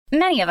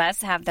Many of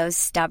us have those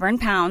stubborn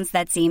pounds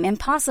that seem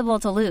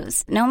impossible to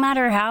lose, no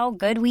matter how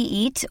good we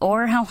eat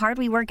or how hard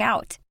we work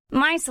out.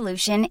 My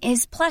solution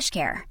is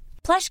PlushCare.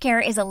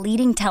 PlushCare is a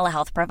leading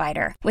telehealth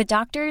provider with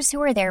doctors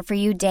who are there for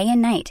you day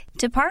and night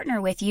to partner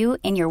with you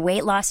in your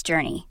weight loss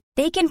journey.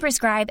 They can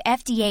prescribe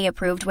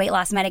FDA-approved weight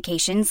loss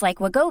medications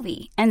like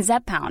Wegovy and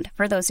Zepbound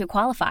for those who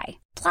qualify.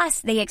 Plus,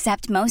 they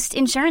accept most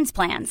insurance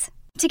plans.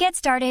 To get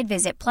started,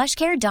 visit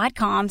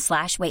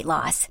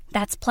plushcare.com/weightloss.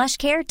 That's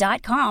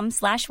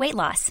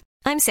plushcare.com/weightloss.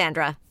 I'm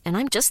Sandra, and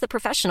I'm just the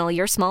professional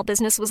your small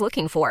business was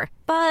looking for.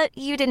 But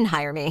you didn't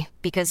hire me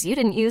because you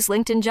didn't use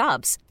LinkedIn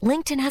Jobs.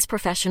 LinkedIn has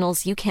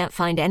professionals you can't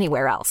find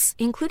anywhere else,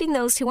 including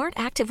those who aren't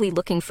actively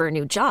looking for a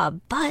new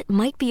job, but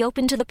might be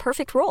open to the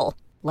perfect role,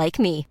 like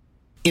me.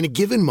 In a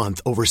given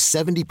month, over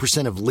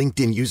 70% of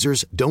LinkedIn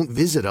users don't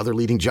visit other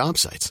leading job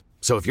sites.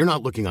 So if you're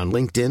not looking on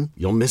LinkedIn,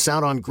 you'll miss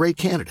out on great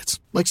candidates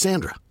like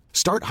Sandra.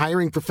 Start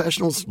hiring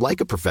professionals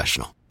like a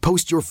professional.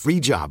 Post your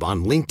free job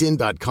on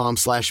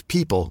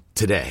linkedin.com/people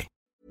today.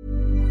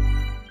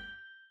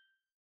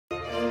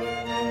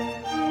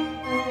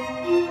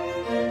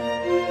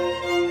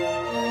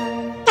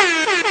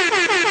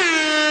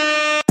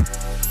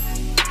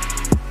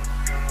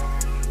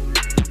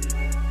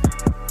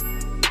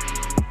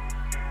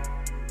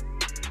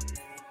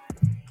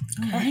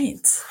 All right.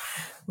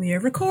 We are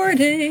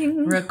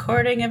recording.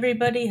 Recording,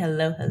 everybody.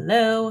 Hello,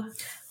 hello.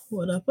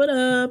 What up, what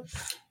up?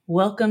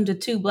 Welcome to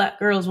Two Black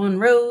Girls, One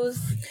Rose.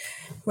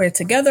 Where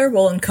together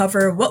we'll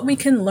uncover what we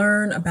can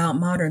learn about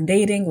modern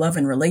dating, love,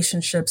 and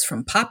relationships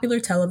from popular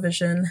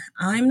television.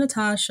 I'm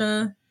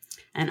Natasha.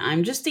 And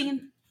I'm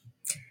Justine.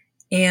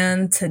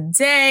 And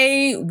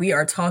today we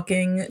are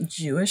talking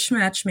Jewish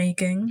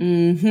matchmaking.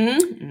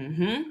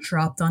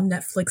 Dropped on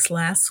Netflix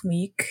last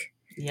week.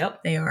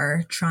 Yep. They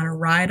are trying to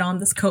ride on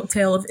this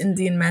coattail of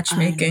Indian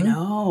matchmaking.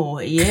 Oh,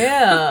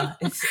 yeah.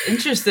 It's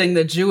interesting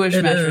that Jewish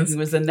matchmaking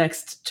was the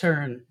next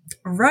turn.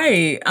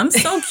 Right. I'm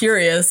so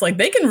curious. Like,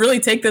 they can really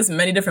take this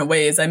many different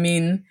ways. I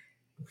mean,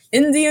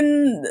 the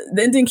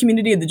Indian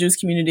community and the Jewish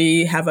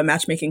community have a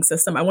matchmaking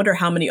system. I wonder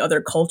how many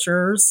other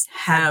cultures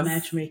have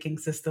matchmaking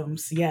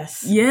systems.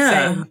 Yes.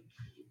 Yeah.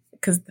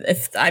 Because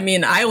I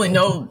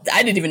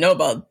didn't even know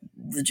about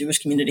the Jewish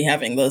community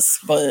having this,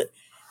 but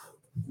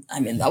I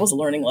mean, that was a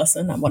learning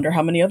lesson. I wonder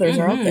how many others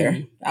are out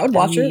there. I would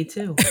watch it. Me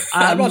too.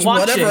 I'd watch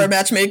whatever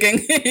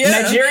matchmaking.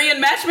 Yeah. Nigerian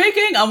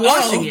matchmaking? I'm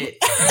watching it.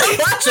 I'm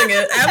watching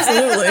it.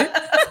 Absolutely.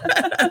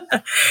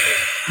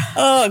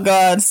 Oh,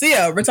 God. So,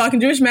 yeah, we're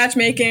talking Jewish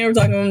matchmaking. We're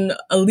talking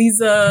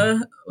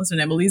Eliza. What's her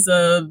name?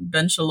 Eliza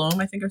Ben Shalom,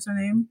 I think is her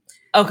name.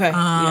 Okay.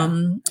 I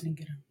didn't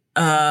get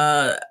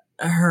her.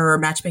 Her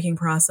matchmaking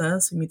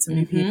process. We meet some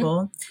new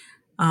people.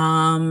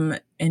 And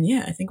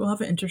yeah, I think we'll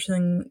have an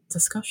interesting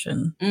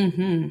discussion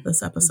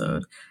this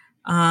episode.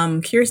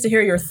 Curious to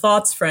hear your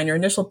thoughts, friend, your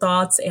initial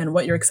thoughts, and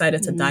what you're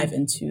excited to dive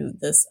into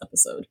this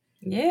episode.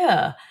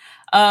 Yeah.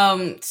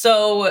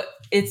 So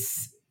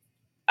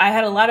I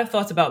had a lot of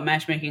thoughts about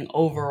matchmaking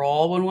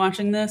overall when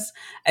watching this.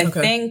 I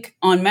think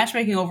on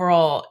matchmaking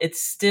overall,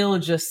 it's still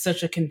just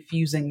such a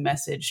confusing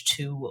message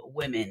to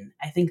women.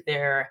 I think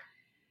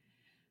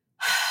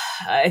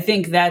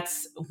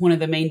that's one of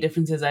the main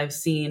differences I've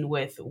seen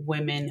with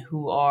women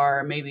who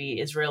are maybe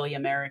Israeli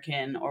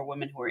American or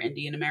women who are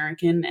Indian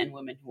American and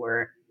women who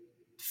are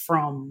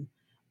from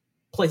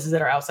places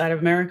that are outside of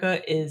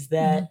America is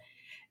that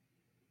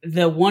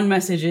the one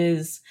message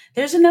is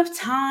there's enough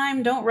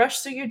time. Don't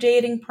rush through your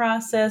dating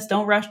process.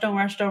 Don't rush.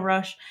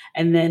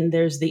 And then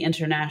there's the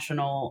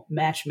international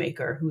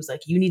matchmaker who's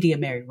like, you need to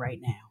get married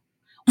right now.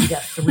 We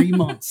got 3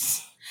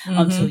 months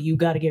until you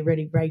got to get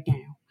ready right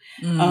now.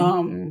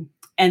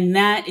 And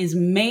that is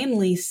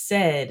mainly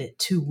said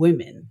to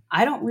women.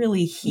 I don't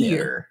really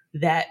hear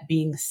that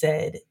being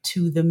said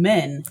to the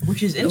men,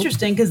 which is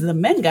interesting because the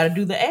men got to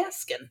do the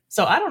asking.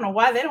 So I don't know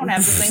why they don't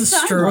have the same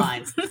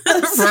timeline.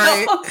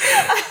 Right.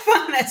 I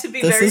find that to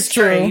be very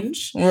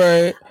strange.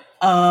 Right.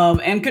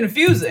 And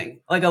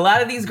confusing. Like a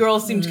lot of these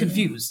girls seemed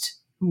confused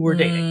who were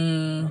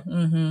dating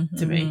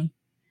to me.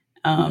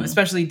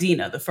 Especially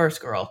Dina, the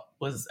first girl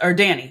or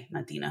Danny,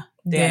 not Dina.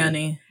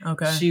 Danny.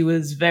 Okay. She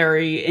was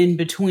very in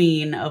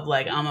between of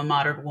like, I'm a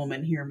modern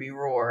woman, hear me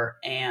roar,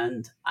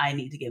 and I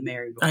need to get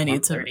married before I'm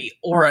 30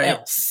 or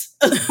else.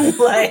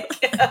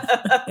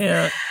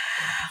 Yeah.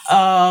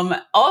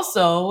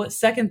 Also,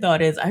 second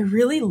thought is I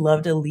really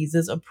loved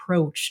Eliza's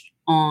approach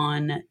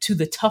to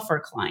the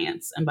tougher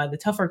clients. And by the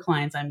tougher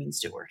clients, I mean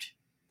Stuart.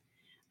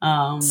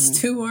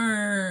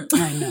 Stuart.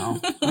 I know.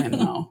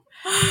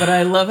 But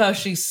I love how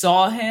she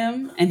saw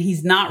him and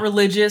he's not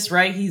religious,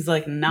 right? He's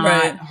like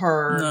not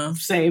her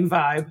same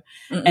vibe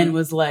and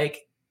was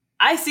like,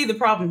 I see the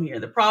problem here.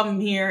 The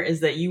problem here is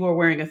that you are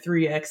wearing a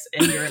 3X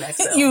and you're an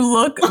XL. You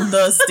look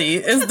dusty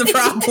is the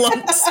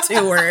problem,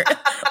 Stuart.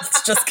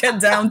 Let's just get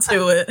down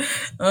to it.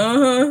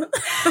 Oh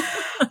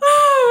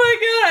my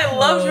God. I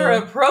loved her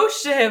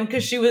approach to him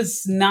because she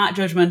was not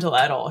judgmental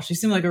at all. She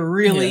seemed like a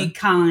really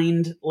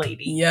kind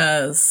lady.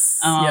 Yes.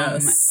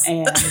 Yes.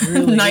 And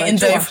really night and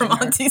day from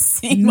her. Auntie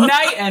Seema.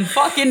 Night and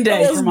fucking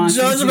day from Auntie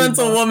Seema.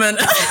 Judgmental woman.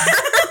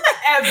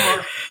 Ever.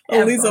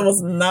 Elisa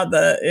was not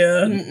that.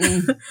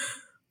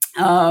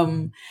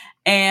 Yeah.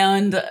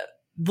 And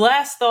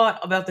last thought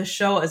about the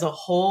show as a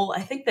whole,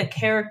 I think the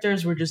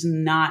characters were just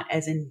not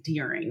as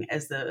endearing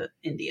as the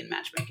Indian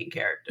matchmaking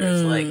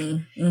characters.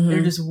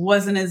 There just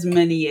wasn't as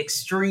many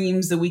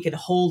extremes that we could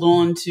hold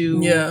on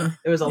to. Yeah.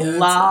 There was a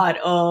lot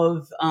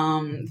of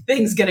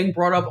things getting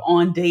brought up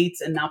on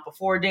dates and not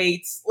before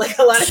dates. Like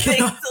a lot of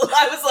things.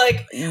 I was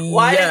like,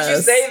 why did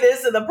you say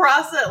this in the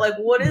process? Like,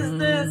 what is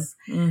this?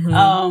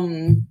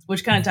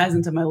 Which kind of ties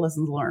into my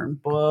lessons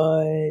learned.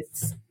 But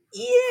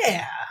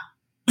yeah.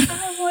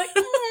 I was like,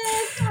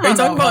 are you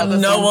talking about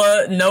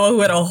Noah, who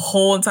had a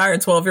whole entire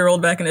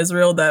 12-year-old back in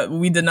Israel that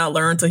we did not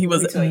learn until he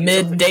was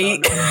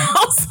mid-date?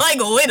 I was like,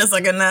 wait a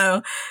second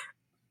now.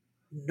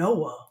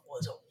 Noah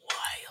was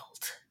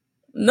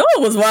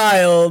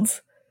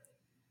wild.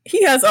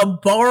 He has a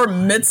bar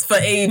mitzvah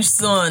age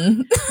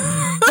son.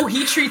 Oh,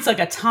 he treats like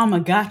a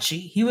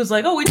Tamagotchi. He was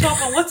like, oh, we talk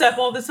on WhatsApp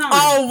all the time.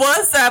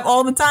 WhatsApp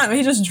all the time.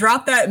 He just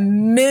dropped that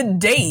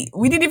mid-date.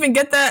 We didn't even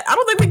get that. I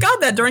don't think we got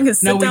that during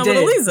his sit-down with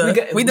Elisa.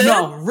 We did?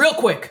 No, real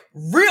quick.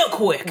 Real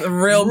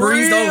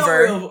breezed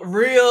over.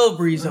 Real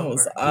breezed over. That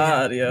was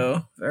odd,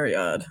 yo. Very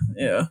odd.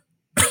 Yeah.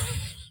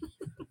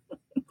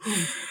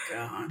 Oh,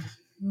 God.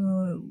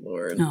 Oh,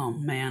 Lord. Oh,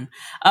 man.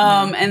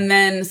 And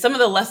then some of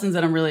the lessons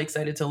that I'm really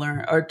excited to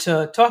learn or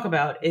to talk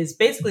about is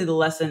basically the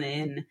lesson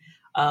in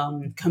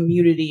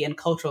community and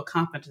cultural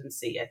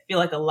competency. I feel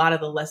like a lot of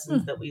the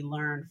lessons that we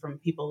learned from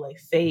people like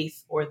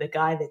Faith or the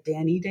guy that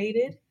Danny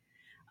dated.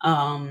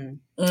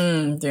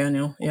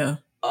 Daniel, yeah.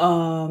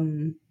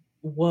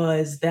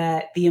 Was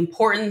that the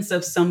importance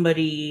of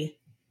somebody,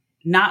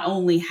 not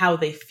only how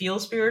they feel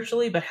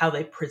spiritually, but how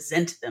they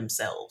present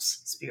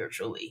themselves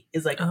spiritually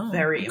is like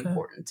very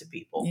important to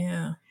people.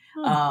 Yeah.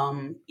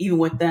 Even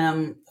with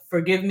them,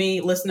 forgive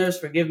me, listeners,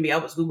 forgive me. I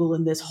was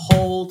Googling this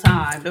whole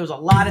time. There was a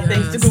lot of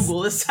things to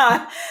Google this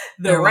time.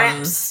 The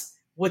raps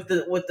with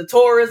the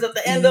Torahs at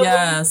the end of them.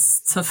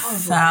 Yes. To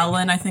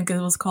Fallon, I think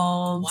it was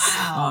called.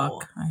 Wow.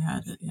 Fuck, I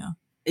had it, yeah.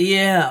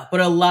 Yeah.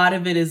 But a lot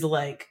of it is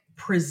like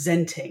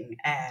presenting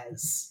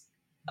as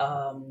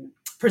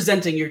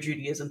presenting your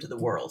Judaism to the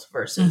world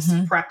versus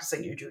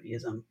practicing your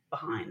Judaism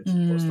behind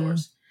closed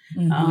doors,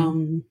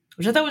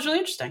 which I thought was really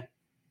interesting.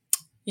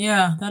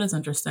 Yeah, that is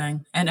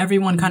interesting. And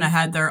everyone kind of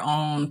had their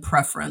own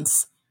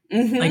preference.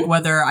 Like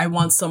whether I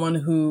want someone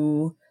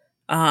who,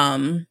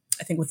 I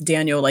think with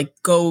Daniel, like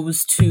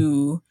goes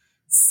to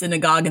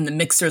synagogue in the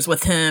mixers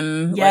with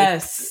him.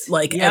 Yes.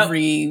 Like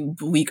every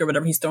week or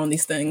whatever he's throwing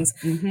these things.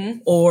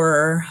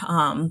 Or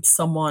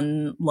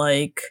someone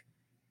like,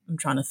 I'm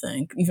trying to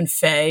think, even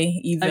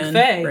Faye,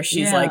 where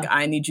she's like,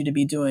 I need you to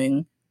be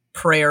doing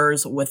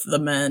prayers with the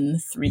men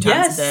 3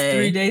 times a day.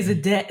 3 days a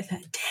day.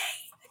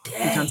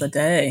 3 times a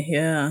day,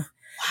 yeah. Wow.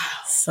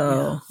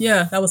 So,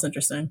 yeah, that was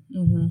interesting.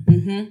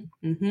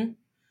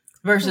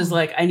 Versus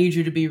like, I need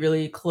you to be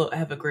really close,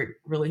 have a great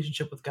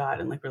relationship with God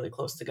and like really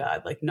close to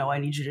God. Like, no, I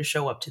need you to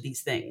show up to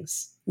these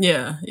things.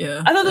 Yeah,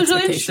 yeah. I thought that was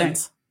really interesting.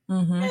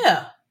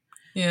 Yeah.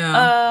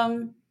 Yeah.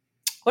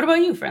 What about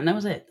you, friend? That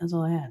was it. That's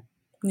all I had.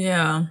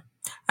 Yeah.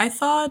 I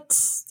thought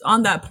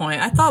on that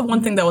point,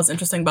 one thing that was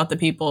interesting about the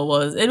people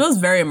was it was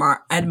very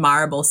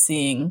admirable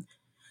seeing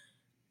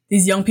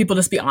these young people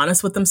just be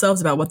honest with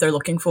themselves about what they're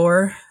looking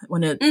for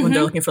when they're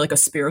looking for like a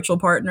spiritual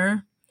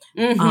partner.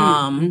 You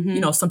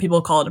know, some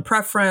people call it a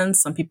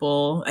preference. I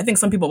think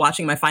some people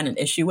watching might find an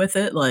issue with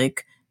it.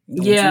 Like,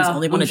 Jews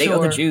only want to date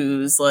other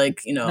Jews.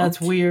 Like, you know,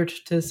 that's weird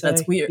to say.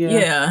 That's weird.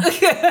 Yeah.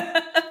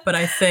 But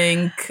I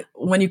think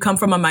when you come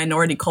from a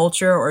minority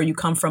culture or you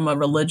come from a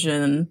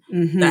religion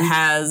that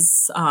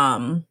has,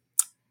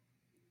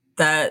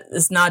 that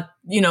is not,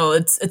 you know,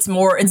 it's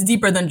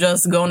deeper than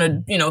just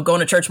going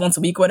to church once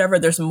a week, whatever.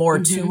 There's more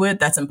to it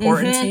that's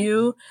important to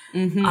you.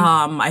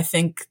 I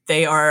think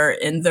they are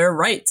in their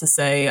right to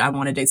say, I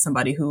want to date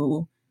somebody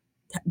who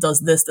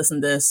does this, this,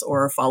 and this,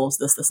 or follows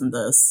this, this, and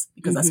this,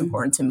 because that's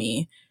important to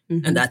me.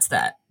 And that's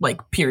that,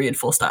 like, period,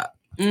 full stop.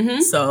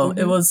 So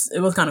it was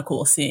kind of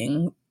cool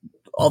seeing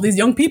all these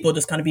young people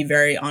just kind of be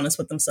very honest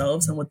with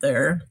themselves and with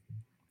their,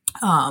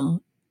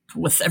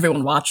 with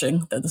everyone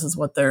watching, that this is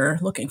what they're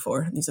looking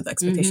for. These are the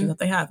expectations that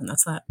they have, and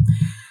that's that.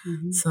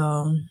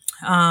 So,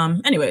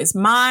 anyways,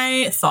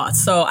 my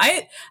thoughts. So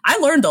I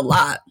learned a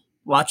lot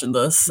watching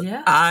this.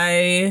 Yeah.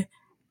 I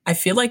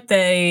feel like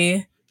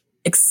they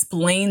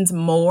explained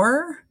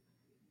more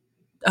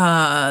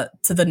to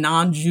the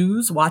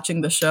non-Jews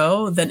watching the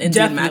show than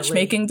Indian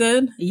matchmaking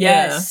did.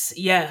 Yes.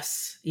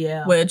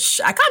 Yeah.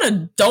 Which I kind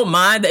of don't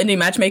mind. The Indian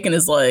matchmaking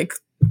is like,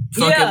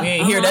 fuck it, we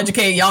ain't here to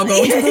educate, y'all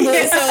go to Google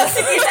yourself.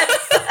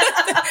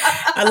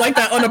 I like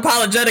that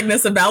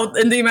unapologeticness about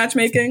Indian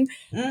matchmaking.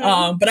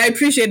 But I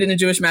appreciated in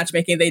Jewish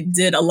matchmaking, they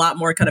did a lot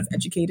more kind of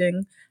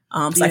educating.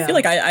 So I feel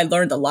like I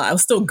learned a lot. I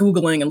was still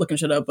Googling and looking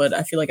shit up, but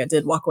I feel like I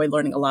did walk away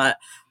learning a lot.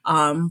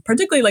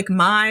 Particularly like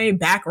my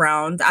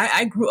background,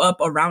 I grew up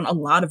around a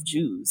lot of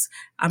Jews.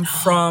 I'm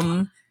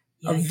from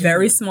a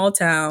very small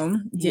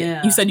town.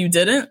 Yeah. You said you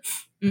didn't?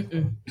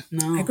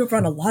 No. I grew up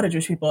around a lot of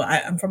Jewish people.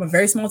 I'm from a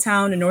very small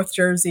town in North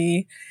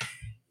Jersey.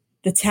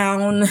 the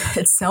town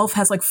itself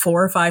has like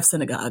 4 or 5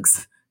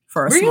 synagogues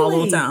for a Really? small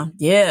little town.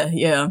 Yeah.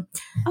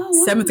 Oh,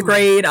 wow. 7th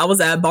grade, I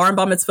was at bar and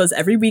bar mitzvahs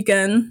every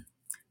weekend.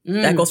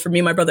 That goes for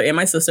me, my brother, and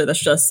my sister.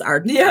 That's just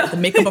the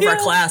makeup of our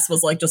class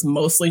was like just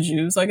mostly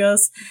Jews, I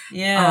guess.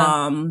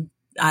 Yeah.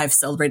 I've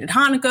celebrated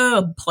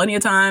Hanukkah plenty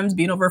of times,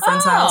 being over a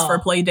friend's house for a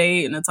play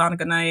date, and it's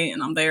Hanukkah night,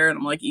 and I'm there, and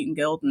I'm like eating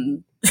guilt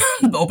and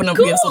opening up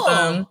gifts with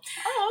them.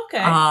 Oh,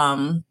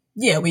 okay.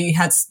 Yeah, we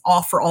had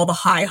off for all the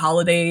high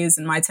holidays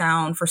in my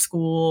town for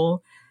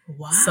school.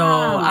 Wow. So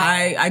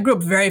I grew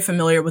up very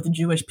familiar with the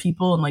Jewish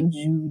people and like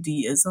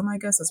Judaism, I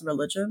guess, as a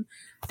religion.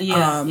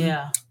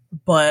 Yeah.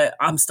 But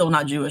I'm still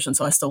not Jewish, and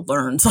so I still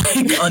learned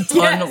like a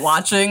ton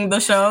watching the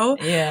show.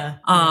 Yeah.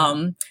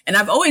 And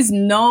I've always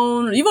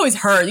known, you've always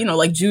heard, you know,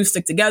 like Jews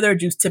stick together.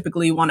 Jews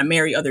typically want to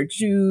marry other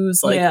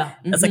Jews. Like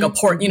that's like a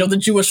you know, the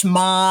Jewish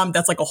mom,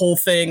 that's like a whole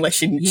thing. Like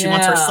she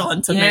wants her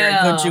son to marry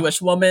a good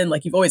Jewish woman.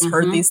 Like you've always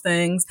heard these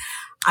things.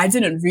 I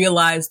didn't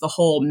realize the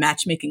whole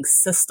matchmaking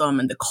system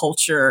and the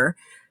culture.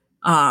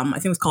 I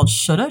think it was called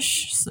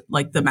Shuddush,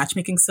 like the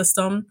matchmaking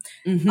system,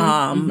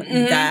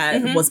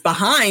 that was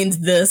behind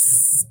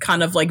this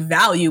kind of like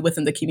value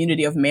within the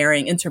community of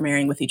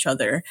intermarrying with each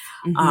other.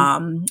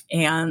 And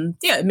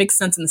yeah, it makes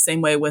sense in the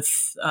same way with,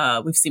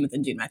 we've seen with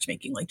Indian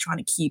matchmaking, like trying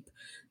to keep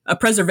a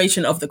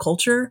preservation of the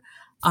culture,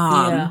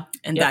 and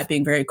that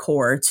being very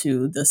core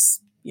to this,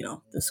 you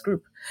know, this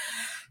group.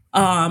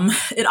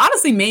 It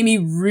honestly made me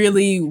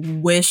really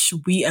wish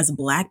we as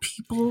Black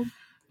people,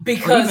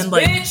 because even,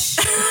 like, bitch,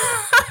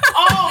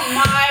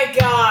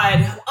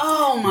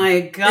 oh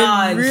my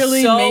god, it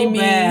really so made me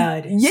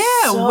bad.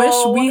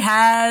 Wish we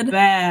had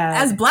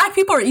bad as Black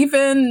people, or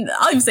even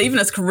I'll even say even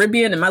as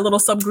Caribbean and my little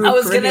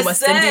subgroup, Caribbean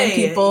West Indian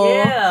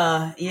people,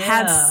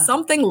 had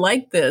something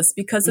like this,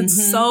 because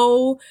it's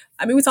so,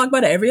 I mean, we talk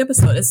about it every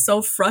episode, it's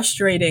so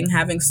frustrating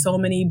having so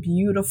many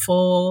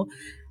beautiful,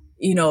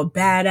 you know,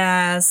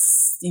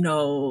 badass, you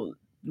know,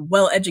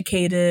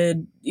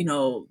 well-educated, you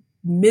know,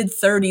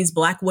 mid-30s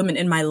Black women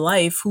in my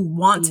life who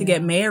want to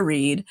get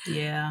married,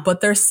 but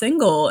they're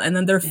single, and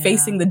then they're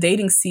facing the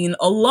dating scene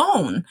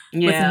alone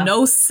with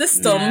no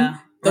system,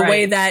 the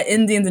way that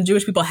Indians and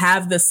Jewish people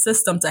have this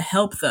system to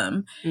help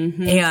them.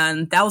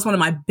 And that was one of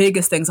my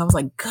biggest things. I was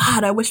like,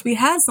 God, I wish we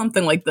had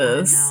something like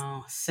this. I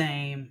know.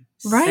 Same.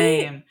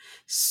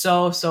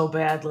 So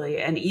badly.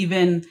 And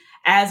even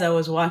as I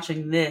was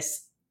watching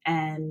this,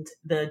 and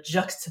the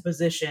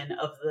juxtaposition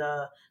of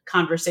the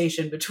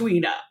conversation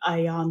between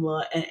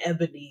Ayanla and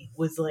Ebony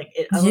was like,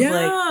 I was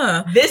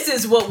like, this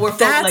is what we're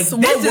focused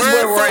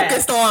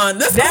on.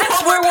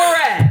 That's where we're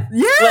at.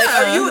 Yeah. Like,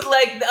 are you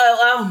like,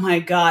 oh my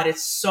God,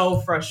 it's so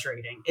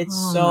frustrating. It's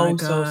so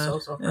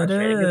frustrating.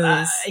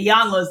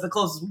 Ayanla is the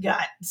closest we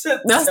got.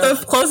 That's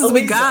the closest Elisa,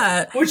 we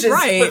got. Which is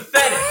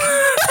pathetic.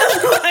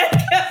 Like,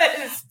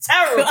 it's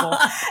terrible.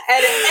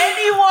 And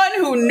anyone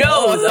who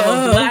knows of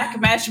a Black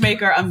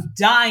matchmaker, I'm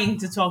dying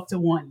to talk to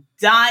one.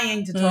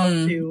 Dying to talk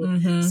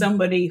to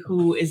somebody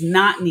who is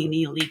not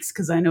Nene Leakes,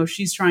 because I know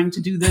she's trying to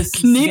do this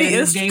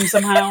game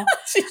somehow.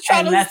 She's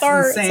trying to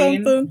start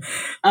something.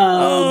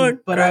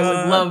 But I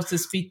would love to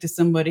speak to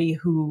somebody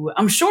who,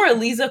 I'm sure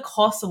Eliza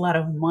costs a lot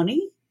of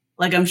money.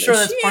 Like, I'm sure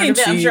that's part of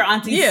it. I'm sure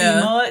Auntie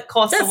Sima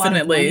costs a lot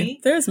of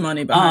money. There's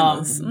money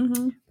behind this.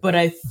 But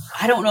I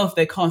don't know if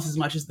they cost as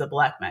much as the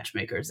Black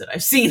matchmakers that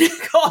I've seen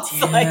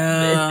cost. Like,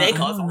 they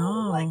cost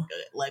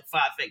like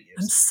 5 figures.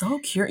 I'm so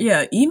curious.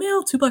 Yeah,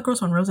 email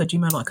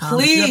 2blackgirlsonrose@gmail.com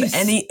Please. if you have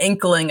any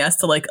inkling as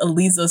to like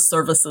Eliza's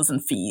services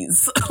and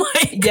fees.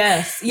 Like,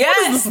 yes,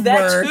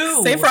 that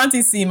too. Say for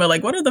Auntie Sima,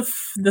 like, what are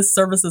the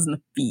services and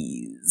the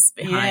fees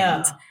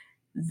behind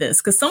this?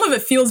 Because some of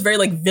it feels very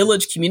like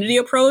village community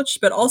approach,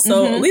 but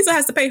also Eliza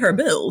has to pay her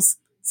bills,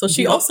 so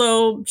she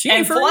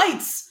ain't for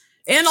flights.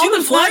 And she all the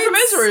was flying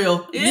flights from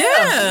Israel.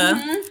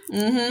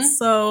 Yeah.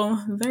 So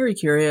very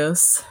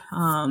curious.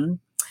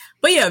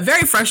 But yeah,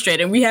 very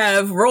frustrating.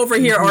 We're over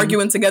here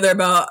arguing together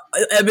about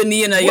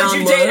Ebony and Ayanla. Would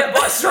you date a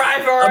bus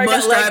driver? A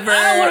bus driver.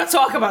 I don't want to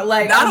talk about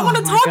I don't want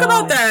to talk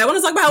about that. I want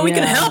to talk about how we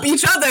can help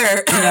each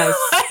other.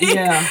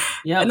 Yes.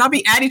 And not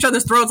be at each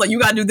other's throats. Like, you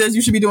got to do this.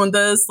 You should be doing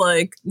this.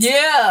 Like,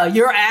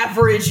 you're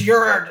average.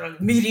 You're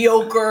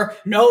mediocre.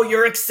 No,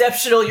 you're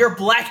exceptional. You're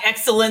Black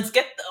excellence.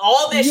 Get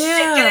all this shit.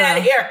 Get out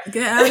of here.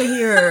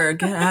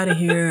 Get out of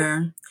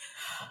here.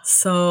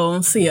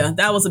 So yeah,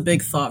 that was a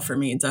big thought for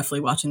me,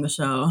 definitely watching the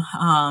show.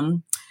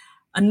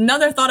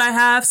 Another thought I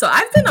have, so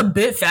I've been a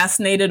bit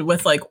fascinated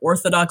with like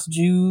Orthodox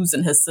Jews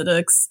and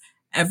Hasidics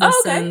ever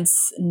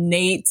since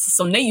Nate.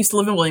 So Nate used to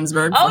live in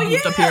Williamsburg. He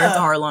moved up here to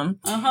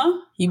Harlem.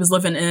 He was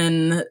living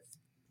in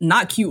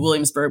not cute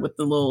Williamsburg with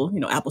the little,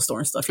 you know, Apple Store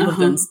and stuff. He lived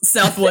in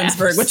South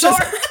Williamsburg, which is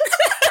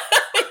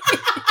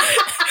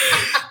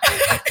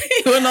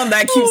he went on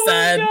that cute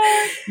side.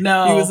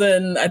 No. He was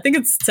in, I think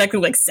it's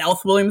technically like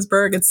South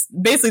Williamsburg. It's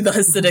basically the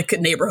Hasidic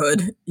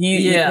neighborhood.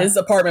 His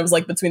apartment was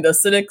like between the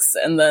Hasidics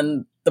and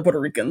then the Puerto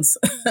Ricans.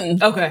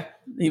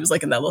 He was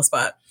like in that little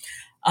spot.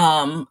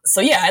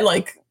 So yeah, I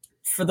like,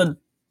 for the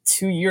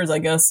 2 years, I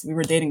guess, we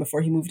were dating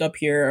before he moved up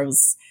here, I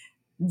was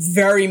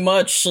very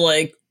much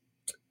like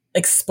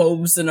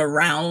exposed and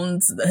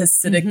around the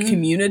Hasidic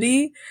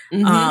community,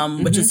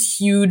 which is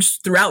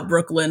huge throughout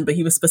Brooklyn, but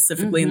he was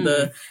specifically in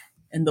the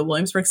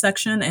Williamsburg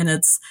section. And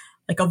it's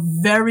like a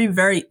very,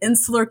 very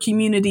insular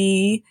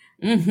community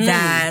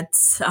that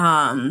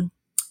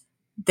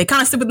they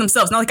kind of stick with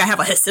themselves. Not like I have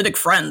a Hasidic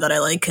friend that I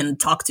like can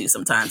talk to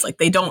sometimes. Like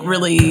they don't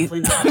really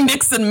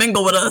mix and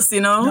mingle with us,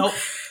 you know? Nope.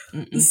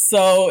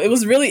 So it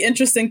was really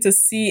interesting to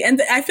see. And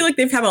I feel like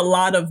they've had a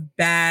lot of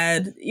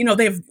bad, you know,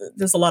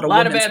 there's a lot of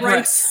women's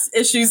rights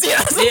issues. Yeah,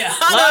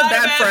 a lot of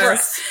bad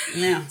press.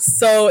 Yeah.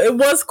 So it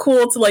was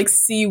cool to like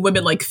see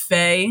women like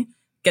Faye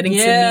getting to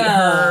meet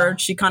her.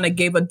 She kind of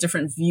gave a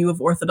different view of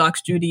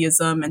Orthodox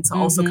Judaism and to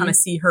also kind of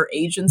see her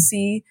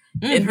agency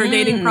in her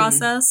dating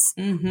process,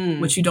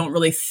 which you don't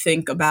really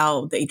think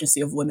about the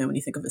agency of women when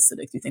you think of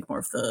Hasidic. You think more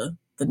of the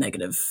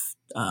negative,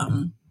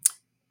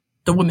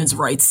 the women's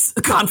rights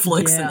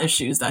conflicts and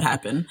issues that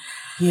happen.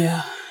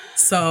 Yeah.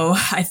 So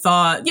I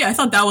thought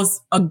that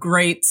was a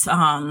great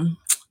kind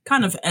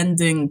of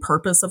ending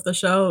purpose of the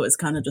show, is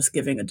kind of just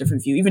giving a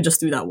different view, even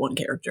just through that one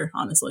character,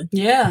 honestly.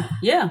 Yeah.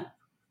 Yeah.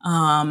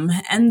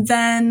 And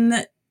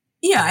then,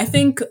 I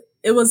think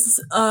it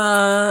was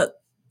a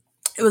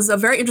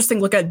very interesting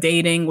look at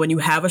dating when you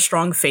have a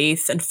strong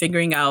faith and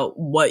figuring out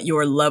what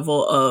your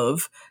level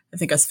of, I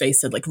think as Faye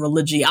said, like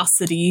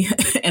religiosity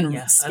and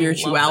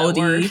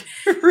spirituality.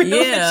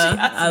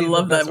 I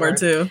love that word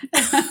too.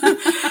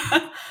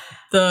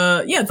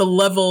 The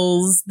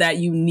levels that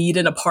you need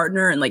in a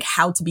partner and like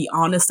how to be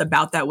honest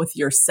about that with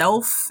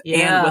yourself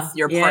and with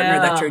your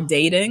partner that you're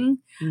dating.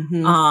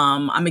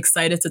 I'm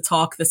excited to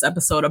talk this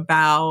episode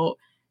about,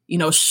 you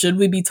know, should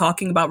we be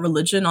talking about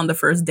religion on the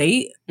first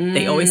date?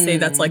 They always say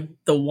that's like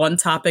the one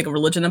topic of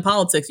religion and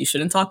politics. You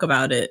shouldn't talk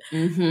about it.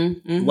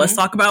 Let's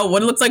talk about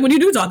what it looks like when you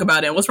do talk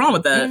about it. And what's wrong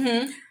with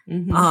that?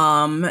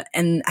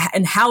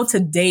 And how to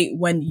date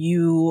when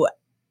you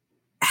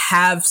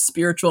have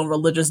spiritual and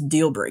religious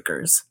deal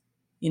breakers.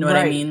 You know what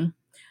I mean?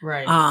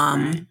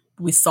 Right.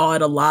 We saw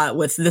it a lot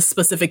with this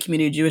specific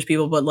community of Jewish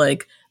people, but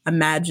like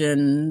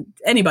imagine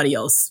anybody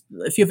else.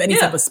 If you have any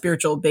type of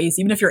spiritual base,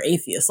 even if you're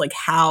atheist, like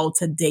how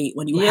to date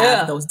when you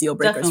have those deal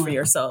breakers for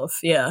yourself.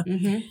 Yeah.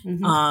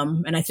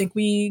 And I think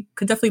we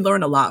could definitely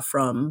learn a lot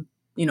from,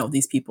 you know,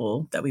 these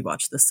people that we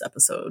watched this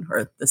episode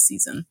or this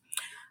season.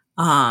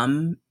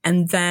 And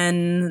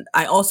then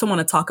I also want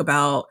to talk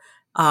about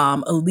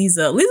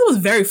Eliza. Eliza was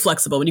very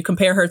flexible when you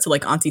compare her to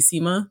like Auntie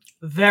Sima.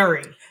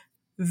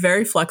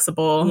 Very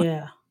flexible.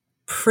 Yeah.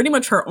 Pretty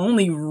much her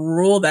only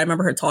rule that I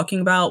remember her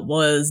talking about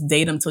was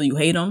date him till you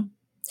hate him.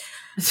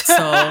 So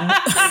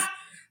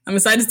I'm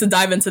excited to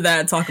dive into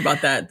that and talk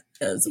about that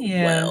as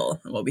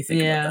well and what we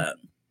think about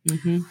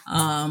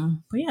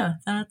that. But yeah,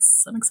 I'm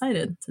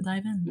excited to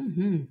dive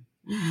in.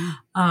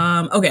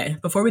 Okay,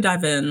 before we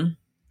dive in,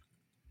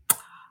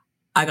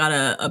 I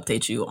gotta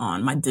update you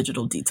on my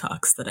digital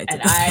detox that I did.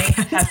 And I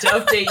have to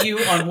update you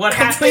on what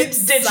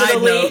happens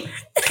digitally.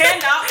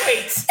 Cannot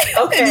wait.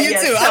 Okay, and you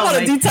too. I'm on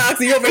a detox.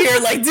 You over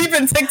here like deep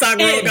in TikTok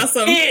world. Got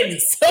some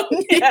news.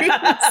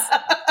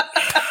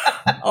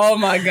 Oh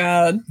my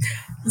God.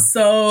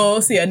 So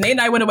Nate and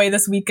I went away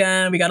this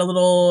weekend. We got a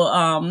little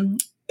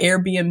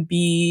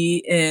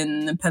Airbnb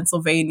in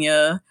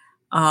Pennsylvania.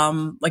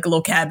 Like a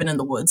little cabin in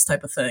the woods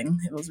type of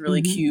thing. It was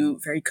really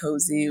cute, very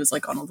cozy. It was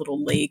like on a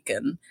little lake,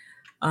 and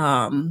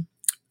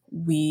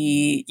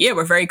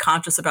we're very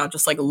conscious about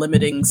just like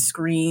limiting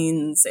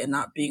screens and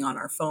not being on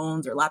our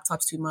phones or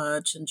laptops too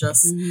much, and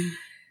just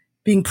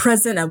being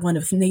present at one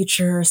with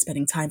nature,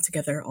 spending time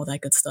together, all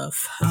that good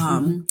stuff.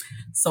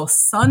 So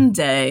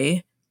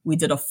Sunday we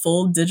did a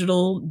full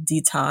digital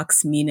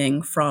detox,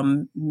 meaning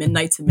from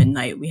midnight to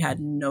midnight we had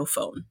no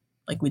phone.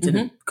 Like we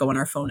didn't go on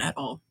our phone at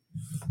all.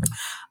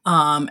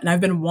 And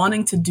I've been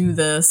wanting to do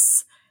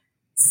this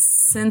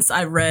since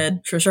I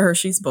read Trisha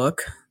Hershey's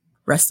book,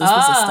 Rest is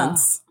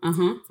Resistance.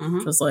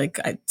 It was like,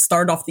 I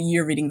started off the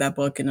year reading that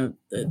book, and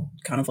it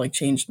kind of like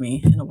changed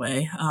me in a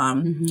way.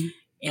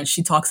 And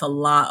she talks a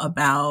lot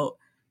about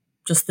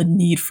just the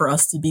need for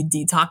us to be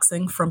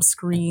detoxing from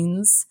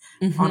screens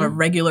on a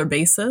regular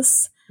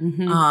basis.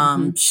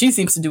 She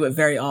seems to do it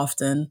very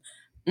often.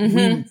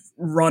 We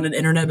run an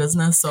internet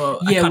business, so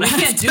we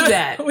can't do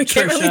that. We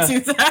can't really do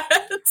that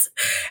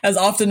as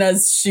often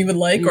as she would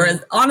like, or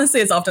as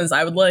often as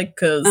I would like,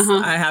 because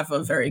I have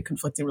a very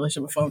conflicting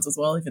relationship with phones as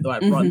well, even though I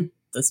run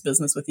this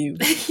business with you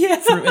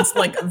through, it's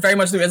like very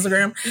much through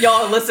Instagram.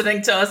 Y'all are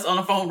listening to us on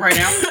a phone right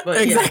now.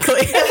 But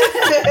exactly.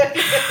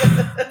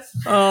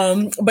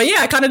 But yeah,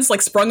 I kind of just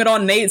like sprung it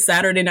on Nate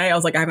Saturday night. I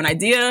was like, I have an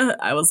idea.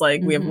 I was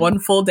like, we have one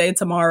full day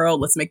tomorrow.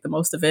 Let's make the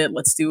most of it.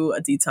 Let's do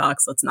a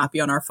detox. Let's not be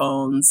on our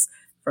phones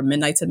from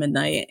midnight to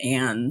midnight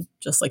and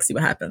just like see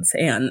what happens.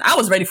 And I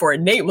was ready for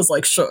it. Nate was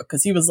like shook,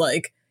 because he was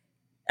like,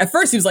 at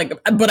first he was like,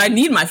 but I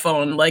need my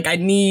phone. Like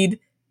and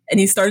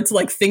he started to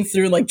like think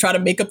through, like try to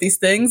make up these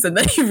things. And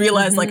then he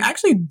realized like, I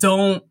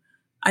don't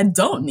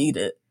need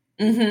it.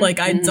 Like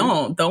I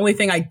don't. The only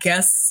thing I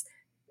guess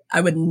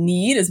I would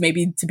need is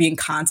maybe to be in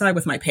contact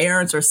with my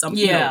parents or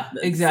something.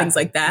 Things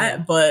like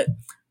that. But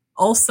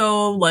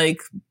also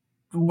like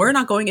we're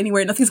not going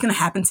anywhere. Nothing's going to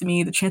happen to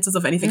me. The chances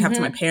of anything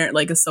happening to my parent,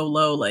 like, is so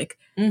low. Like,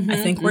 I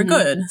think we're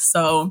good.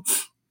 So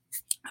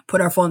I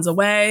put our phones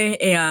away,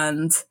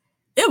 and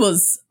it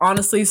was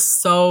honestly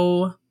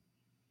so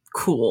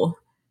cool.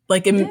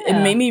 Like, it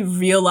made me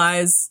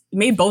realize, it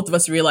made both of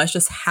us realize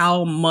just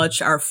how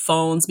much our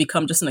phones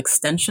become just an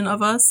extension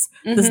of us.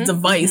 This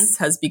device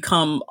has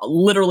become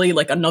literally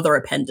like another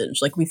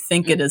appendage. Like, we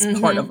think it is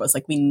part of us.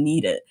 Like, we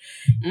need it.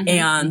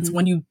 And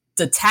when you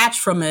detach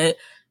from it,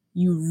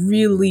 you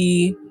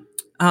really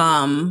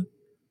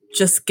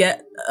just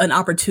get an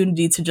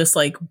opportunity to just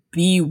like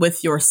be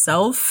with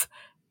yourself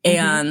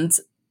and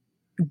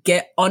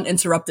get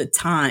uninterrupted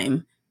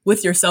time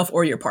with yourself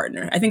or your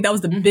partner. I think that was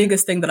the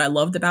biggest thing that I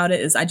loved about it,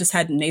 is I just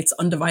had Nate's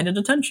undivided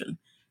attention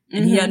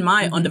and he had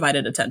my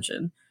undivided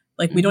attention.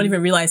 Like, we don't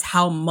even realize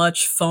how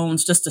much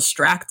phones just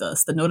distract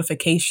us, the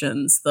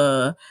notifications,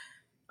 the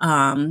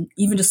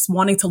even just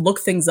wanting to look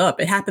things up.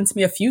 It happened to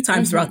me a few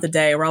times throughout the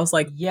day where I was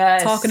like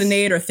talking to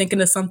Nate or thinking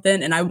of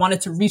something, and I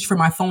wanted to reach for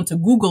my phone to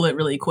Google it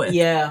really quick.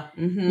 Yeah.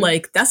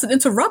 Like, that's an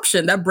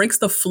interruption that breaks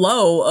the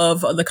flow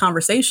of the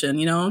conversation,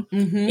 you know?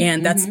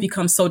 And that's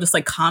become so just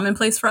like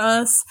commonplace for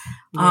us.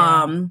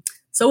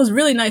 So it was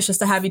really nice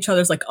just to have each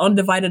other's like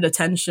undivided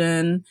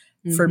attention.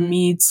 For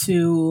me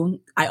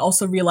to, I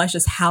also realized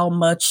just how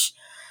much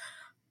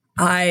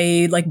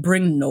I like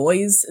bring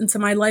noise into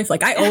my life.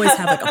 Like, I always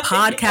have like a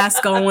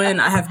podcast going.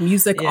 I have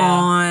music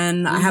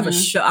on. I have a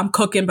show. I'm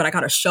cooking, but I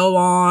got a show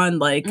on.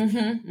 Like,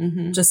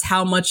 just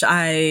how much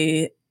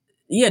I,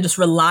 just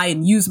rely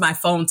and use my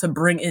phone to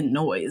bring in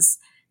noise.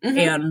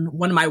 And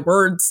one of my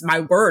word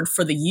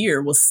for the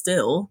year was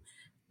still,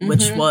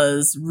 which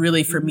was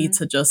really for me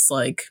to just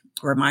like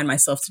remind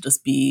myself to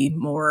just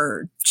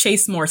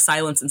chase more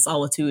silence and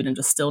solitude and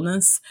just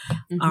stillness.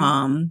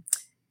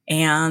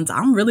 And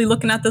I'm really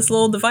looking at this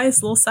little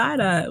device, little side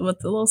eye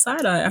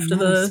after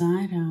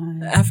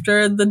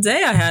the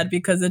day I had,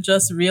 because it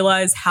just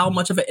realized how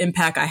much of an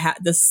impact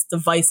this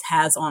device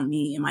has on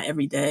me in my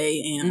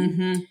everyday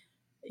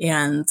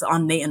and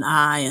on Nate and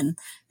I. And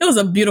it was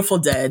a beautiful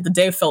day. The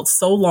day felt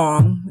so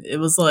long. It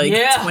was like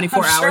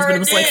 24 hours, but it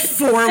was like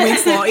 4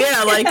 weeks long.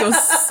 Yeah, like, it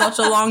was such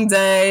a long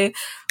day.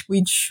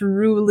 We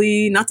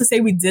truly, not to say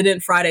we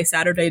didn't Friday,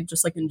 Saturday,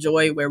 just like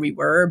enjoy where we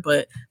were,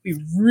 but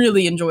we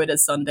really enjoyed it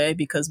Sunday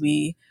because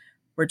we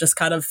were just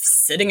kind of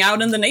sitting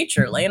out in the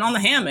nature, laying on the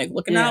hammock,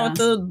 looking out at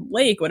the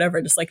lake,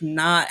 whatever, just like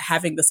not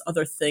having this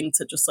other thing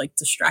to just like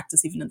distract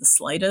us even in the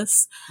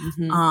slightest.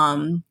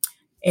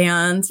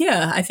 And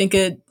I think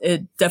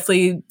it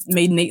definitely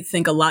made Nate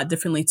think a lot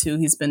differently too.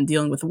 He's been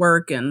dealing with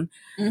work and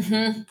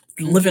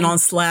living on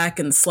Slack,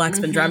 and Slack's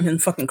been driving him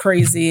fucking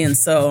crazy. And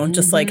so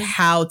just like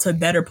how to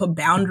better put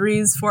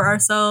boundaries for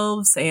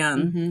ourselves,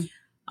 and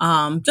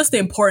just the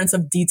importance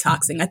of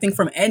detoxing, I think,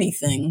 from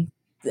anything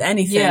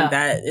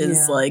that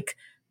is like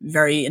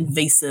very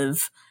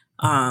invasive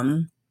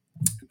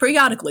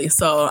periodically.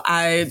 So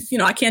I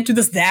can't do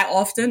this that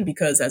often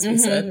because, as we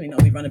said,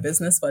 we run a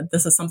business, but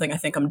this is something I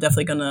think I'm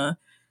definitely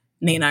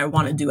Nate and I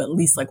want to do at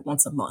least like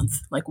once a month,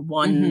 like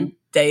one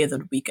day of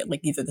the weekend, like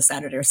either the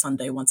Saturday or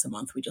Sunday, once a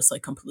month. We just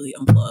like completely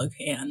unplug,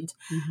 and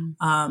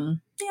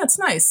it's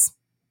nice.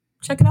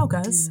 Check it out,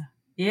 guys.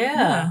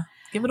 Yeah.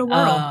 Give it a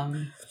whirl.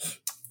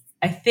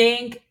 I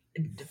think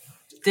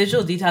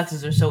digital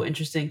detoxes are so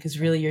interesting because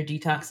really you're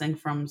detoxing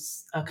from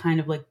a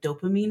kind of like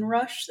dopamine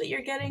rush that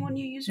you're getting when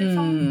you use your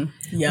phone,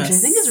 which I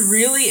think is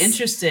really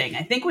interesting.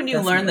 I think when you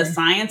learn the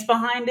science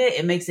behind it,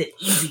 it makes it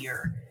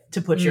easier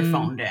to put your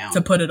phone down,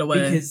 to put it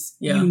away, because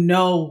you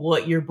know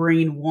what your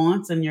brain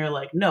wants, and you're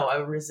like, no, I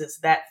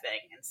resist that thing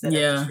instead of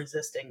just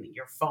resisting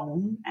your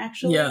phone.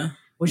 Actually,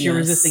 what you're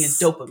resisting is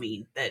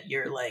dopamine, that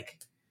you're like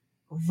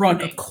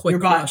running, like a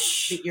quick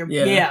rush.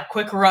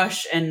 Quick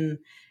rush. And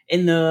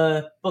in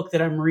the book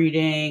that I'm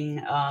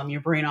reading,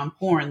 Your Brain on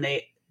Porn,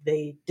 they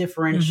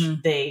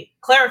differentiate, they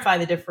clarify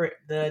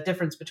the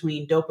difference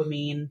between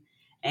dopamine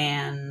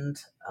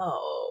and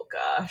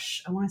I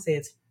want to say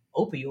it's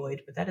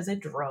opioid, but that is a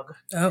drug.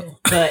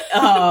 But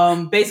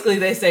basically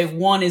they say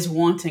one is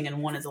wanting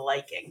and one is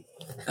liking.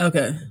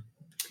 And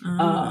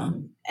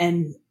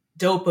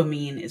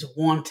dopamine is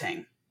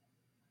wanting.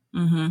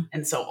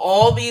 And so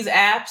all these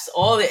apps,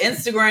 all the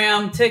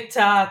Instagram,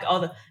 TikTok,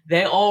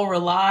 they all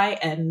rely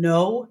and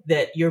know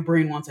that your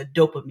brain wants a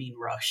dopamine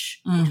rush,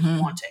 which is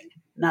wanting,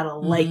 not a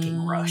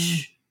liking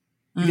rush.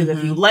 Because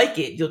if you like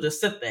it, you'll just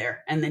sit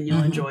there and then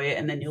you'll enjoy it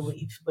and then you'll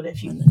leave. But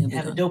if you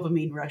have a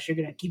dopamine rush, you're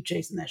gonna keep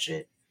chasing that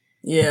shit.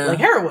 Like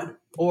heroin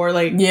or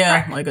like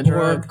crack, like a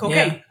drug, or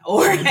cocaine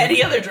or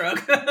any other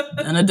drug.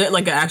 And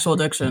like an actual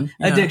addiction.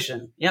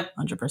 Addiction. Yep.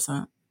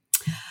 100%.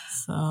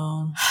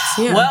 So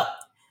well,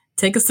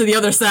 take us to the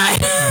other side.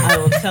 I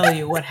will tell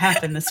you what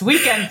happened this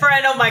weekend,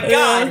 friend. Oh my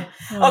God.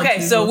 Okay.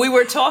 Jesus. So we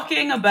were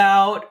talking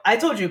about, I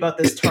told you about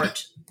this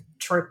Tarte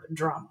trip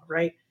drama,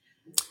 right?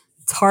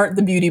 Tarte,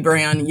 the beauty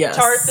brand. Yes.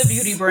 Tarte, the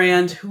beauty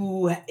brand,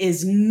 who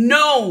is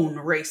known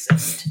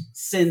racist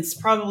since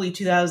probably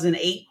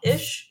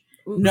 2008-ish.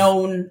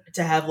 Known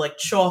to have like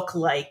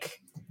chalk-like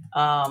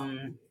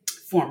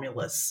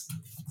formulas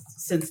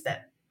since then.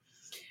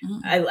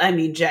 I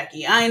mean,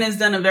 Jackie Ina's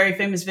done a very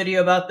famous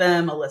video about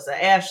them.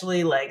 Alyssa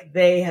Ashley, like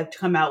they have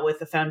come out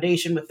with a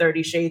foundation with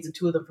 30 shades and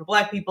 2 of them for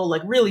Black people,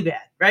 like really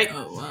bad, right?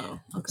 Oh, wow.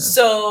 Okay.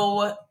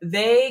 So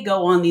they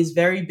go on these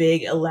very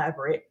big,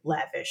 elaborate,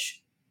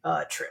 lavish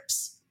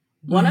trips.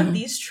 One of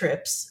these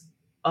trips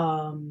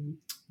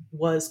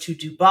was to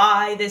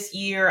Dubai this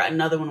year.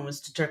 Another one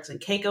was to Turks and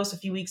Caicos a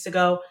few weeks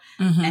ago.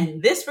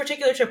 And this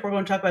particular trip we're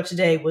going to talk about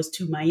today was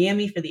to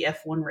Miami for the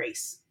F1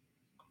 race.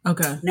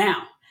 Okay.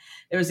 Now,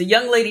 there was a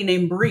young lady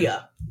named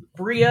Bria.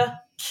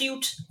 Bria,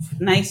 cute,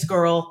 nice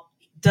girl,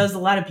 does a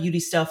lot of beauty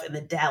stuff in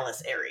the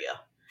Dallas area,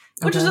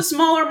 which is a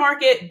smaller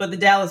market, but the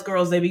Dallas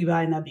girls, they be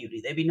buying that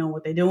beauty. They be knowing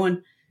what they're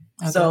doing.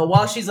 So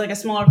while she's like a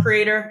smaller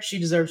creator, she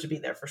deserves to be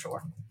there for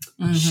sure.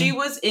 She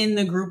was in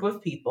the group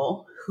of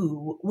people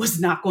who was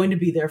not going to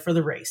be there for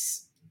the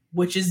race,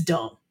 which is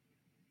dumb.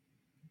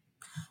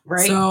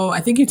 Right. So I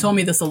think you told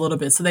me this a little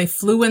bit. So they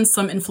flew in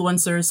some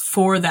influencers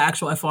for the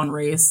actual F1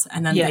 race,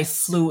 and then they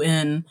flew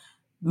in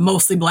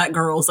mostly Black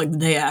girls like the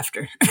day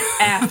after.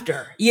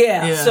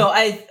 Yeah. So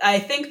I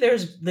think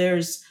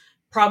there's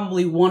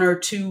probably 1 or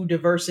 2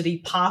 diversity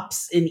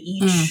pops in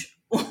each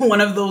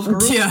one of those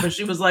groups. But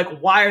she was like,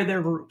 why are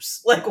there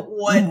groups? Like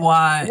what?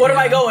 Why? What am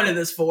I going to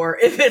this for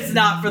if it's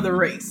not for the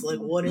race? Like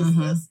what is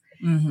this?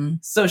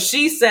 So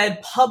she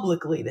said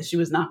publicly that she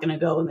was not going to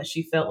go and that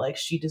she felt like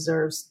she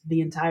deserves the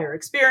entire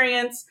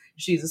experience.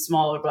 She's a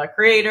smaller Black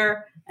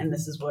creator, and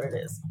this is what it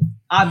is.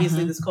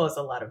 Obviously, this caused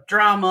a lot of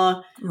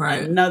drama.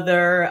 Right.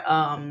 Another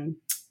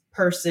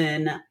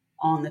person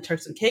on the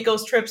Turks and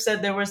Caicos trip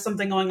said there was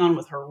something going on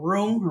with her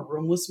room. Her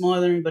room was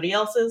smaller than anybody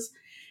else's.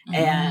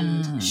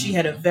 And she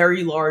had a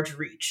very large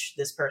reach,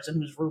 this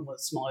person whose room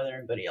was smaller than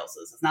everybody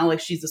else's. It's not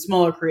like she's a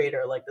smaller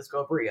creator like this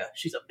girl Bria.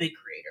 She's a big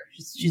creator.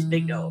 She's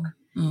big dog.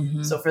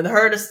 So for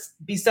her to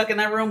be stuck in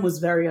that room was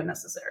very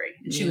unnecessary.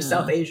 And she was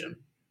South Asian.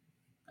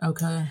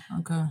 Okay.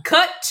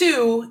 Cut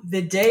to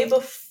the day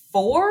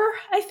before,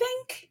 I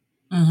think.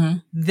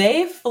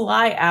 They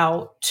fly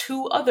out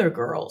 2 other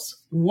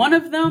girls. One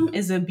of them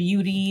is a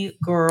beauty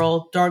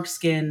girl, dark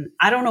skin.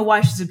 I don't know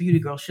why she's a beauty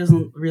girl. She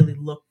doesn't really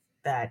look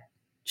that.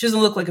 She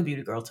doesn't look like a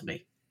beauty girl to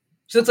me.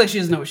 She looks like she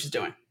doesn't know what she's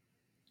doing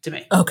to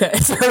me. Okay.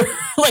 So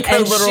like her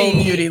literal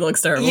beauty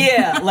looks terrible.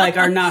 Yeah, like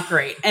are not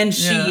great. And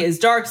she is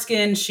dark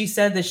skinned. She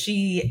said that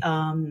she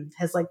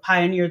has like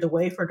pioneered the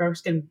way for dark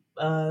skinned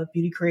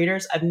beauty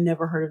creators. I've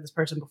never heard of this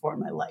person before in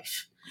my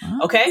life.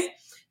 Okay.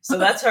 So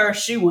that's her.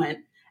 She went.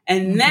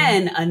 And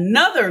then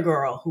another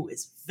girl who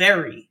is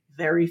very,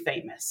 very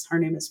famous. Her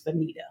name is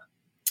Fanita.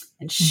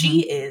 And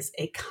she is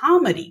a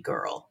comedy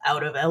girl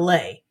out of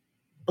LA.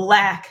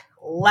 Black,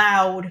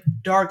 loud,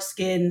 dark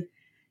skin,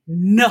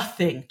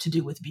 nothing to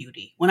do with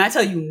beauty. When I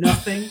tell you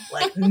nothing,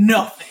 like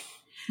nothing.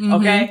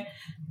 Okay.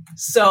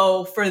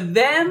 So for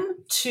them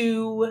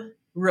to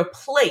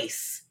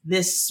replace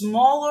this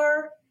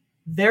smaller,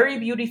 very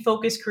beauty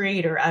focused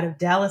creator out of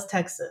Dallas,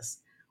 Texas,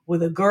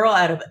 with a girl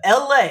out of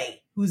LA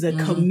who's a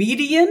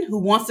comedian who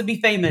wants to be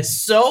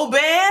famous so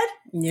bad,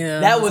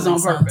 that was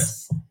on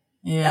purpose.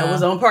 Yeah. That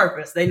was on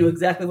purpose. They knew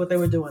exactly what they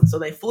were doing. So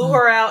they flew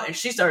her out and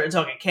she started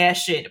talking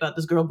cash shit about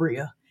this girl,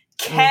 Bria.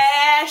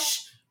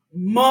 Cash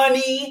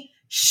money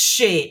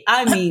shit.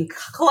 I mean,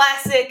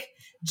 classic.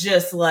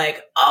 Just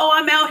like, oh,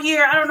 I'm out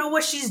here. I don't know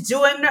what she's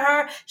doing to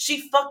her.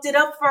 She fucked it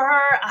up for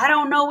her. I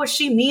don't know what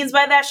she means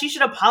by that. She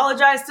should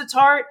apologize to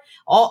Tarte.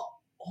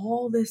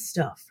 All this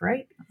stuff,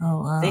 right?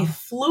 Oh, wow. They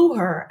flew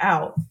her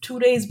out 2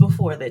 days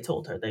before. They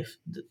told her,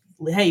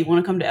 hey, you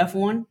want to come to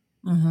F1?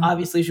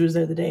 Obviously, she was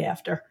there the day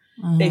after.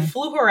 They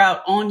flew her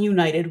out on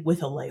United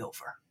with a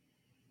layover.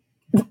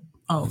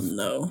 Oh,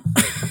 no.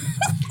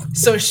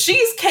 So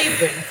she's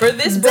caping for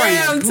this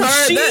brand. Damn,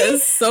 Tarte, that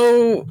is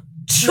so...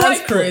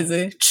 That's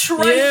crazy.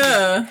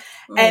 Yeah.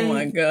 Oh and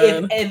my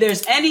God. If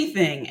there's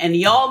anything, and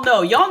y'all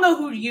know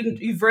who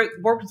you've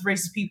worked with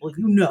racist people,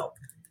 you know.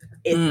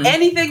 If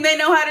anything they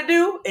know how to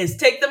do is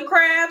take them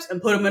crabs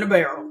and put them in a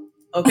barrel.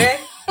 Okay?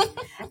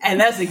 And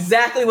that's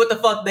exactly what the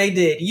fuck they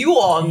did. You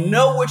all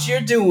know what you're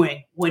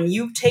doing when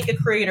you take a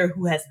creator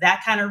who has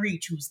that kind of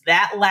reach, who's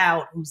that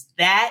loud, who's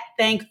that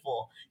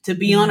thankful to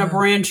be on a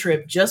brand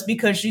trip just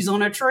because she's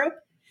on a trip.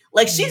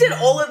 Like, she did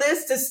all of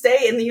this to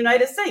stay in the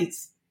United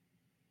States.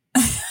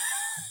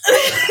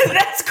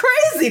 That's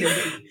crazy to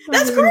me.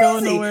 That's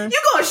crazy. You're going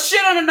to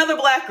shit on another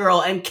black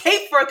girl and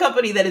cape for a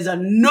company that is a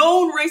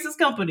known racist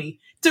company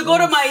to go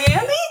to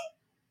Miami?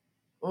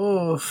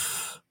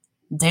 Oof.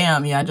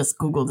 Damn, yeah, I just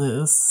Googled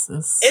this.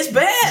 It's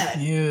bad.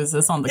 News.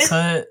 It's on the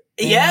cut.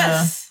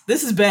 Yes.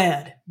 This is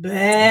bad.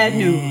 Bad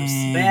news.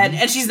 Bad.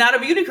 And she's not a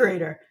beauty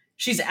creator.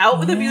 She's out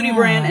with a beauty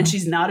brand and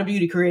she's not a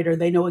beauty creator.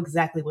 They know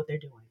exactly what they're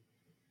doing.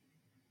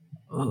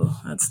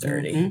 Oh, that's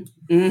dirty.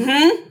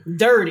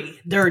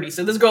 Dirty.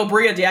 So this girl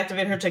Bria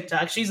deactivated her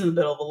TikTok. She's in the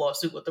middle of a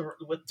lawsuit with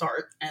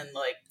Tarte and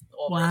like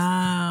all this.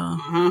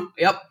 Wow.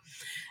 Yep.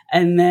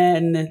 And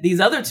then these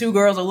other 2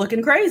 girls are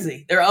looking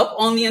crazy. They're up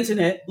on the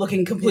internet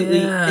looking completely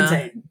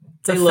insane.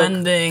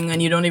 defending,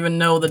 and you don't even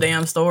know the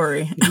damn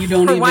story. You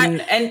don't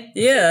even, and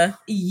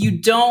you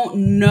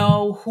don't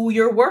know who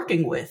you're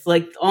working with.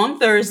 Like on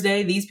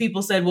Thursday, these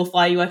people said, we'll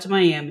fly you out to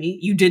Miami.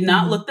 You did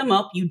not look them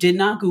up. You did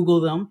not Google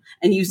them.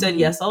 And you said,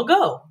 yes, I'll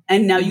go.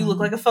 And now you look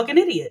like a fucking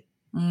idiot.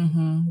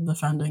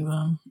 Defending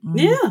them.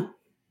 Yeah.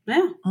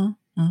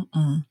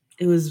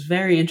 It was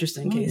very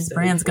interesting case. This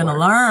brand's going to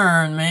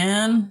learn,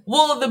 man.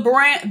 Well,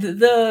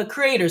 the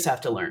creators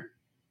have to learn.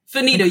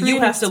 Finita, you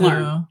have to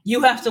learn.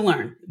 You have to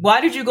learn. Why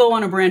did you go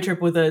on a brand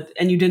trip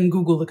and you didn't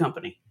Google the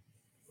company?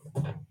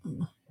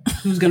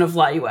 Who's going to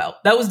fly you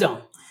out? That was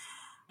dumb.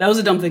 That was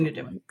a dumb thing to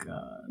do. Oh my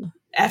God.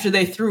 After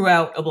they threw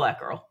out a black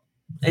girl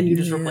and you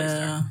just replaced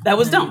her. That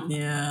was dumb.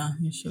 Yeah,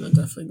 you should have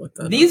definitely looked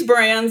at these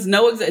brands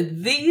know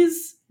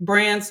these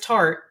brands,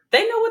 Tarte,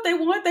 they know what they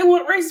want. They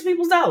want racist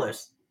people's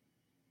dollars.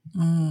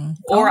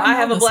 Or I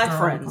have a black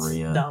friend's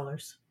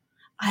dollars.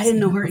 I didn't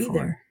know her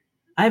either.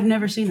 I've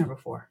never seen her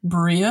before.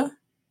 Bria?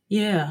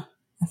 Yeah.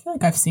 I feel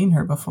like I've seen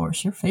her before.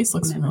 Her face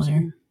looks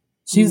familiar.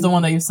 She's the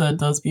one that you said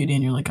does beauty,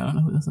 and you're like, I don't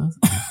know who this is.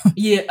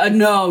 Yeah.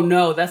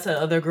 No. That's the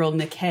other girl.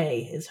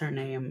 Nikkei is her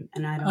name.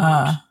 And I don't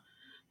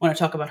want to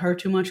talk about her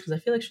too much because I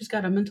feel like she's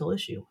got a mental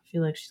issue. I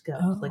feel like she's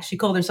got, like, she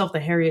called herself the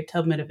Harriet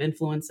Tubman of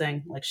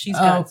influencing. Like, she's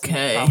got some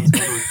problems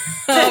going on.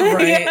 Oh,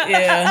 right.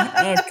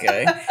 Yeah.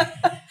 Okay.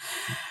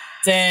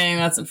 Dang,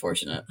 that's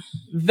unfortunate.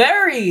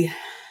 Very.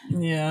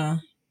 Yeah.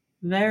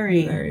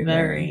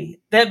 Very.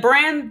 That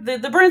brand,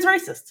 the brand's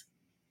racist.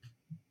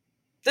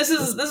 This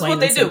is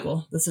what they do.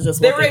 Simple. This is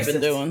just what they've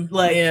been doing.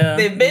 Like,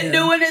 they've been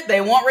doing it. They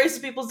want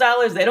racist people's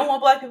dollars. They don't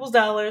want black people's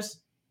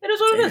dollars. It is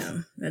what it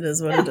is. It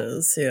is what it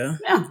is. Yeah.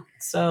 Yeah.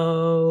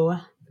 So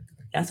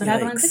that's what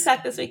happened on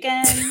TikTok this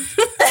weekend.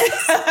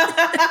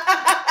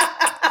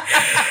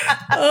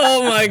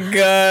 Oh my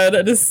God.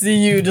 I just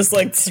see you just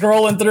like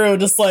scrolling through,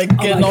 just like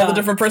getting all the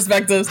different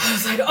perspectives. I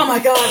was like, oh my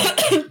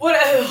God,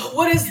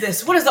 what is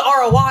this? What is the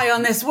ROI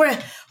on this?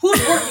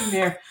 Who's working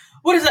there?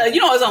 What is that? I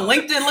was on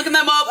LinkedIn looking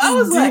them up. I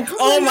was like,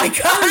 oh my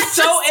God. I'm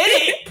so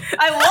in it.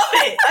 I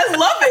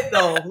love it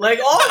though. Like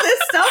all of this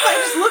stuff, I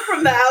just look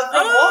from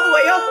all the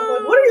way up. I'm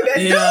like, what are you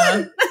guys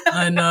doing?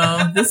 I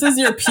know. This is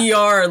your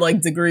PR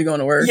like degree going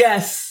to work.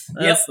 Yes.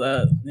 That's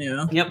that.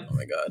 Yeah. Yep. Oh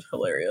my God.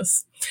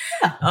 Hilarious.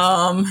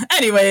 Yeah.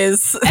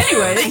 Anyways,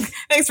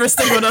 thanks for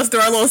sticking with us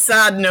through our little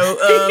sad note.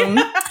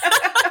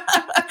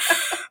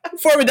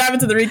 Before we dive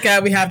into the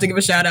recap, we have to give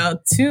a shout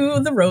out to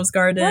the Rose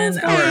Garden,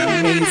 our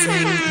amazing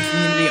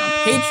community on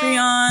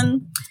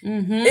Patreon.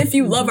 If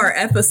you love our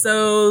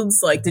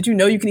episodes, like, did you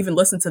know you can even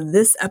listen to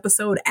this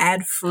episode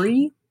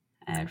ad-free?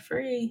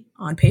 Ad-free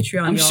on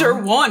Patreon. I'm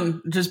sure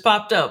one just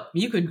popped up.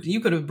 You could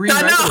have breathed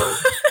right through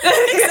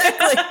it.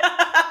 Exactly.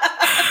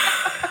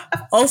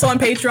 Also on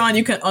Patreon,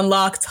 you can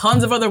unlock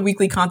tons of other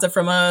weekly content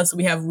from us.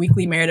 We have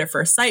weekly Married at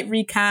First Sight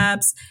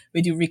recaps.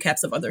 We do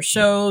recaps of other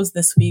shows.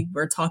 This week,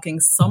 we're talking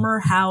Summer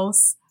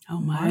House.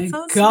 Oh my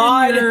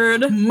God.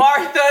 Vineyard.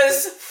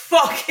 Martha's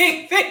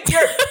fucking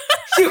Vineyard.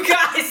 You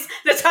guys,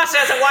 Natasha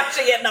hasn't watched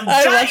it yet, and I'm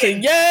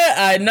dying. Yeah,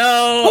 I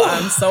know.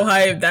 I'm so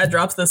hyped. That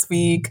drops this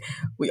week.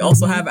 We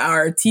also have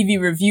our TV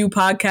review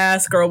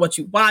podcast, Girl, What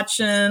You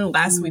Watching?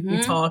 Last week,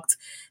 we talked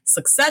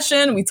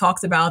Succession. We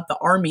talked about the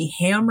Army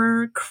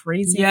Hammer,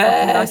 crazy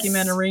fucking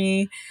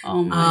documentary.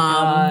 Oh my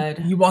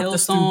God. You walked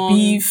us through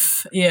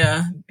Beef.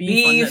 Yeah.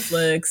 Beef on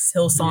Netflix,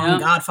 Hillsong,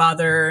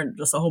 Godfather,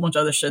 just a whole bunch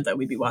of other shit that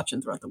we'd be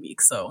watching throughout the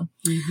week. So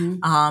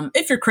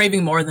if you're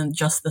craving more than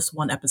just this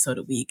one episode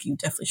a week, you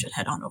definitely should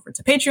head on over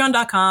to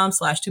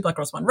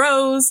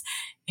patreon.com/2blackgirls1rose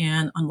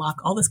and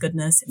unlock all this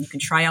goodness. And you can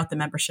try out the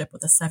membership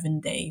with a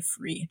 7-day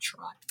free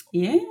trial.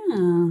 Yeah.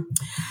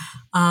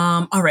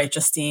 All right,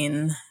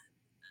 Justine.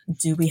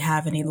 Do we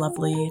have any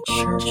lovely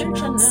church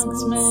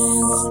announcements?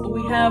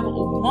 We have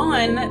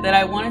one that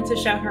I wanted to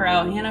shout her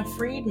out. Hannah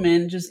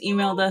Friedman just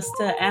emailed us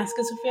to ask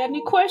us if we had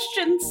any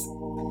questions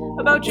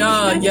about Jewish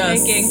matchmaking.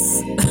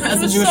 Yes.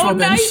 As a Jewish woman,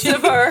 nice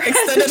of her.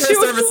 Extended her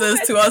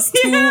services to us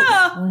two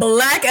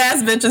black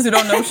ass bitches who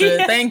don't know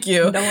shit. Thank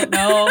you. Don't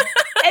know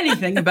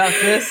anything about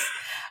this.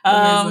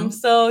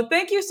 So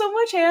thank you so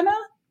much, Hannah.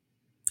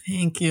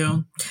 Thank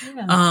you.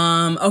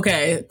 Yeah.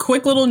 Okay.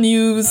 Quick little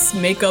news,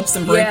 makeups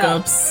and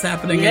breakups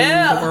happening in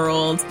the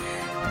world.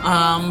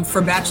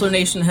 For Bachelor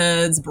Nation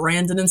heads,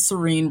 Brandon and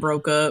Serene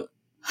broke up.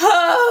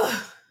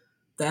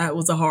 That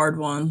was a hard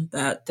one.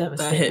 That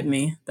hit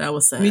me. That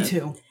was sad. Me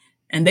too.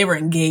 And they were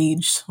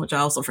engaged, which I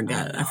also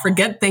forgot. I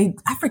forget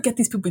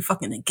these people be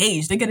fucking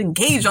engaged. They get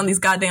engaged on these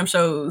goddamn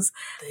shows.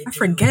 I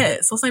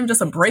forget. So it's not even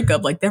just a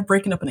breakup. Like, they're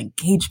breaking up an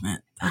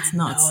engagement. That's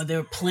nuts. No,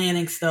 they're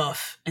planning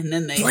stuff. And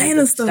then they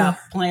stop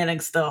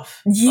planning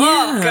stuff.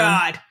 Yeah. Oh,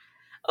 God.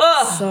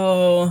 Oh.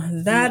 So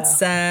that's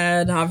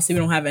sad. Obviously, we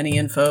don't have any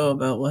info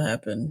about what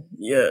happened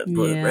yet.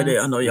 But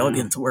Reddit, I know y'all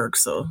getting to work,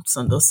 so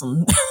send us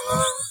some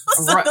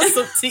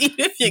tea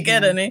if you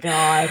get any.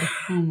 God.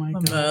 Oh my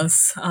God.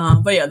 Mess.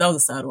 But yeah, that was a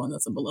sad one.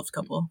 That's a beloved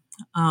couple.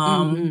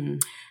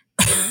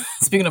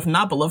 Speaking of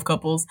not beloved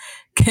couples,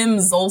 Kim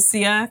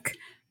Zolciak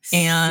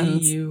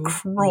and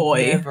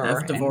Croy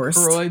have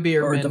divorced. Croy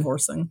Bierman. Or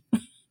divorcing.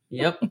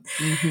 Yep.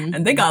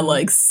 And they got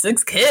like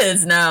 6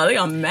 kids now. They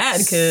got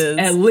mad kids.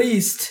 At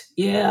least.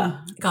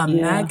 Yeah. Got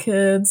mad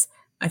kids.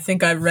 I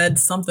think I read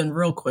something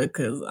real quick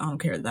because I don't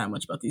care that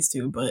much about these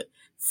two, but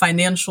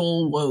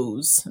financial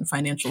woes and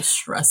financial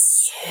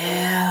stress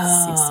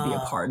seems to be a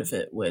part of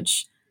it,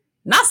 which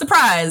not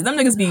surprised. Them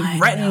niggas be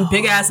renting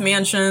big ass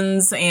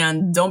mansions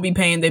and don't be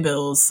paying their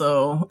bills.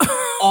 So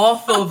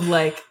off of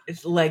like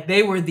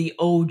they were the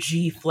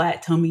OG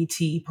flat tummy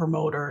tea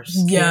promoters.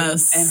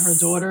 Yes. Kim and her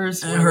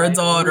daughters. And her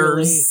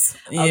daughters.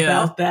 Really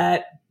about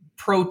that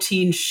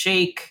protein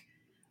shake,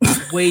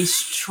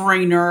 waist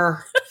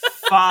trainer,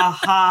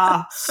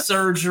 faha,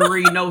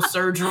 surgery, no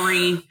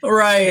surgery.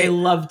 Right. They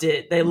loved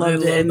it. They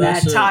loved it. And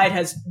that tide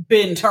has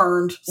been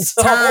turned.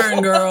 So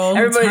turn, girl.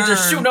 Everybody's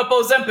just shooting up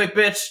Ozempic,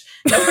 bitch.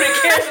 Nobody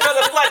cares about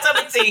the flat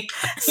tummy tea.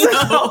 So.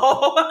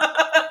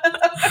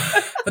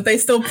 But they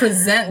still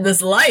present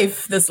this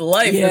lavish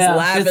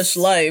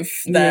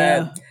life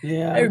that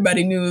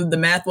everybody knew the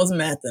math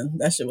wasn't mathing.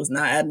 That shit was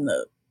not adding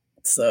up.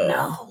 So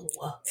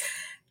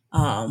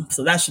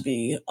so that should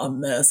be a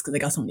mess because they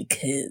got so many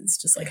kids.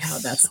 Just like how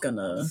that's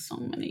gonna so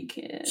many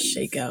kids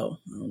shake out.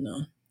 I don't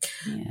know.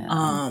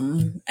 Yeah.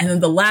 And then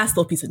the last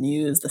little piece of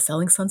news, the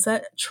Selling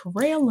Sunset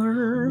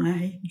trailer. Oh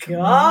my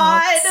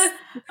God.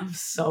 I'm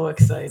so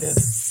excited.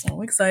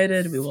 So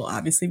excited. We will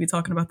obviously be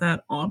talking about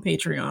that on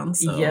Patreon.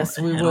 So yes,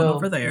 we head will. on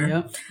over there.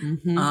 Yep.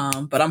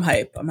 But I'm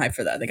hyped. I'm hyped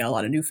for that. They got a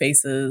lot of new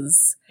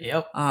faces.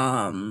 Yep.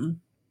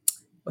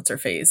 What's her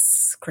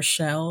face?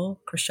 Chriselle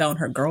and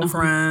her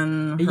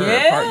girlfriend,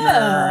 her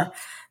partner.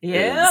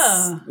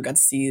 Yeah. We got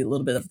to see a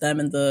little bit of them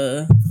in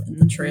the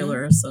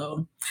trailer.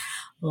 So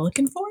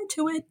looking forward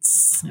to it.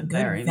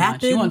 Very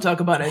much. You want to talk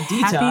about a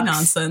detox? Happy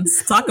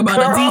nonsense. Talk about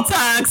a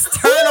detox.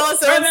 Turn on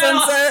Selling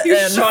Sunset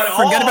and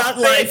forget about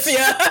life.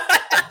 Yeah.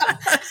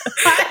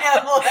 I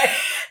am like,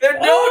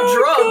 no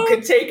drug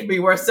could take me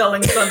where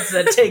Selling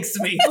Sunset takes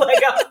me.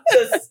 Like I'm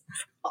just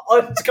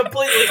it's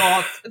completely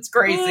off. It's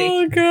crazy.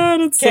 Oh God,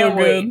 it's so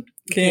good.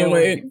 Can't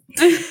wait.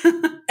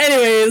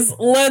 Anyways,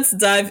 let's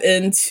dive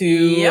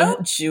into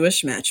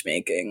Jewish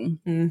matchmaking.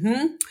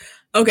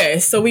 Okay,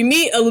 so we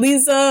meet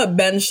Eliza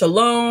Ben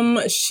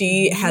Shalom.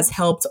 She has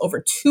helped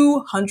over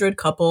 200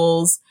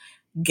 couples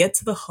get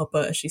to the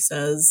chuppah, as she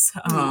says,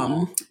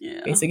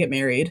 basically get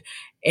married.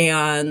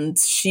 And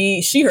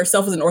she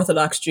herself is an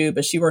Orthodox Jew,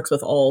 but she works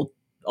with all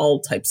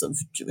types of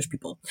Jewish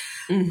people.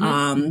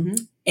 And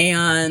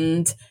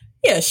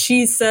yeah,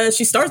 she says,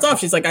 she starts off,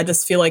 she's like, I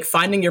just feel like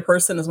finding your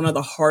person is one of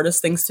the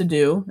hardest things to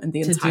do in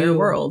the entire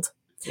world.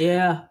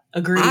 Yeah,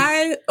 agreed.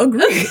 I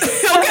agree.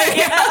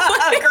 Okay,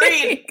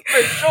 agreed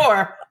for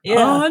sure.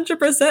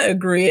 100%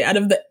 agree. Out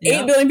of the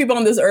 8 billion people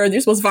on this earth, you're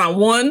supposed to find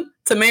one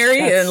to marry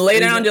and lay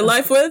down your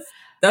life with.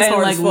 That's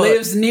hard as fuck.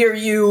 Lives near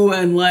you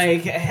and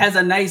like has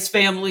a nice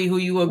family who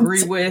you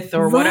agree with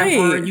or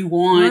whatever you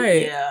want.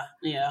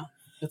 Yeah.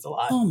 That's a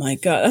lot. Oh my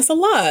God. That's a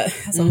lot.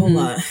 That's a whole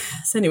lot.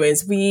 So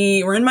anyways,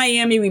 we're in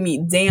Miami. We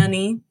meet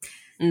Danny.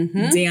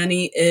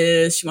 Danny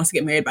she wants to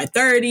get married by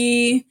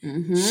 30.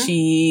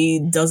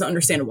 She doesn't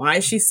understand why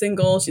she's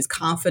single. She's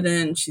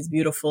confident. She's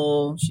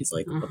beautiful. She's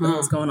like, what the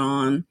hell's going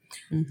on?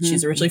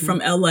 She's originally from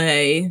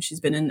LA. She's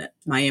been in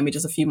Miami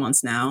just a few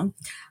months now.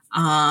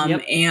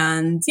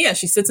 And yeah,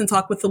 she sits and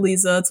talks with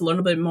Eliza to learn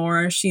a bit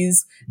more.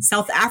 She's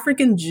South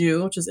African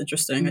Jew, which is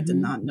interesting. I did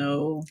not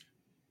know.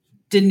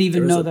 Didn't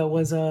even know that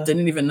was a...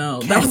 Didn't even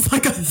know. That was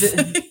like a...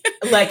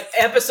 like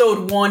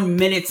episode 1,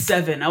 minute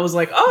 7. I was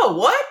like, oh,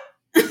 what?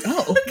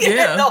 Oh,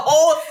 yeah. the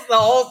whole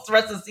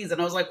rest of the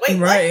season. I was like, wait,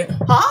 right.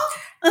 What?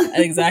 Huh?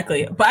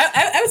 Exactly. But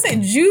I would say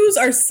Jews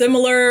are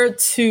similar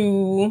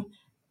to...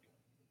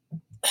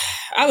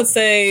 I would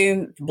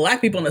say Black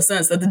people in the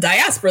sense that the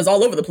diaspora is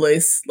all over the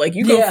place. Like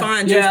you go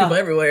find Jewish people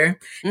everywhere.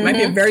 It might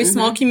be a very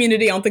small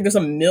community. I don't think there's a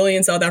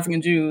million South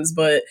African Jews,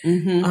 but...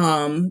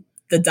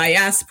 the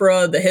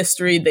diaspora, the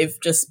history, they've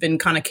just been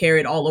kind of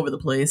carried all over the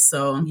place.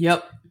 So,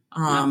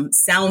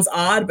 sounds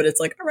odd, but it's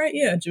like, all right,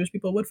 yeah, Jewish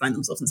people would find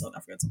themselves in South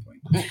Africa at some point.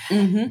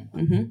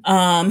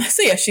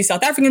 So yeah, she's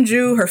South African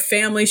Jew. Her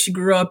family, she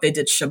grew up, they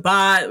did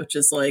Shabbat, which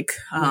is like,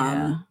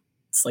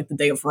 it's like the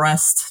day of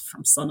rest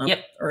from sun up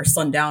or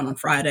sundown on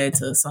Friday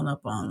to sun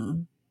up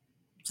on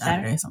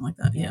Saturday, something like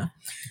that. Yeah.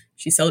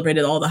 She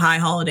celebrated all the high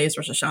holidays,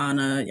 Rosh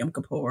Hashanah, Yom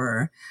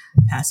Kippur,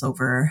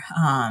 Passover.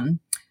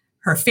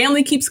 Her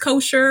family keeps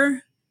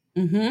kosher.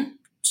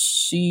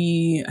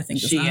 She, I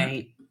think, does not.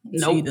 Ain't.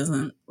 She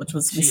doesn't, which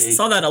was, we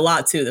saw that a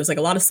lot too. There's like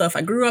a lot of stuff.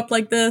 I grew up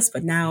like this,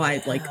 but now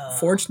I like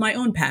forged my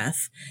own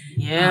path.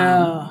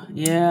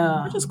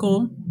 Which is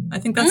cool. I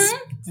think that's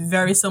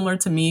very similar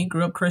to me.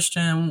 Grew up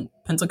Christian,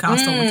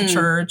 Pentecostal, went to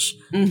church.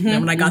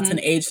 Then when I got to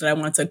an age that I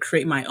wanted to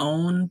create my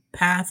own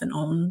path and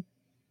own,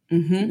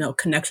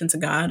 connection to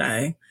God,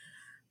 I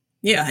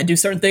do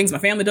certain things. My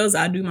family does.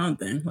 I do my own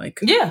thing. Like,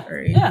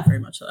 very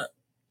much that.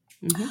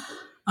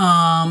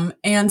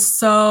 And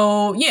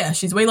so, yeah,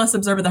 she's way less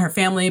observant than her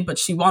family, but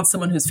she wants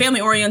someone who's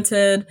family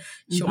oriented.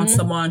 She wants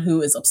someone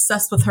who is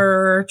obsessed with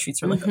her,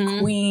 treats her like a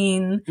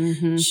queen.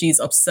 She's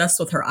obsessed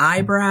with her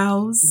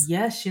eyebrows.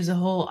 Yes, she has a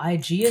whole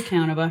IG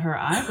account about her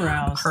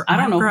eyebrows. I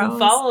don't know who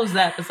follows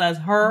that besides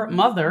her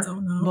mother. I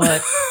don't know.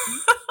 But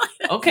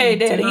okay,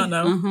 Daddy. I don't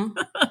know.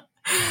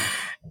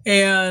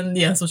 And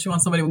yeah, so she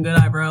wants somebody with good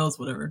eyebrows,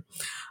 whatever.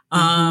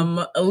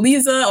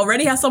 Eliza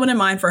already has someone in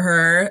mind for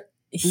her.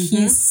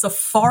 He's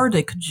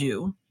Sephardic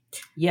Jew.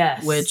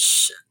 Yes.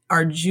 Which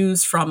are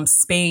Jews from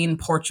Spain,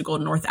 Portugal,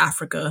 North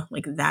Africa,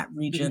 like that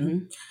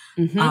region.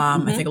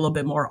 I think a little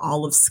bit more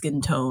olive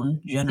skin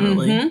tone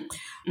generally.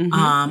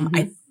 I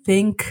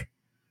think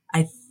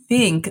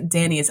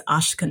Danny is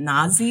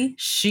Ashkenazi.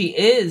 She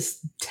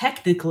is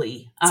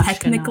technically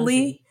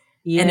Ashkenazi.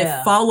 Yeah, and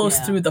it follows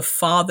through the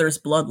father's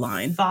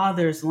bloodline.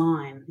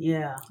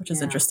 Which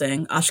is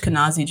interesting.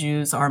 Ashkenazi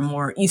Jews are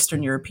more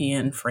Eastern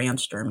European,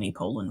 France, Germany,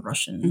 Poland,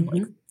 Russian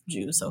like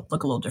Jews, so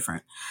look a little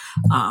different.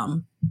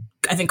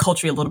 I think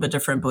culturally a little bit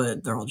different,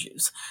 but they're all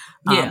Jews.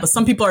 But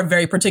some people are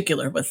very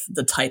particular with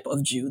the type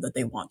of Jew that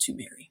they want to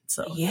marry.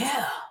 So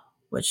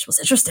which was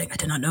interesting. I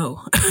did not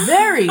know.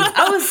 Very.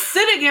 I was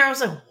sitting here. I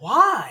was like,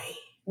 why?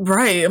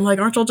 Right. I'm like,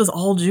 aren't y'all just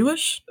all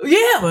Jewish?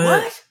 Yeah.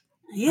 What?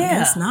 Yeah. I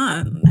guess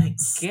not. I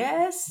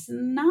guess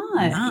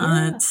not.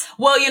 Yeah.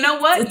 Well, you know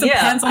what? It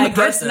depends on the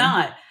person.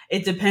 I guess not.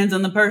 It depends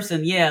on the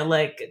person. Yeah.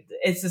 Like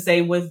it's the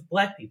same with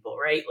Black people,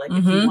 right? Like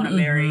if you want to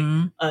marry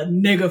a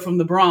nigga from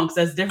the Bronx,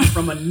 that's different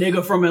from a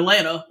nigga from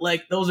Atlanta.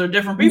 Like those are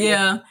different people.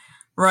 Yeah.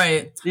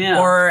 Right. Yeah.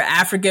 Or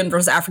African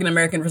versus African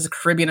American versus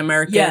Caribbean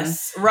American.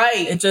 Yes.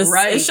 Right. It just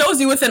it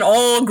shows you within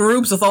all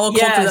groups, with all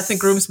cultures, ethnic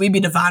groups, we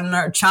be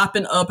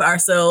chopping up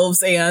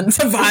ourselves and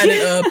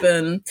dividing up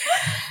and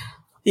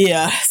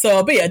yeah.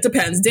 So, but yeah, it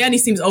depends. Danny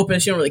seems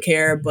open. She don't really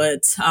care.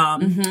 But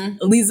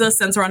Eliza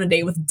sends her on a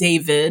date with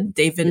David.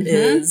 David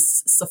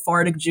is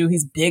Sephardic Jew.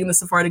 He's big in the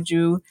Sephardic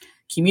Jew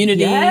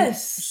community.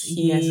 Yes.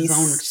 He has his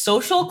own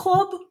social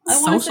club.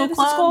 I want to say this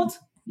is called.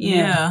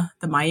 Yeah.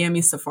 The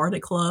Miami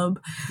Sephardic Club.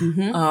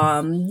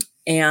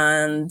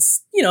 And,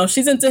 you know,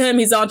 she's into him.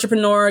 He's an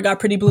entrepreneur, got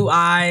pretty blue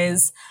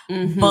eyes.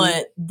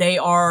 But they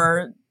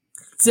are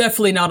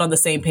definitely not on the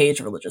same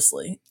page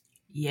religiously.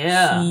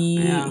 Yeah.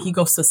 He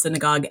goes to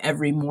synagogue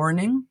every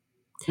morning.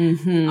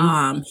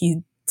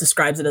 He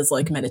describes it as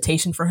like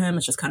meditation for him.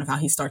 It's just kind of how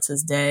he starts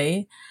his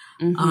day.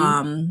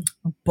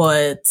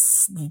 But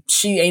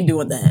she ain't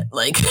doing that.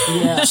 Like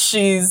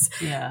she's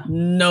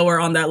nowhere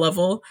on that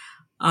level.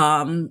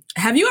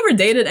 Have you ever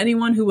dated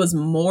anyone who was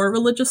more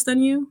religious than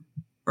you?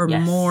 Or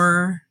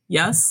more?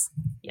 Yes?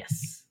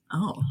 Yes.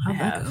 Oh, how'd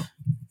that go?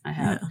 I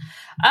have.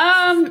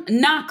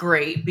 Not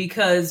great,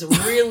 because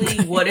really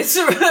what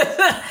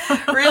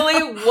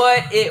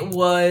it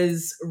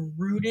was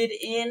rooted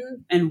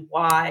in and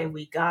why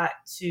we got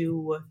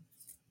to,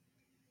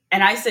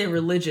 and I say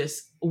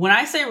religious, when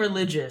I say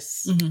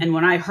religious and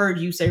when I heard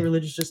you say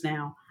religious just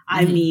now,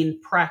 I mean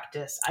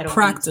practice. I don't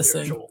mean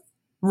spiritual.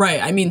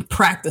 Right. I mean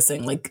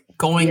practicing, like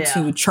going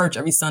to church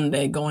every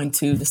Sunday, going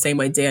to the same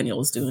way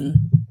Daniel's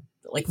doing,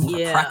 like more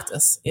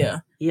practice. Yeah.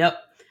 Yep.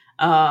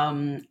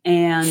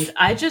 And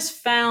I just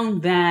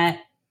found that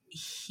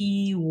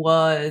he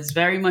was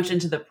very much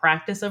into the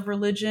practice of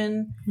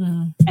religion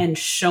and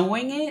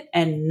showing it,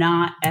 and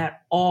not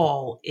at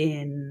all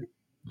in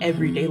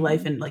everyday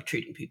life and like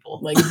treating people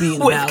like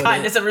being with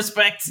kindness and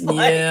respect,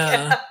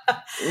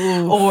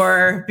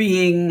 or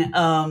being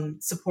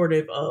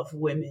supportive of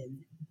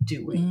women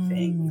doing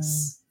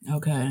things.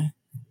 Okay.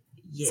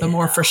 Yeah. So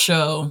more for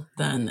show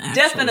than actually.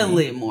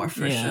 Definitely more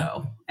for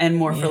show. And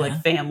more for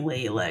like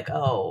family, like,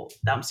 oh,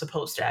 I'm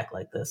supposed to act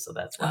like this, so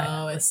that's why.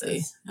 Oh, I see.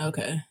 This.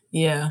 Okay.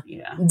 Yeah.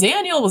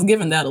 Daniel was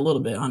given that a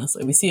little bit,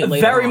 honestly. We see it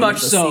later very on much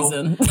in the so.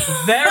 season.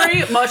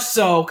 Very much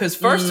so. Because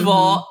first of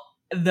all,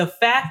 the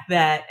fact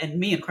that, and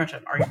me and Crunch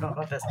have argued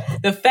about this,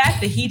 the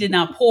fact that he did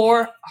not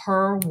pour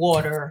her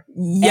water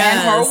and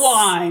her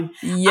wine.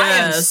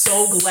 I am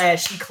so glad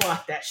she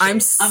clocked that shit.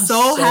 I'm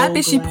so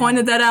happy she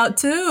pointed that out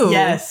too.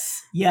 Yes.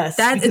 Yes.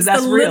 It's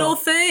the little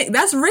thing.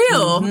 That's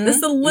real.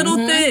 It's the little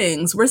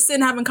things. We're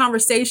sitting having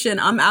conversation.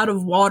 I'm out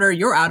of water.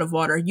 You're out of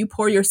water. You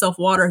pour yourself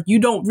water. You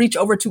don't reach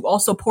over to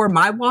also pour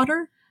my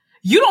water.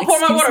 You don't pour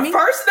my water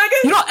first,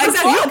 nigga? You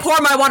don't pour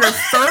my water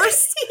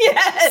first?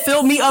 Yes.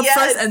 Fill me up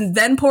first and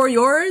then pour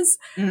yours?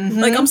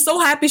 Like, I'm so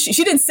happy.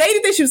 She didn't say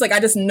anything. She was like, I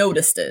just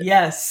noticed it.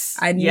 Yes.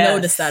 I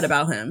noticed that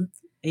about him.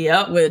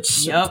 Yep.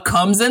 Which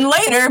comes in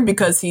later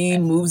because he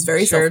moves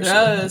very selfishly,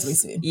 as we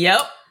see.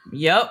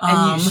 Yep.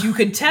 And you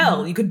could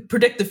tell, you could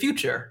predict the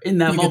future in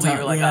that moment.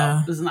 You're like,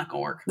 oh, this is not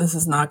going to work. This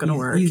is not going to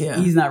work.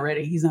 He's not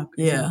ready. He's not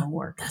going to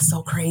work. That's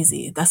so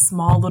crazy. That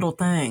small little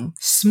thing.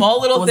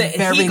 Small little thing.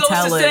 He goes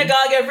to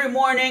synagogue every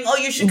morning. Oh,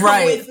 you should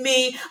come with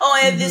me. Oh,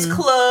 I have this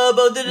club.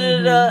 Oh,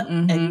 da-da-da-da.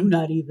 And you're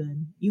not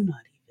even doing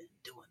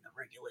the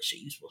regular shit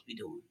you're supposed to be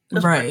doing.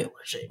 That's regular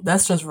shit.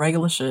 That's just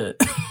regular shit.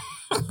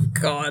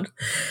 God.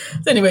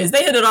 So anyways,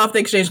 they hit it off. They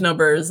exchanged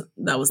numbers.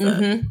 That was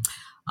that.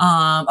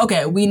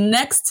 Okay, we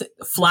next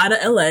fly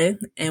to LA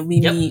and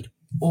we meet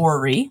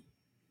Ori.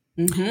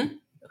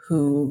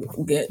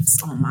 who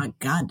gets on my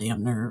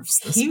goddamn nerves.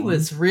 He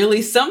was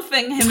really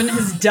something, him and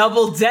his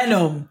double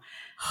denim.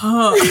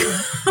 Oh,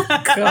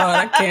 God,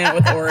 I can't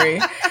with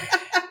Ori.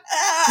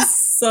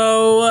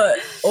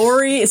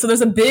 So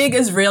there's a big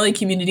Israeli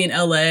community in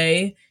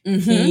LA.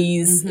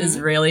 He's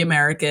Israeli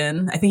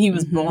American. I think he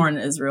was born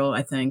in Israel,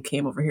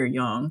 came over here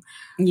young.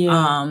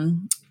 Yeah.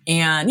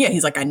 And yeah,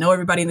 he's like, I know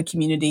everybody in the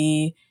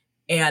community.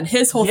 And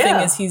his whole thing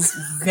is he's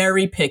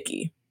very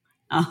picky,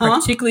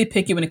 particularly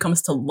picky when it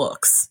comes to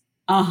looks.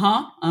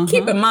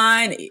 Keep in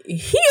mind,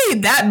 he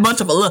ain't that much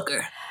of a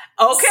looker.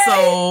 Okay.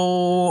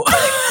 So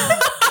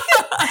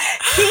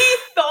he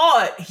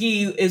thought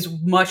he is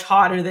much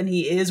hotter than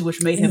he is,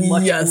 which made him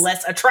much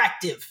less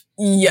attractive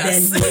than he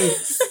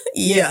is.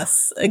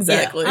 Yes,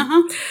 exactly.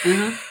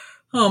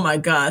 Oh my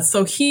God.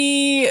 So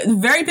he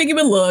very picky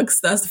with looks.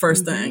 That's the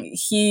first thing.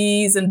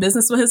 He's in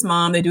business with his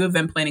mom. They do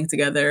event planning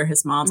together.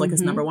 His mom's like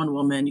his number one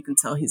woman. You can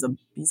tell he's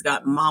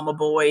got mama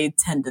boy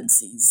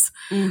tendencies.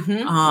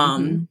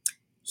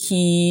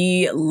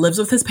 He lives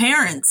with his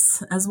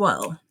parents as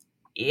well.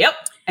 Yep.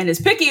 And is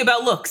picky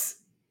about looks.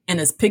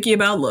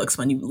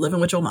 When you living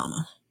with your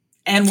mama.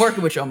 And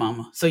working with your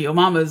mama. So your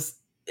mama's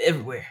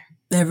everywhere.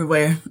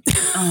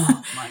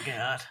 Oh my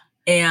God.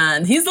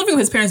 And he's living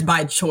with his parents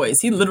by choice.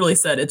 He literally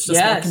said it's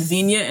just more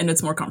convenient and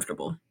it's more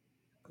comfortable.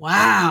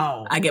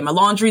 Wow. I get my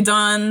laundry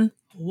done.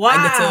 Wow.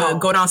 I get to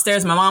go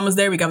downstairs. My mom was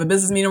there. We got a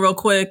business meeting real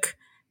quick.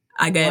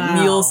 I get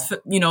meals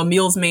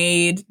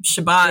made.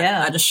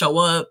 Shabbat. I just show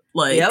up.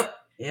 Lazy. So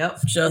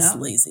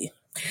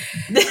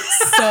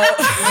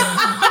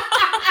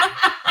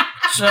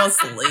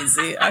just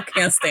lazy. I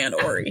can't stand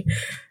Ori.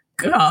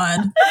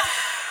 God.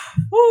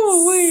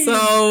 Ooh-wee.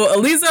 So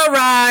Eliza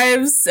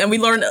arrives, and we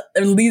learn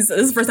this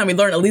is the first time we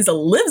learn Eliza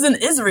lives in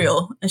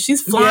Israel, and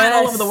she's flying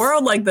all over the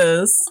world like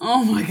this.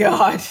 Oh my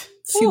God.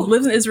 She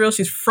lives in Israel.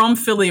 She's from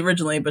Philly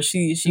originally, but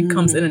she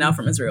comes in and out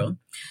from Israel.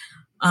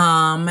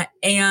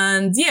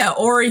 And yeah,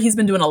 Ori, he's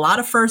been doing a lot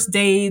of first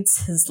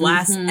dates. His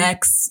last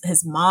ex,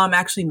 his mom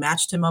actually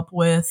matched him up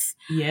with.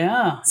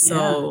 Yeah.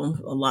 So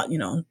a lot,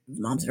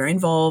 mom's very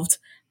involved.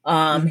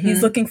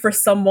 He's looking for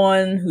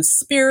someone who's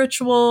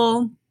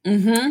spiritual,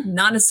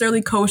 not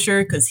necessarily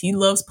kosher, because he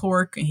loves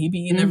pork and he be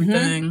eating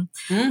everything.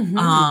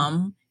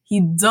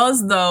 He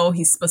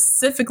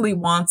specifically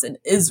wants an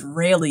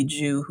Israeli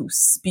Jew who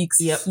speaks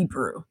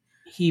Hebrew.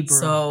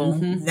 So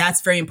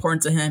that's very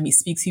important to him. He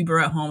speaks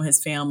Hebrew at home,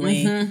 his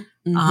family.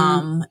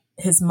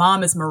 His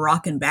mom is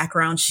Moroccan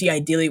background. She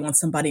ideally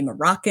wants somebody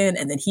Moroccan,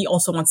 and then he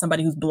also wants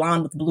somebody who's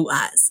blonde with blue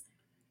eyes.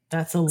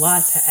 That's a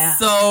lot to ask.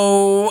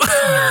 So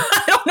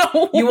I don't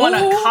know. You want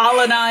a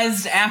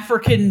colonized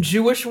African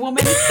Jewish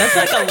woman? That's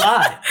like a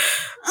lot.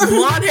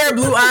 Blonde hair,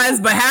 blue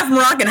eyes, but half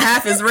Moroccan,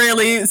 half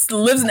Israeli,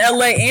 lives in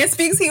LA and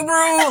speaks Hebrew.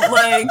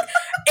 And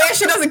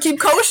she doesn't keep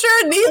kosher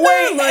neither.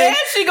 Wait, and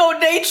she gonna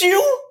date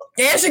you?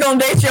 And she gonna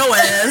date your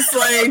ass.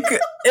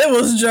 It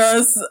was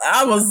just,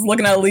 I was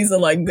looking at Lisa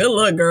like, good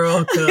luck,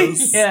 girl,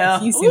 because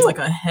he seems like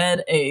a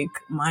headache.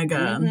 My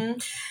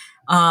God.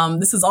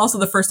 This is also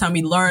the first time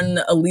we learn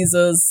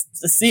Eliza's,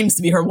 this seems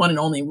to be her one and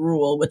only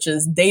rule, which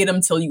is date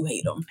him till you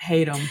hate him.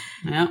 Hate him.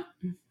 Yeah.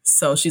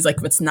 So she's like,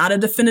 if it's not a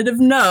definitive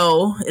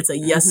no, it's a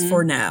yes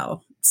for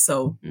now.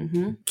 So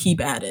keep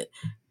at it.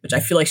 Which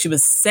I feel like she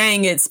was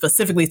saying it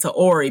specifically to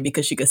Ori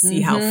because she could see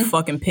how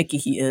fucking picky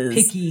he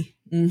is.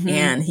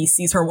 And he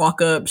sees her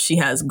walk up. She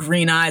has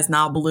green eyes,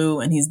 not blue,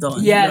 and he's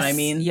done. Yes. You know what I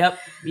mean? Yep.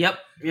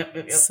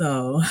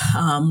 So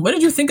what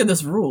did you think of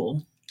this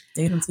rule?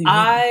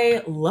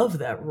 I love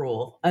that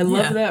rule. I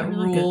love that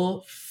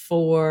rule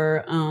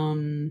for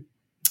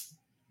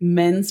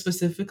men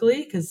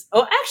specifically. Because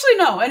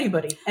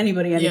anybody.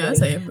 Yeah,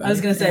 I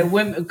was gonna say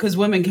women, because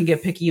women can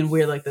get picky and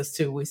weird like this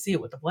too. We see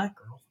it with the black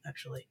girl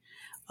actually.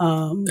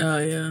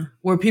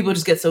 Where people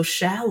just get so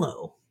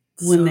shallow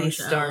when they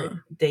start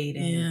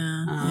dating.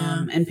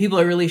 And people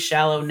are really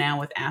shallow now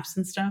with apps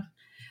and stuff.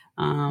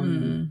 So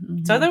I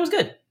thought it was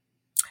good.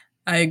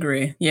 I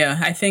agree. Yeah,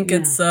 I think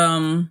it's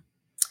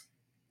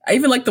I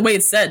even like the way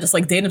it's said, just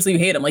like date him so you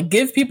hate him. Like,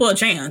 give people a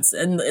chance.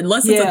 And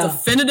unless it's a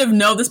definitive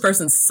no, this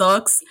person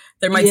sucks,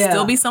 there might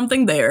still be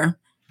something there.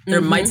 There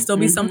might still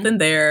be something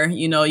there.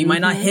 You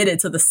might not hit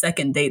it to the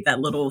second date, that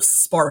little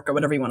spark or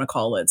whatever you want to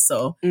call it.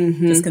 So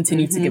just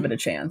continue to give it a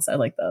chance. I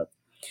like that.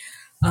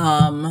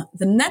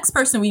 The next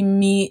person we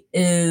meet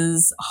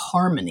is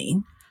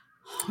Harmony.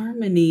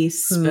 Harmony,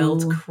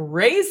 spelled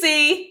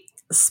crazy.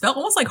 Spelled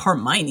almost like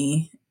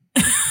Hermione.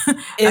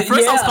 At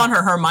first I was calling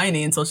her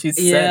Hermione until she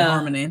said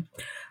Harmony.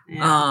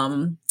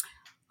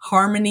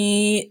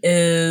 Harmony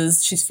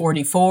she's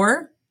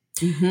 44.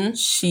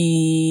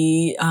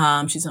 She's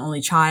an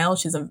only child.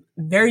 She's a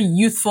very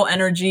youthful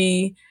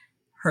energy.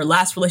 Her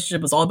last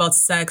relationship was all about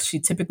sex. She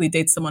typically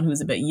dates someone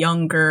who's a bit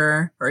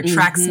younger or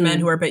attracts men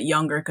who are a bit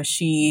younger because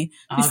she's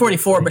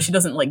 44, but she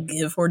doesn't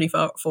give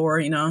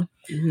 44,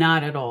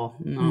 Not at all.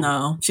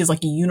 No. She's like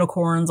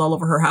unicorns all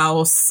over her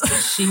house.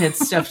 She had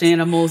stuffed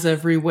animals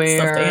everywhere.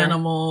 Stuffed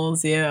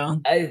animals, yeah.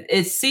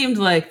 It seemed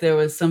like there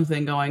was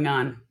something going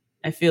on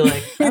I feel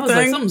like I was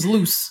like, something's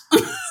loose.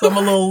 I'm a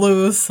little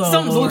loose. Oh,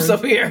 something's Lord. loose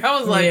up here. I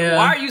was like,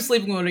 why are you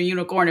sleeping with a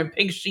unicorn in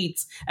pink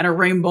sheets and a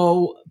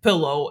rainbow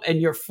pillow and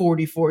you're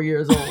 44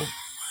 years old?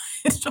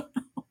 It's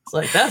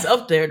like, that's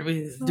up there to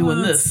be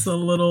doing this. It's a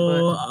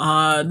little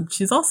odd.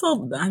 She's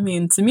also, I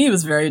mean, to me, it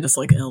was very just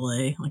like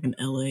LA, like an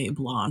LA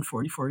blonde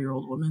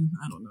 44-year-old woman.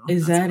 I don't know.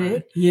 Is that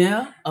it?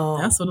 Yeah. Oh,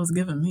 that's what it was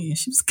giving me.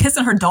 She was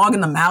kissing her dog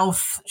in the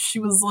mouth. She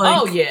was like,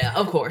 oh yeah,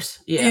 of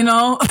course. Yeah. You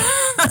know,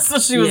 that's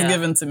what she was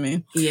giving to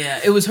me. Yeah.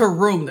 It was her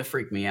room that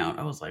freaked me out.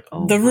 I was like,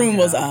 oh, the room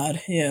was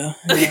odd. Yeah.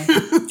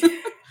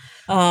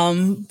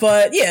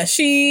 But yeah,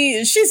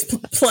 she's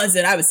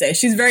pleasant, I would say.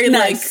 She's very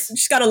nice. Like,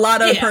 she's got a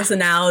lot of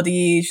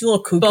personality. She's a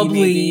little kooky,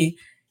 bubbly.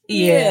 Maybe.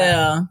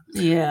 Yeah.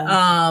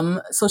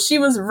 So she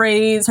was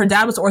raised, her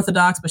dad was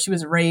Orthodox, but she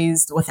was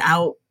raised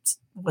without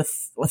like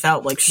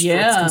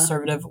strict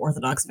conservative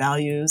Orthodox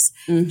values.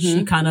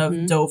 She kind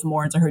of dove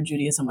more into her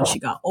Judaism when she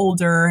got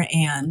older.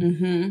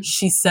 And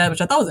she said,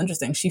 which I thought was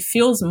interesting, she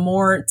feels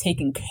more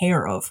taken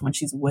care of when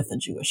she's with a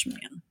Jewish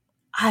man.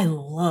 I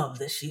love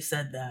that she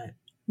said that.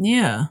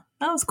 Yeah,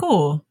 that was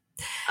cool.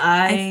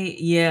 I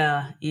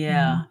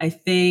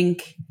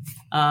think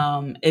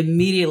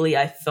immediately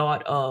I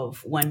thought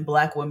of when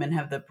Black women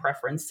have the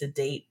preference to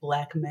date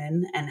Black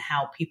men and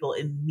how people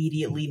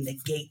immediately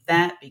negate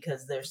that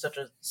because there's such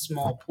a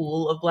small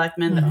pool of Black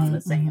men that are on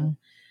the same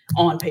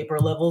on paper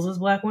levels as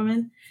Black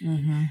women.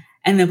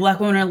 And then Black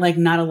women are like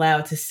not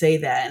allowed to say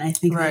that. And I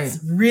think that's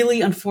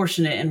really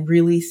unfortunate and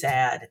really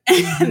sad.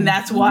 And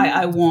that's why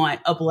I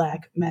want a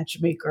Black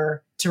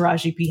matchmaker,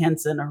 Taraji P.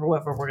 Henson or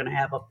whoever we're going to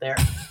have up there,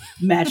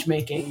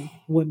 matchmaking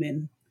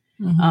women,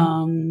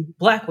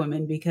 Black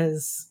women,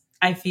 because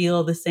I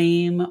feel the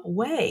same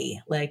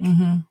way. Like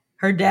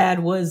her dad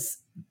was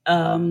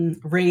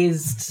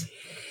raised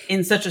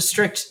in such a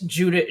strict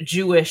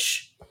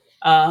Jewish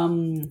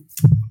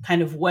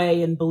kind of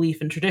way and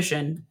belief and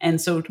tradition. And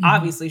so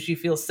obviously she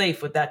feels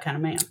safe with that kind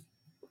of man.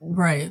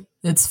 Right.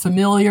 It's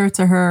familiar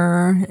to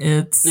her.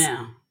 It's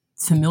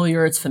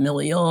familiar. It's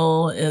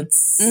familial.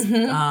 It's,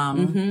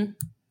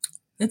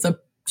 it's a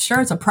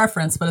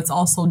preference, but it's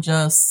also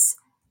just,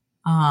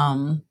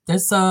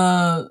 there's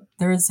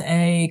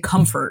a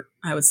comfort,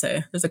 I would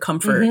say. There's a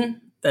comfort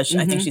that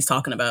I think she's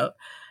talking about.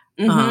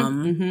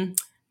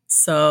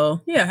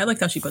 So yeah, I liked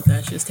how she put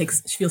that. She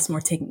feels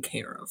more taken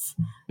care of.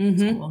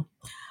 Cool.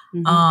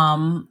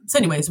 So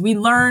anyways, we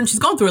learned she's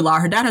going through a lot.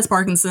 Her dad has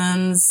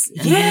Parkinson's.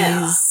 And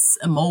he's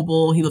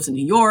immobile. He lives in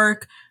New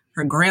York.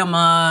 Her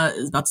grandma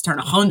is about to turn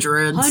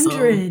 100.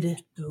 100.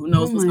 So who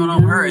knows what's going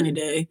on with her any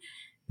day.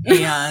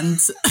 And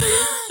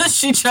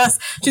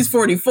she's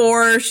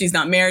 44. She's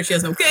not married. She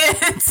has no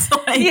kids.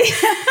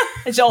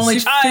 It's the only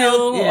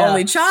child.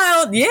 Only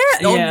child.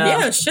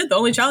 The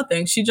only child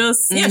thing. She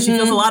just, she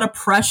feels a lot of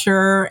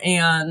pressure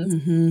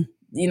and,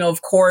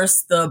 of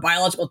course, the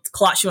biological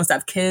clock, she wants to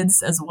have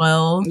kids as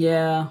well.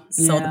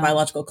 So the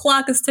biological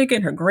clock is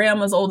ticking. Her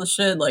grandma's old as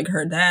shit. Like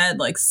her dad,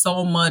 like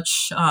so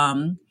much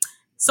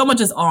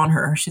is on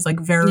her. She's like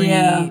very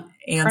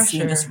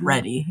antsy and just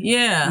ready.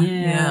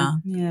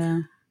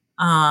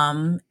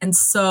 And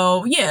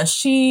so,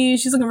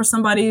 she's looking for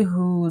somebody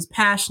who's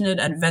passionate,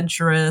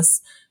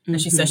 adventurous. And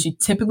she says she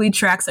typically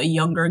tracks a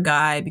younger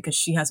guy because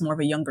she has more of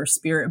a younger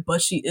spirit, but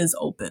she is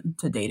open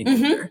to dating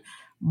older.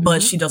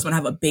 But she does want to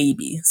have a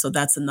baby. So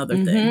that's another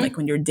thing. Like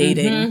when you're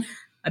dating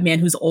a man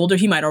who's older,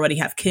 he might already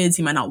have kids.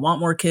 He might not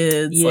want more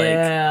kids. He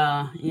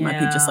might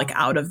be just like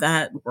out of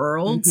that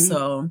world.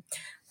 So,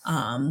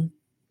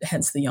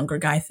 hence the younger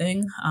guy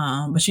thing.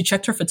 But she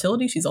checked her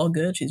fertility. She's all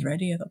good. She's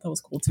ready. I thought that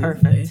was cool too.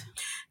 Perfect.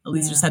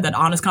 Elisa just had that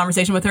honest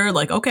conversation with her.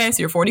 Like, okay,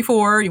 so you're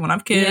 44. You want to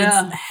have kids.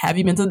 Have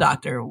you been to the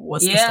doctor?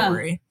 What's the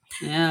story?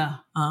 So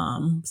that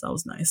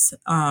was nice.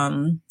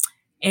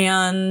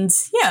 And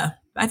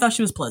I thought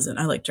she was pleasant.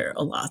 I liked her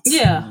a lot.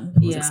 I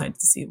was excited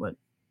to see what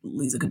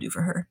Lisa could do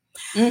for her.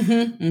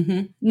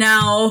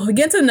 Now,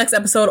 again to the next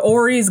episode,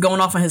 Ori's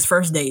going off on his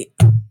first date.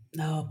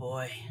 Oh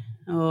boy.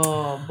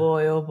 Oh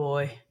boy. Oh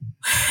boy.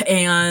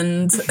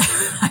 And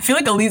I feel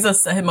like Eliza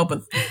set him up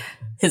with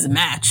his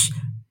match,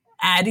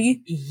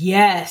 Addie.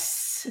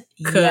 Yes.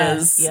 She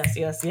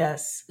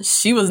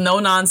was no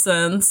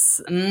nonsense.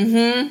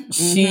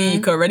 She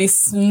could already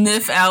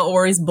sniff out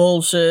Ori's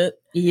bullshit.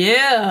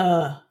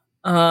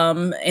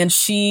 And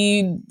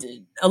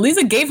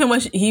Eliza gave him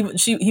what he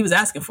was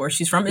asking for.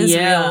 She's from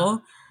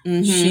Israel.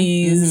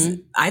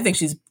 I think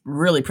she's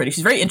really pretty.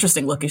 She's very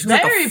interesting looking. She's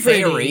like a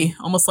fairy, pretty.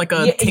 Almost like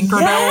a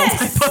Tinkerbell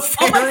type of fairy.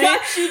 Oh my God,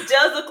 she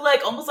does look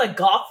like almost like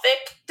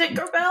gothic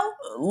Tinkerbell.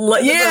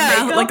 Like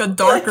a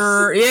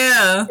darker,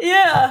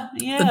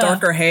 the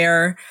darker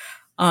hair.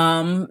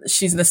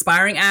 She's an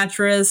aspiring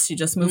actress. She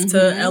just moved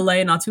to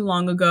LA not too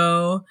long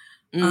ago.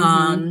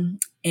 And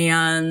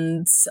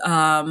they're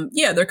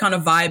kind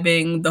of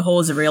vibing the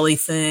whole Israeli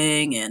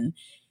thing, and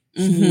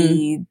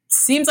he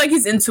seems like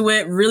he's into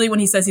it. Really, when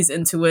he says he's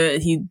into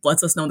it, he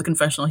lets us know in the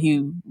confessional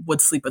he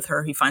would sleep with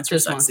her. He finds her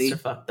sexy.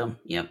 Wants to fuck them.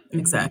 Yep.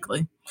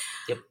 Exactly.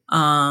 Yep.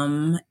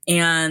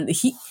 And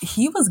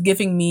he was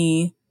giving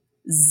me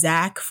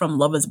Zach from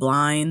Love Is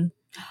Blind.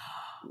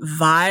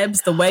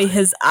 vibes. The way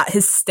his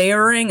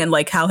staring and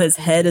like how his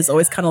head is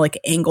always kind of like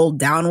angled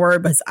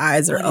downward, but his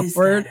eyes are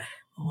upward.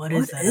 What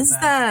is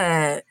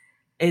that?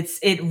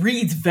 It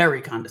reads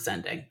very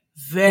condescending.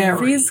 It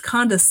reads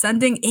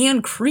condescending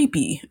and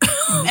creepy.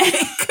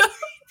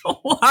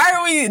 Why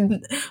are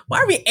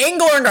we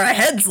angling our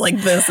heads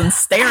like this and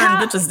staring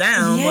bitches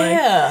down?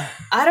 Yeah.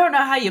 I don't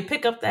know how you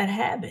pick up that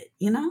habit,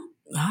 you know?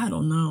 I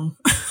don't know.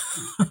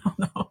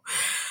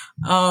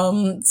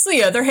 So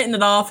yeah, they're hitting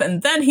it off,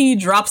 and then he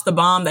drops the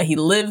bomb that he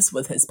lives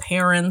with his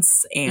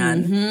parents,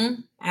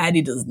 and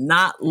Addie does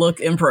not look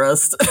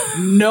impressed.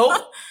 Nope.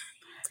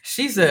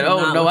 She said,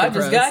 "Oh no, I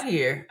just got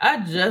here.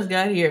 And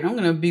I'm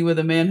going to be with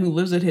a man who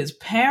lives with his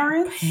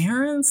parents."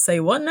 Parents? Say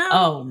what now?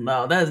 Oh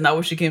no, that is not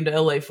what she came to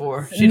LA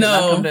for. She did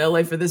not come to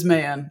LA for this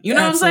man. You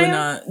know Absolutely what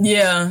I'm saying? Not.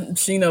 Yeah,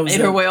 she knows.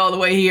 Made her way all the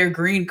way here.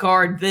 Green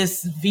card,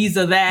 this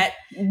visa, that.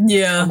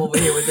 Yeah, I'm over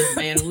here with this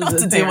man who lives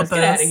with his parents.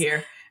 Get out of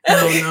here.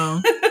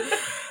 Oh no.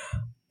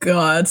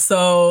 God,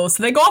 so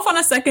they go off on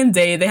a second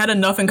date. They had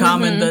enough in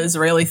common, the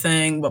Israeli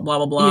thing, but blah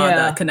blah blah,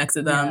 that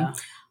connected them.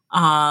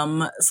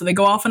 So they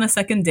go off on a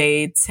second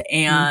date,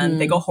 and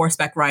they go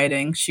horseback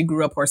riding. She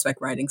grew up horseback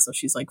riding, so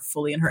she's like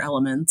fully in her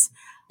element.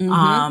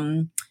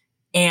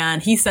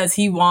 And he says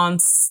he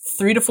wants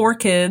 3 to 4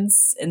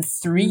 kids in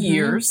 3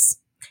 years.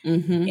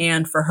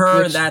 And for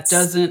her, that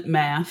doesn't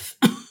math.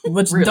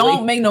 Which really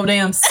don't make no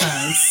damn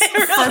sense.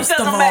 Really first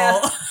of all.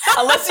 Math.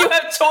 Unless you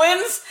have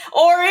twins,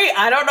 Ori,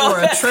 I don't know or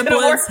if that's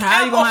triplets. How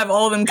are you going to have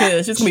all them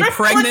kids? She's going to be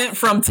pregnant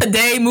from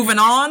today moving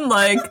on?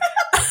 Like,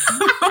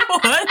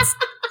 what?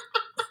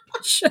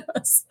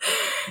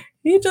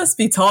 He just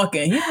be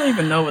talking. He don't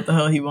even know what the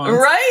hell he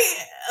wants.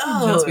 Right?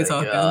 Oh, just be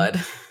talking.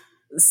 God.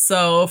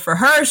 So for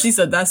her, she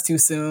said that's too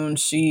soon.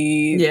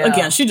 She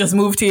just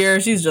moved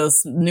here. She's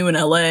just new in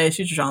LA.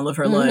 She's just trying to live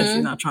her life.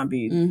 She's not trying to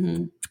be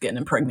getting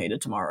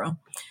impregnated tomorrow.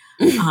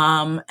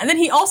 And then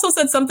he also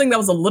said something that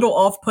was a little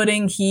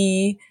off-putting.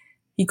 He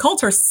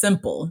called her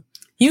simple.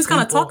 He was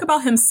kind of talking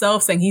about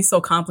himself, saying he's so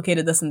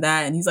complicated, this and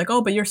that. And he's like,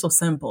 oh, but you're so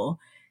simple.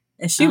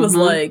 And she was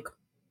like,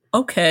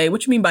 okay,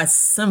 what you mean by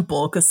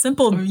simple? Because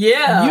simple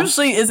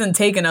usually isn't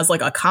taken as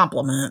like a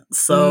compliment.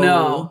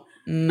 So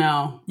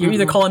no. You're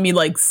either calling me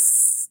like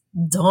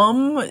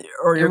dumb,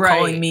 or you're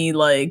calling me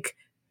like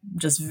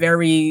just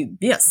very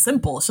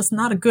simple. It's just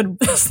not a good way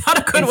to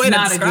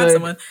describe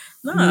someone.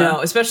 No,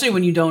 especially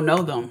when you don't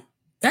know them.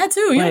 That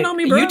too. You don't know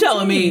me, bro. You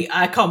telling me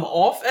I come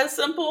off as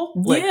simple?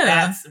 Like,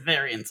 that's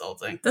very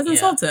insulting. That's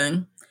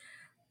insulting.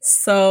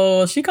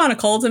 So she kind of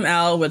called him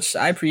out, which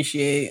I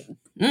appreciate.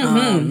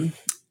 And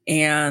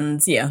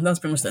that's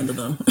pretty much the end of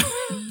them.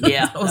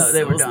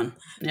 They were done.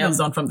 It was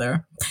on from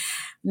there.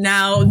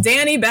 Now,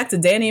 back to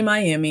Danny in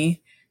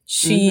Miami.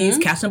 She's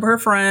catching up with her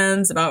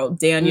friends about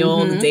Daniel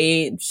on the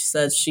date. She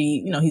says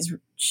she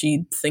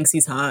thinks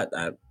he's hot.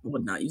 I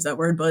would not use that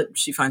word, but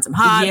she finds him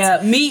hot.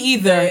 Yeah, me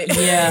either.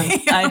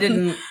 I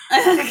didn't.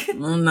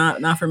 Well,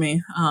 not for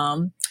me.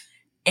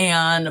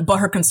 But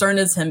her concern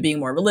is him being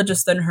more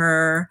religious than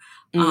her.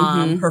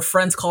 Her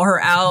friends call her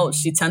out.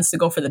 She tends to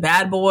go for the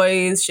bad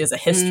boys. She has a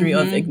history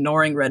of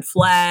ignoring red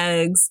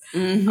flags. So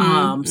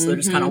they're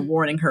just kind of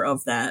warning her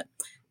of that.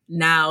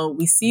 Now,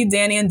 we see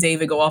Danny and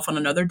David go off on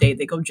another date.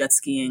 They go jet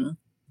skiing.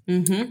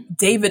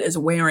 David is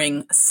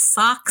wearing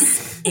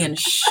socks and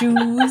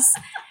shoes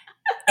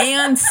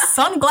and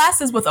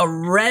sunglasses with a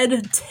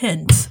red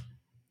tint.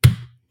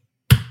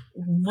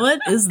 What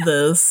is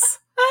this?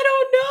 I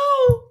don't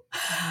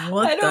know.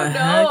 What the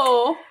heck?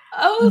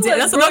 I was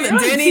that's like,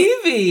 another Danny.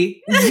 On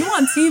TV. You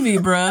on TV,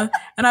 bruh.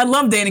 And I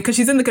love Danny because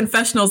she's in the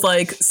confessionals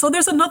like, so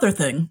there's another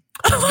thing.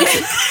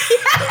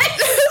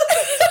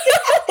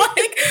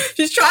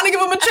 She's trying to give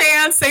him a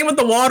chance. Same with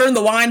the water and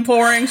the wine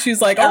pouring.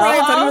 She's like, all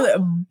right,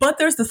 but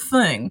there's the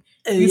thing.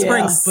 He's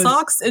wearing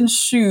socks and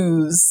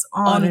shoes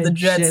on the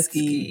jet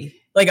ski.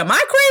 Like, am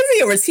I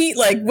crazy? Or is he,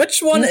 like, which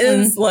one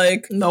is,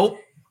 like... Nope.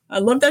 I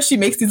love that she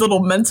makes these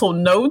little mental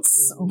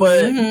notes,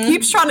 but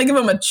keeps trying to give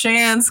him a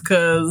chance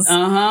because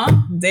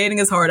dating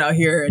is hard out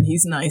here, and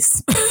he's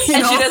nice. And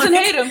she doesn't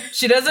hate him.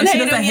 She doesn't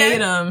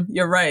hate him.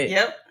 You're right.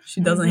 Yep.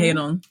 She doesn't hate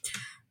him.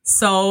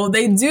 So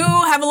they do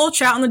have a little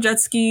chat on the jet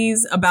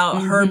skis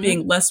about her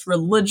being less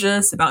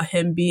religious, about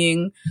him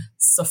being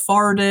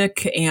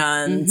Sephardic,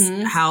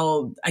 and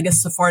how, I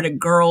guess, Sephardic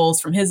girls,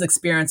 from his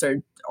experience,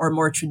 are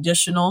more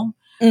traditional.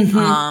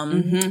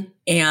 And,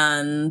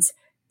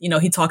 you know,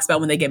 he talks about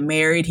when they get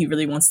married, he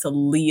really wants to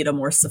lead a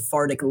more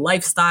Sephardic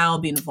lifestyle,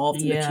 be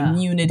involved in the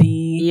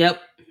community.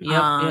 Yep.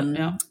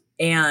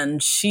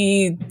 And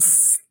she,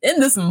 in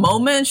this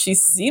moment, she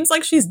seems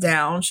like she's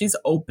down. She's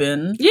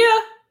open.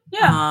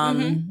 But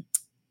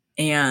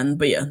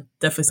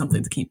definitely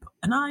something to keep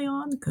an eye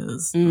on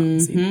because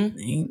they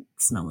ain't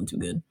smelling too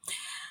good.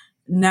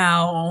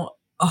 Now,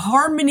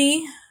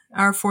 Harmony,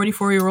 our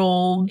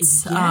 44-year-old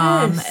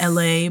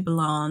LA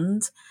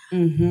blonde,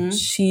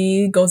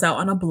 she goes out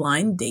on a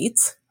blind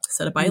date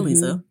set up by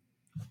Eliza.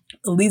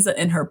 Eliza,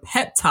 in her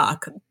pep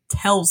talk,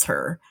 tells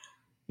her,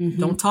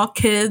 don't talk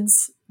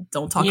kids,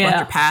 don't talk about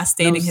your past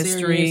dating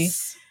history,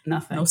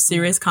 nothing. No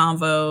serious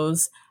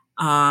convos.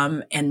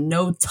 and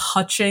no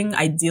touching,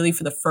 ideally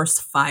for the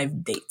first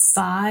 5 dates.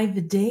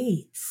 5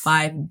 dates.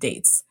 5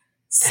 dates.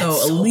 So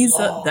That's so Eliza,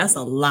 long. that's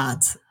a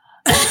lot.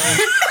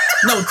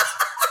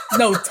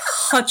 no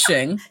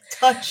touching.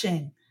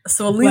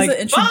 So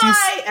Eliza introduced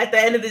bye at the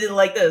end of it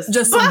like this.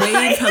 Just bye.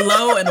 Wave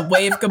hello and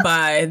wave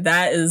goodbye.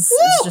 That is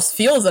just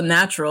feels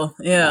unnatural.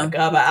 Yeah. Oh my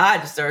God, my eye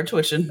just started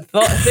twitching.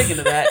 Thinking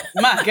of that.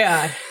 My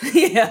God.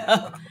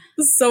 Yeah.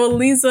 So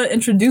Eliza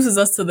introduces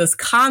us to this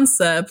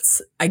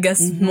concept, I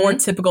guess more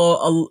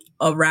typical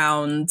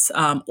around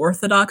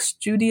Orthodox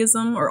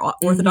Judaism or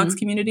Orthodox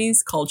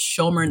communities, called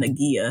Shomer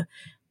Nagia,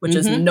 which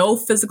is no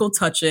physical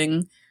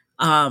touching,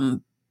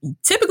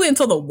 typically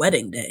until the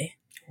wedding day.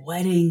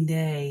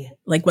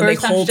 Like when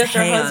First they hold just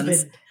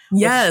hands.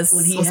 Yes.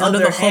 When he was held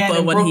under the her hand chuppah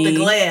and when broke he the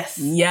glass.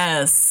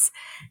 Yes.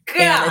 God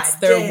and it's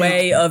their damn.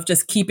 way of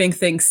just keeping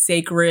things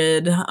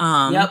sacred.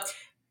 Yep.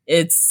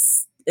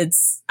 It's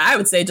I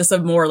would say just a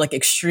more like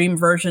extreme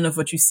version of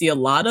what you see a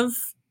lot of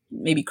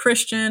maybe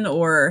Christian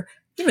or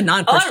even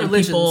non-Christian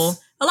people.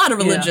 A lot of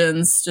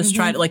religions just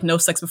try to like no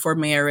sex before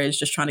marriage,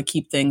 just trying to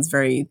keep things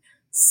very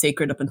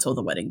sacred up until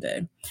the wedding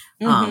day.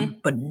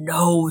 But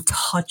no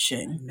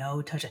touching.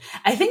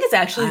 I think it's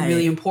actually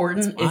really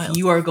important if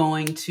you are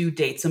going to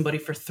date somebody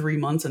for 3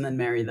 months and then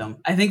marry them.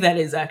 I think that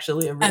is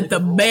actually a really at the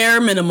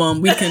bare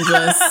minimum, we got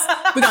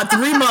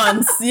 3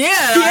 months. Yeah,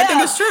 I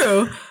think it's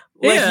true.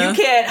 Like you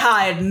can't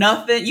hide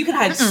nothing. You can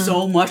hide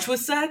so much with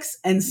sex.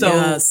 And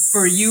so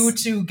for you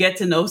to get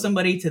to know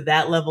somebody to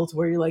that level to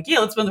where you're like, yeah,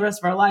 let's spend the rest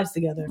of our lives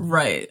together.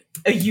 Right.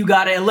 You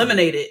got to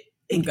eliminate it.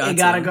 It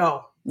got to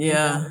go.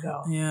 Yeah.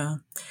 Yeah.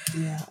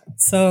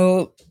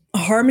 So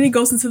Harmony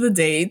goes into the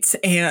date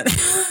and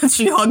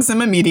she hugs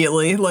him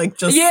immediately, like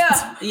just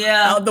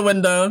out the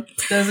window.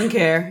 Doesn't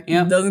care.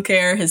 Yeah. Doesn't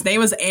care. His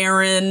name is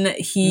Aaron.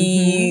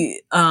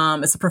 He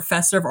is a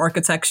professor of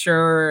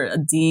architecture, a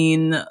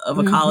dean of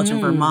a college in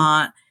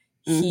Vermont.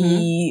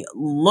 He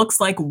looks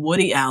like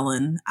Woody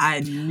Allen. I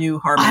knew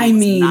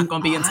Harmony was not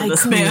going to be into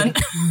this man.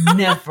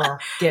 Never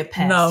get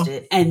past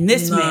it. And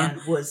this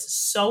man was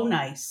so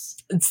nice.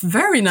 It's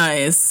very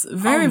nice.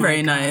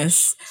 Very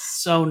nice.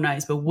 So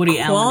nice. But Woody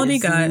Allen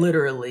is guy.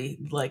 Literally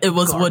like it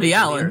was Woody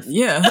Allen.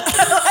 Yeah. I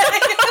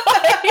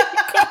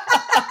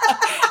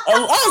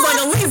was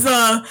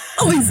like,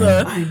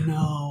 Eliza. I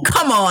know.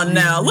 Come on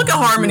now. Look at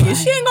Harmony.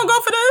 She ain't gonna go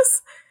for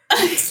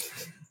this.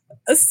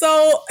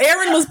 So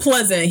Aaron was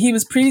pleasant. He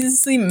was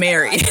previously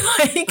married.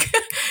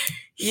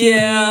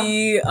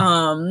 He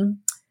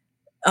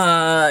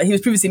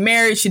was previously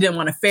married. She didn't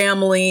want a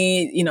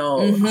family. You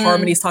know,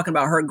 Harmony's talking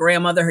about her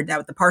grandmother, her dad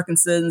with the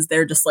Parkinson's.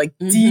 They're just like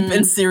deep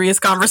and serious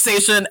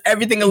conversation.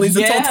 Everything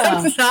Eliza told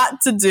them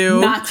not to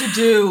do.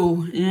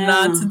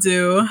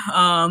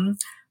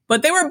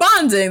 But they were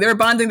bonding.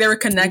 They were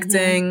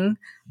connecting.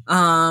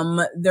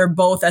 They're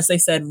both, as they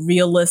said,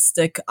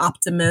 realistic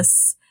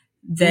optimists.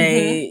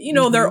 They,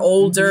 they're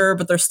older,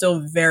 but they're still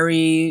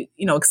very,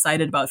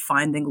 excited about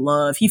finding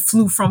love. He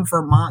flew from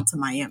Vermont to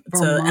Miami,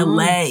 to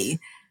LA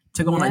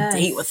to go on a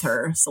date with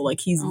her. So like,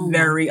 he's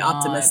very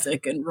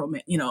optimistic and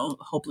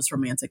hopeless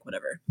romantic,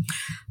 whatever.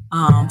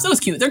 So it was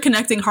cute. They're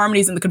connecting.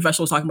 Harmony's in the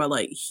confessional talking about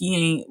like, he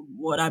ain't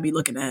what I be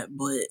looking at,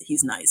 but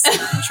he's nice.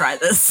 Try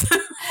this.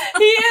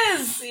 He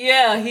is.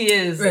 Yeah, he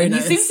is. Very and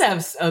nice. He seems to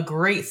have a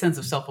great sense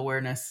of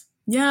self-awareness.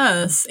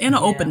 Yes. And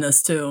an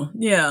openness too.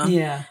 Yeah.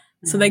 Yeah.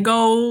 So they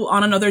go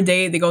on another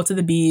date. They go to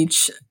the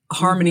beach.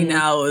 Harmony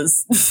now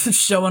is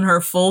showing her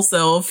full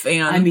self.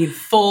 And I mean,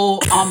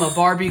 full, I'm a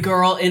Barbie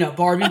girl in a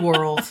Barbie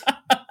world.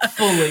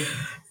 Fully.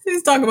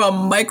 She's talking about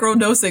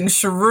microdosing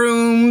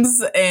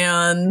shrooms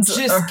and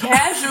just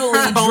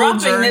casually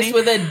dropping this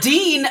with a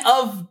dean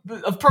of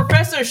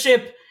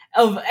professorship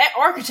of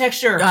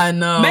architecture. I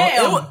know.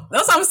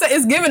 That's what I'm saying.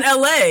 It's given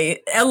LA.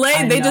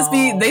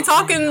 They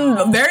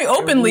talking very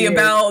openly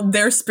about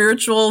their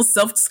spiritual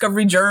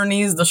self-discovery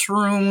journeys, the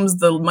shrooms,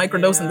 the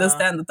microdosing, this,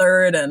 that, and the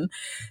third. And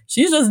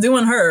she's just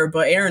doing her.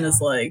 But Aaron is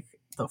like,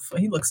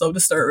 he looked so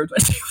disturbed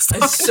when she was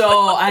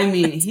talking.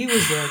 He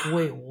was like,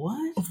 wait,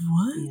 what?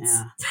 What?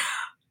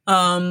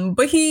 Yeah.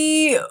 But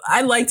he's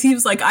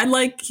like,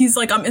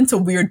 I'm into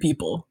weird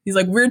people. He's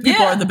like, weird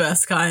people are the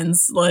best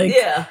kinds. Like,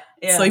 yeah.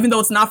 So even though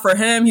it's not for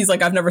him, he's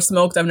like, I've never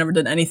smoked, I've never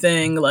done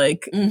anything.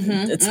 Like,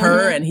 it's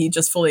her, and he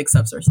just fully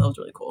accepts her. So it was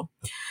really cool.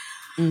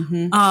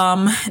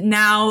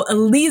 Now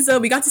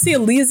Eliza, we got to see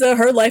Eliza,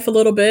 her life a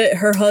little bit,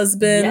 her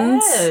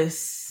husband,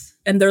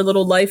 and their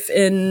little life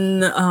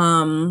in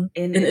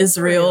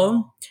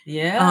Israel.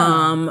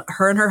 Yeah.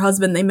 Her and her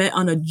husband, they met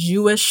on a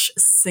Jewish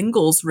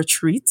singles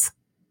retreat.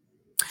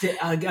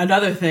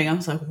 Another thing, I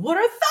was like, what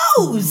are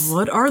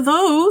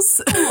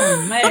those?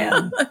 Oh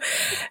man.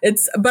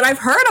 But I've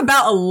heard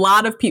about a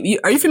lot of people.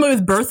 Are you familiar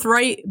with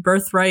Birthright?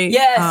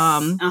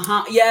 Yes.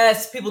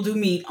 Yes, people do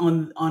meet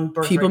on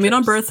Birthright. People meet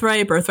on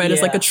Birthright. Birthright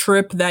is like a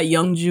trip that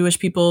young Jewish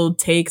people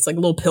take. It's like a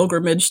little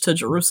pilgrimage to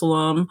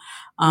Jerusalem.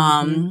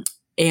 And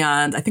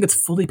I think it's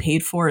fully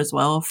paid for as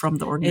well from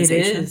the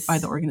organization, by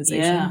the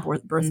organization,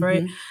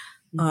 Birthright.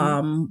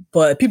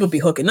 But people be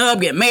hooking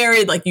up, getting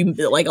married. Like a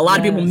lot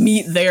of people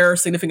meet their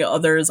significant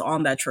others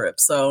on that trip.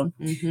 So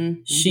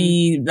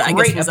she, I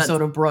great guess,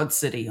 episode of Broad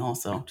City.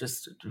 Also,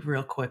 just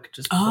real quick,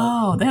 they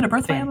had a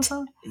birthday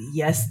episode.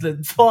 Yes,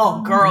 the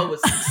fall girl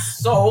was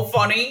so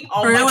funny.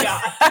 Oh really? My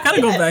god, I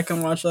gotta go back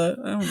and watch that.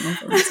 I don't know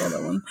if I saw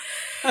that one.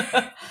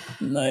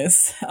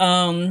 Nice.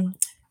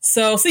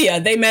 So yeah,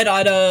 they met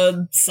at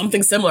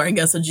something similar, I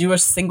guess, a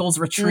Jewish singles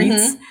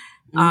retreat.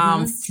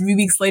 3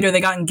 weeks later,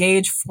 they got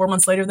engaged. 4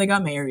 months later, they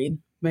got married.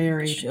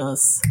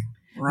 Just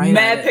right.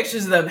 Mad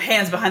pictures of them,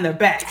 hands behind their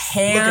backs.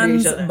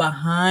 Hands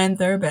behind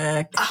their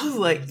back. I was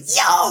like,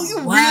 yo, you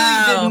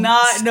really did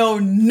not know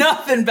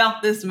nothing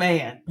about this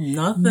man.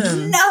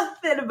 Nothing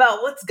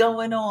about what's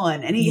going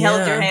on. And he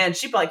held her hand.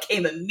 She probably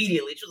came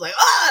immediately. She was like,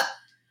 ah!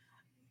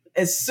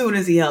 As soon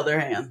as he held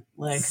her hand.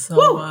 Like,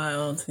 so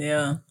wild.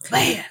 Yeah.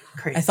 Man,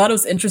 crazy. I thought it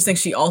was interesting.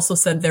 She also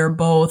said they're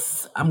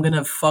both, I'm going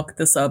to fuck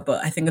this up,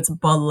 but I think it's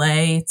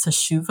Balei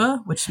Teshuva,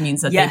 which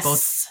means that they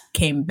both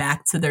came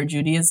back to their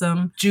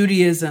Judaism.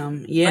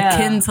 Yeah.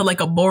 Akin to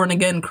like a born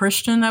again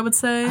Christian, I would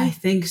say. I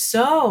think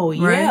so.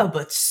 Right? Yeah,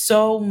 but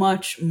so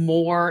much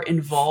more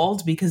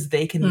involved because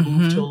they can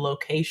move to a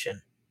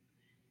location.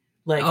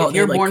 Like, if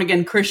you're born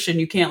again Christian,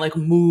 you can't like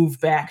move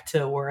back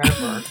to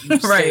wherever. You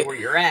stay where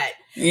you're at.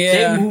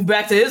 Yeah, they moved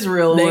back to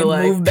Israel. They were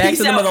like, moved back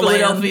to the motherland.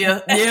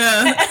 Philadelphia.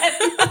 Yeah.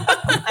 Oh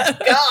my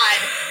God.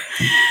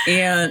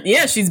 And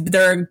yeah,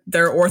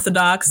 they're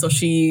Orthodox, so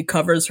she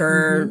covers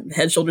her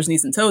head, shoulders,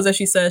 knees, and toes, as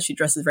she says. She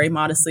dresses very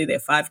modestly. They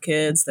have 5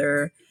 kids.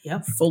 They're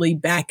fully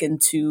back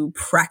into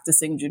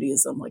practicing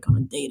Judaism, like on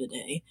a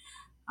day-to-day.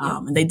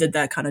 And they did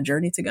that kind of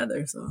journey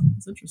together. So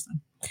it's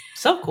interesting.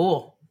 So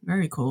cool.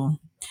 Very cool.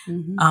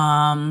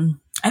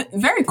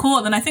 Very cool.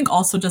 And then I think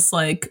also just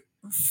like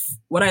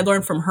what I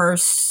learned from her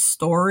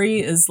story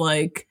is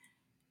like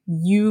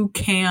you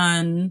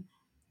can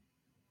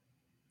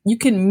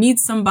meet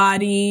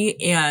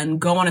somebody and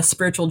go on a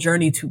spiritual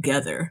journey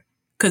together.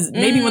 Because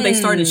maybe when they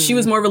started, she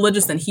was more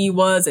religious than he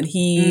was, and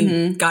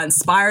he got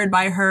inspired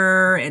by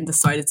her and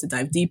decided to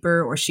dive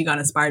deeper, or she got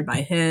inspired by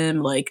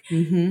him. Like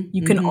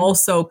you can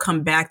also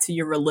come back to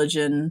your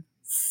religion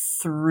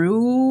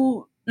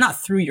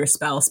not through your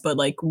spouse, but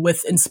like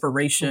with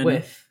inspiration.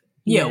 With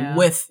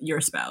your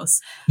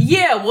spouse.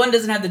 Yeah, one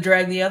doesn't have to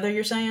drag the other,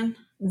 you're saying?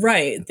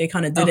 Right. They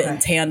kind of did it in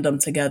tandem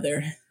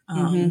together,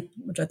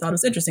 which I thought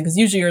was interesting because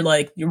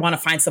usually you want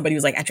to find somebody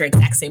who's like at your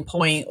exact same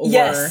point or, you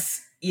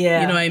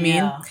know what I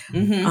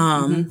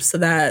mean? So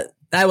that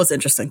was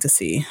interesting to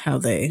see how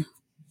they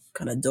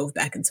kind of dove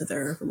back into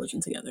their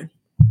religion together.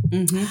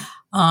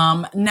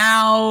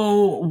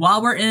 Now,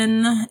 while we're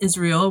in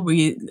Israel,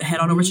 we head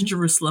on over to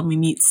Jerusalem. We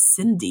meet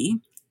Cindy.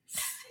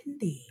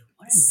 Cindy,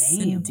 what a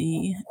name.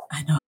 Cindy,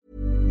 I know.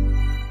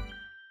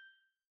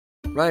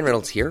 Ryan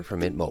Reynolds here from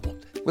Mint Mobile.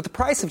 With the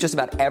price of just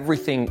about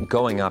everything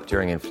going up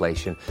during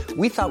inflation,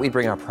 we thought we'd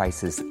bring our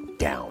prices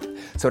down.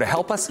 So to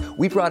help us,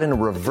 we brought in a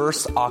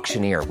reverse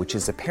auctioneer, which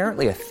is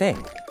apparently a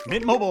thing.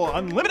 Mint Mobile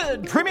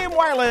Unlimited Premium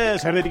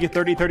Wireless. How to get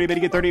 30, 30, bit to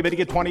get 30, bit to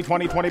get 20,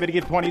 20, 20, bit to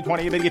get 20,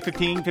 20, bit to get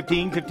 15,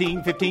 15,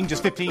 15, 15,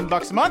 just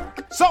 $15 a month?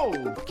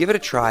 Sold! Give it a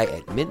try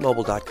at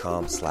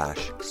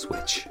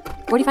mintmobile.com/switch.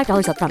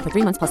 $45 up front for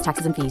 3 months plus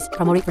taxes and fees.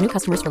 Promo rate for new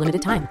customers for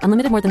limited time.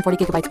 Unlimited more than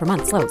 40 gigabytes per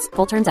month. Slows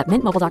full terms at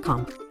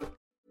mintmobile.com.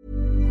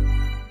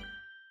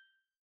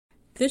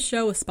 This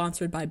show is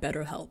sponsored by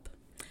BetterHelp.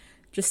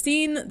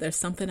 Justine, there's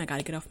something I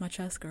gotta get off my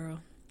chest, girl.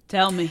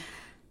 Tell me.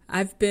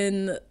 I've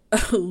been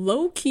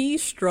low-key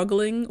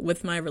struggling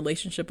with my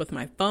relationship with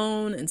my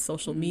phone and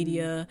social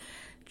media.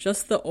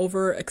 Just the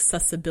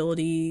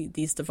over-accessibility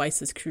these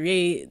devices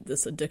create,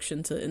 this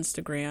addiction to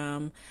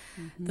Instagram,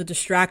 the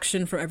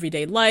distraction from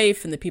everyday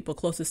life and the people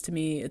closest to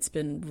me, it's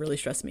been really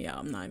stressing me out.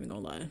 I'm not even gonna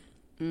lie.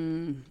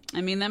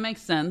 I mean, that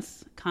makes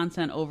sense.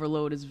 Content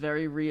overload is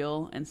very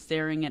real, and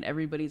staring at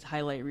everybody's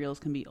highlight reels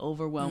can be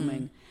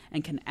overwhelming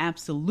and can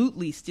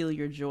absolutely steal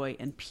your joy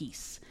and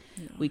peace.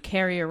 Yeah. We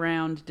carry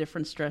around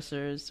different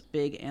stressors,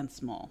 big and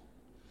small.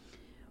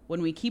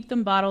 When we keep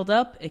them bottled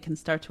up, it can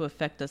start to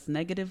affect us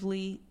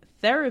negatively.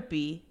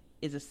 Therapy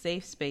is a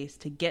safe space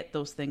to get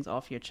those things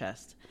off your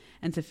chest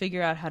and to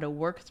figure out how to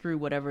work through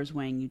whatever's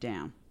weighing you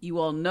down. You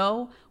all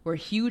know we're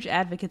huge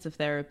advocates of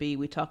therapy.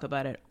 We talk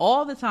about it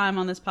all the time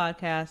on this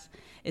podcast.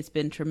 It's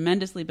been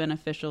tremendously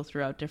beneficial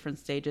throughout different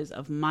stages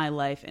of my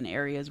life and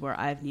areas where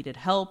I've needed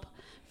help,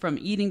 from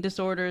eating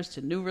disorders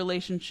to new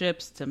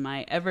relationships to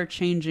my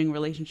ever-changing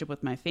relationship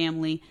with my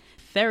family.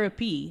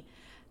 Therapy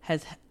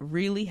has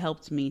really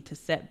helped me to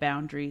set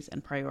boundaries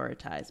and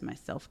prioritize my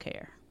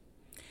self-care.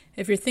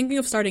 If you're thinking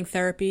of starting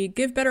therapy,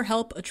 give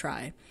BetterHelp a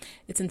try.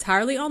 It's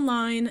entirely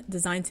online,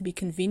 designed to be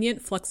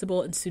convenient,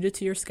 flexible, and suited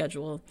to your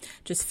schedule.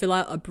 Just fill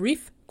out a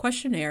brief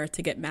questionnaire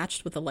to get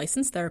matched with a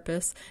licensed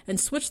therapist and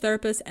switch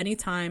therapists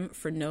anytime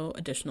for no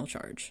additional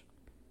charge.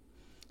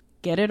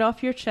 Get it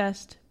off your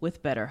chest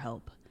with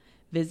BetterHelp.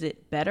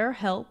 Visit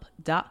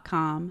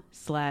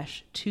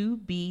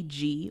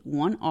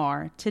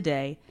betterhelp.com/2BG1R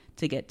today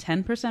to get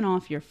 10%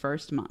 off your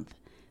first month.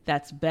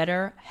 That's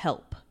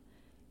BetterHelp.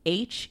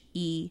 HELP.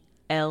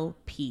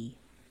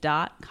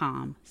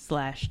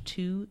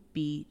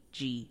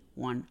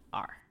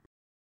 facebook.com/2bg1r.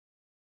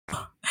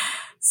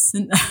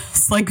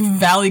 It's like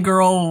Valley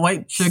Girl,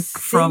 white chick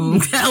from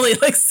Valley,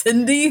 like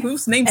Cindy,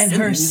 whose name's And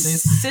Cindy. her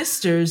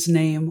sister's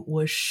name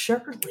was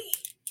Shirley.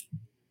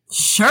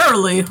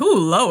 Shirley? Who,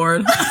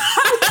 Lord?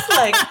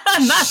 Like,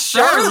 not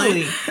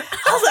Shirley.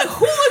 I was like,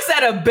 who looks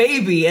at a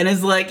baby and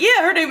is like,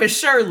 yeah, her name is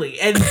Shirley.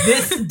 And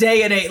this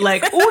day and age,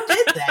 like, who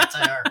did that to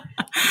her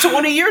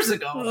 20 years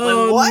ago? Oh,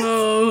 like, what?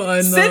 No, I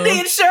know. Cindy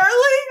and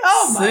Shirley?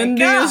 Oh, my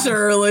Cindy God. and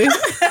Shirley.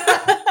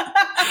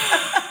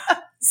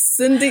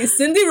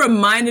 Cindy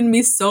reminded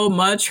me so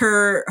much.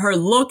 Her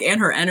look and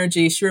her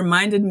energy. She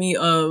reminded me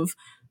of,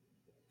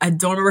 I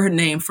don't remember her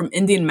name, from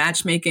Indian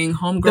Matchmaking,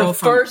 homegirl.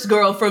 First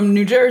girl from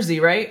New Jersey,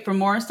 right? From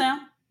Morristown?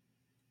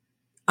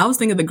 I was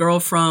thinking the girl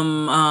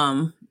from,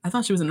 I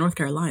thought she was in North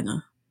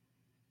Carolina.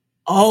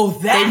 Oh,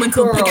 that They went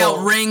girl. to pick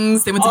out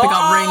rings. They went to pick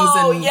out rings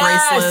and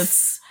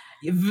bracelets.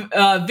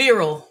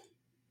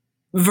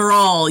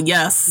 Viral,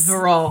 yes.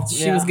 Viral.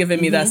 She was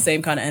giving me that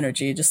same kind of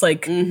energy. Just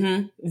like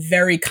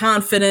very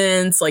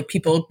confident. Like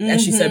people,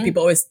 as she said,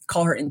 people always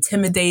call her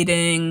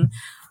intimidating.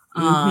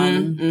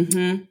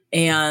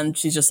 And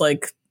she's just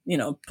like, you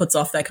know, puts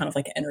off that kind of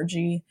like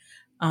energy.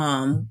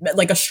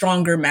 Like a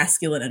stronger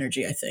masculine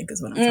energy, I think,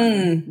 is what I'm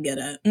trying to get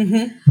at.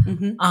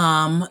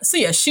 So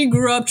yeah, she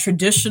grew up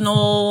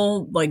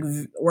traditional, like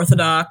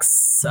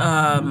Orthodox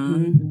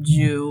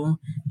Jew.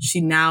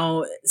 She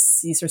now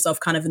sees herself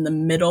kind of in the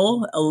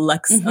middle.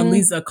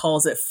 Aliza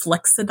calls it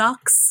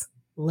flexidox.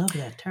 Love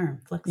that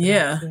term. Flexidox.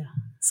 Yeah.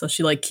 So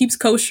she like keeps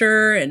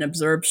kosher and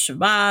observes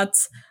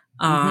Shabbat.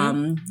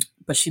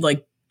 But she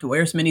like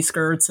wears mini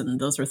skirts and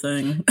does her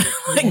thing.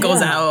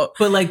 Goes out.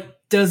 But like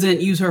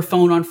doesn't use her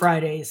phone on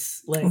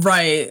Fridays. Like,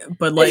 right.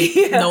 But like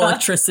no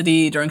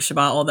electricity during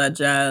Shabbat, all that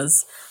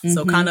jazz.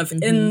 So kind of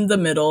in the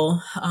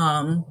middle.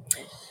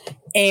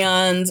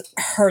 And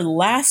her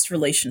last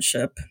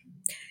relationship,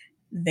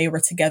 they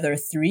were together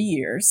 3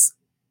 years.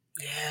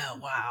 Yeah,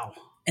 wow.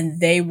 And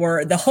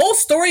the whole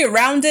story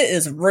around it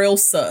is real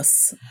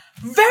sus.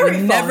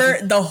 Very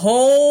fun. From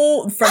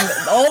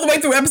all the way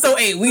through episode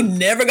 8, we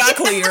never got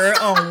clear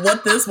on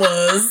what this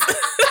was.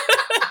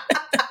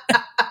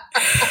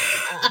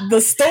 The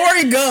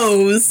story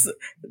goes,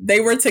 they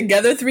were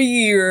together 3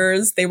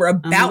 years. They were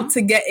about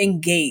to get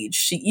engaged.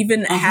 She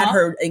even had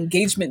her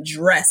engagement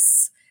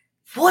dress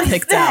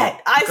picked out.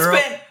 I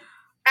spent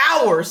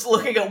hours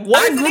looking at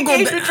what is an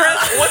engagement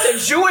dress, what's a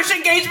Jewish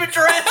engagement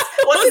dress,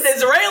 what's an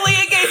Israeli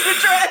engagement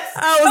dress.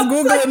 I was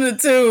Googling it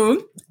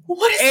too.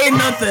 What is Ain't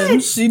that? nothing.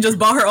 She just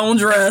bought her own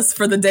dress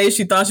for the day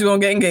she thought she was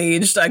gonna get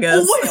engaged, I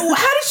guess. How did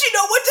she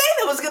know what day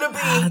that was gonna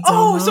be?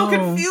 Oh, so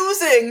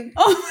confusing.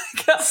 Oh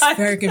my God. It's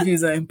very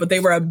confusing. But they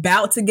were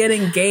about to get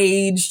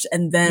engaged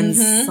and then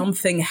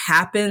something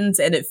happened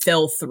and it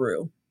fell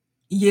through.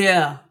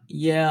 Yeah.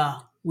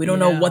 We don't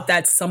know what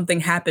that something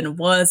happened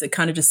was. It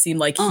kind of just seemed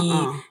like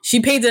she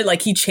painted it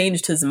like he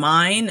changed his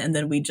mind and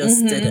then we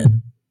just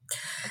didn't.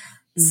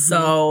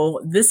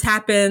 So this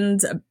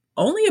happened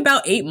only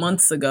about 8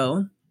 months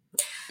ago.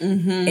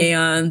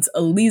 And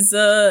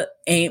Aliza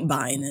ain't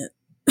buying it.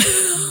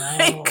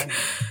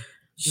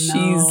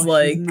 She's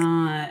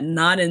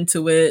not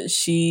into it.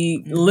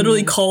 She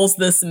literally calls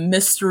this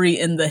mystery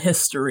in the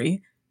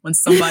history when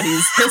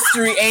somebody's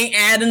history ain't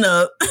adding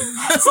up.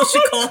 That's what she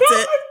called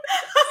it.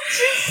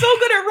 She's so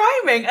good at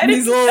rhyming.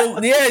 These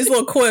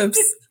little quips.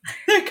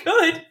 They're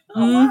good.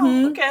 Oh,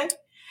 wow. Okay.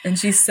 And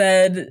she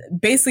said,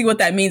 basically what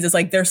that means is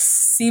like there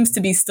seems to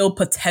be still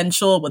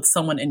potential with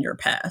someone in your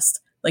past.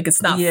 Like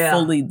it's not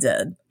fully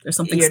dead. There's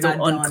something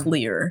still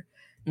unclear.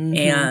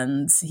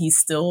 And he's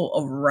still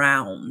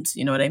around.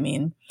 You know what I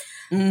mean?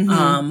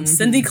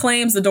 Cindy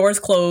claims the door's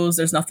closed.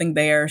 There's nothing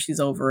there. She's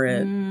over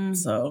it.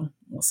 So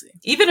we'll see.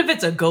 Even if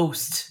it's a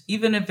ghost,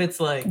 even if it's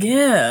like,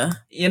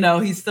 you know,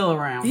 he's still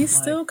around. He's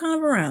still kind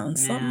of around.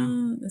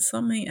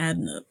 Something ain't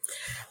adding up.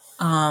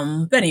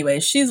 But anyway,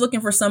 she's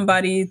looking for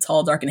somebody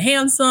tall, dark, and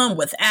handsome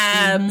with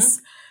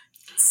abs.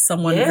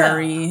 Someone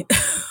very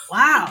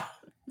wow.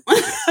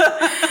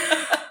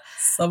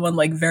 Someone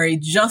like very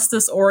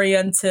justice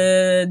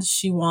oriented.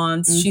 She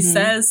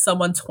says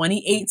someone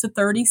 28 to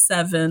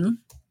 37.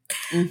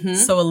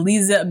 So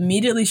Aliza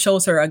immediately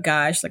shows her a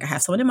guy. She's like, I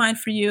have someone in mind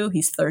for you.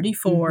 He's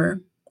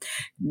 34.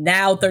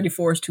 Now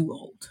 34 is too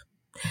old.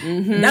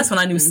 And that's when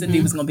I knew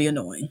Cindy was going to be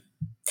annoying.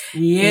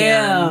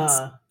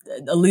 Yeah.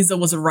 And Aliza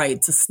was right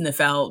to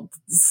sniff out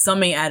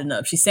something adding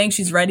up. She's saying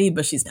she's ready,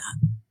 but she's not.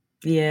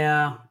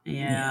 Yeah.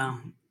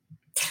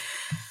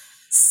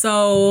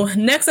 So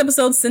next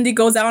episode, Cindy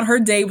goes out on her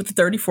date with the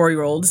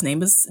 34-year-old. His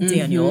name is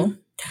Daniel.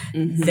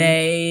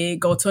 They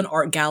go to an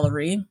art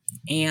gallery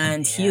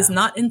and he is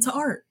not into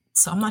art.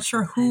 So I'm not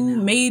sure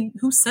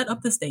who set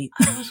up this date.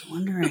 I was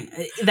wondering.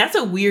 That's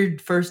a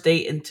weird first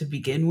date and to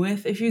begin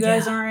with. If you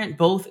guys aren't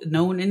both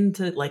known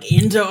into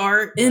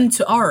art.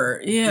 Into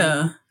art,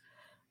 yeah.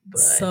 But,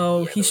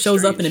 so he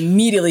shows up and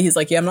immediately he's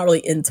like, I'm not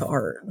really into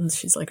art. And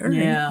she's like, all right.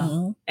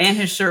 Yeah. And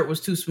his shirt was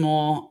too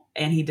small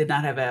and he did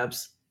not have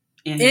abs.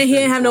 And he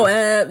didn't have no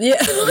ab.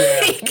 Yeah.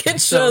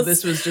 So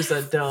this was just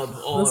a dub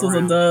all This was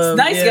around. a dub.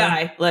 Nice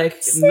guy.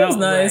 Like, Seems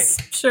nice.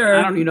 like, Sure.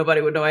 I don't need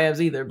nobody with no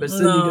abs either, but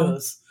Cindy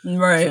does.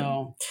 Right.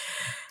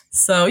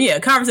 So yeah,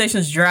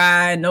 conversation's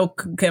dry, no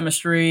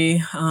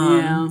chemistry.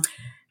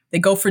 They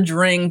go for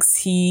drinks.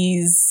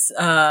 He's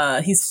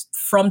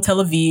from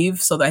Tel Aviv,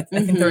 so I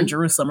think they're in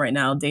Jerusalem right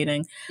now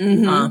dating.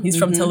 He's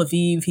from Tel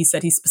Aviv. He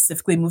said he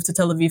specifically moved to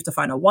Tel Aviv to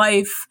find a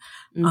wife.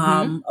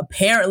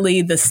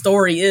 Apparently, the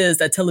story is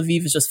that Tel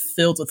Aviv is just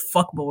filled with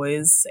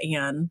fuckboys,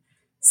 and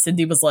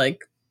Cindy was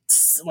like,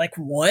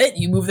 what?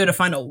 You moved there to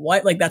find a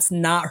wife? Like, that's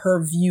not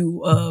her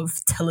view of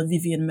Tel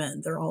Avivian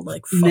men. They're all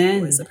like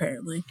fuckboys,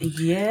 apparently.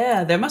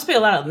 Yeah, there must be a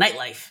lot of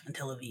nightlife in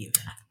Tel Aviv.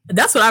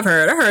 That's what I've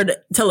heard. I heard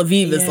Tel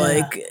Aviv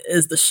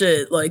is the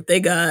shit. Like, they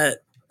got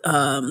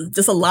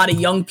just a lot of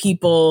young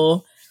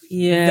people.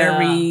 Yeah.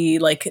 Very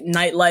like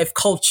nightlife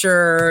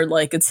culture.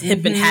 Like, it's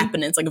hip and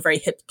happening. It's like a very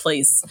hip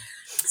place.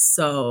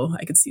 So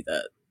I could see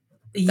that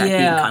being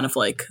kind of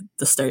like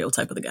the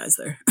stereotype of the guys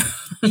there.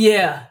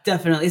 Yeah,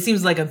 definitely. It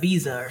seems like a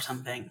Ibiza or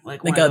something.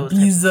 Like a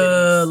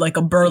Ibiza, like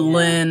a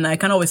Berlin. I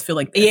kind of always feel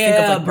like think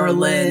of like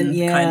Berlin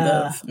kind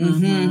of.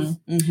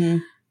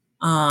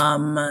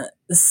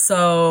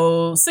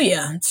 So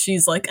yeah,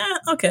 she's like,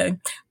 okay.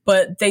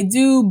 But they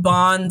do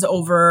bond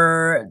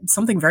over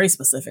something very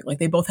specific. Like,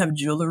 they both have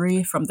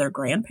jewelry from their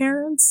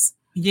grandparents.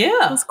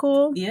 Yeah. That's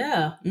cool.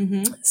 Yeah.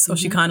 So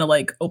she kind of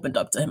like opened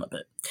up to him a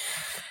bit.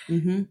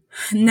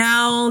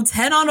 Now, let's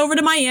head on over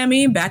to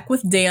Miami, back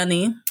with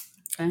Danny.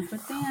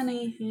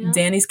 Yeah.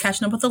 Danny's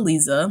catching up with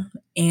Eliza,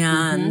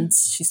 and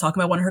she's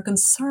talking about one of her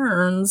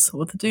concerns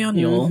with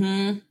Daniel.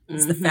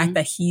 Is the fact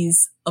that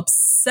he's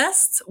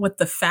obsessed with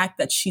the fact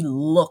that she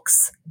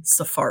looks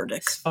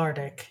Sephardic.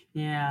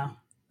 Yeah.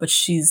 But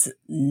she's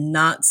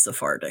not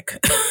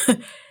Sephardic.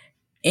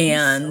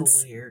 And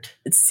so weird.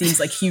 It seems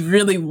like he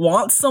really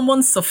wants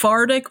someone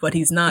Sephardic, but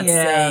he's not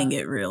saying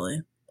it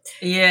really.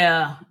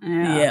 Yeah.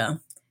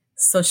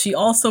 So she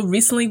also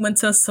recently went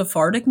to a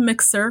Sephardic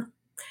mixer.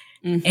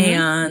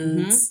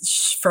 And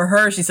for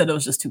her, she said it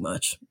was just too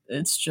much.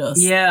 It's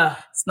just,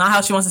 it's not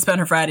how she wants to spend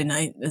her Friday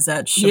night, is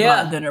at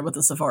Shabbat dinner with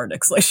the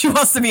Sephardics. Like, she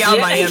wants to be out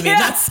in Miami.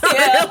 That's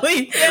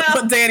really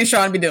what Danny's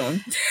trying to be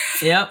doing.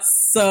 Yep.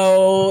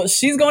 So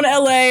she's going to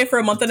LA for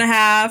a month and a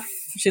half.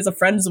 She has a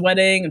friend's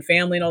wedding and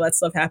family and all that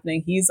stuff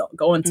happening. He's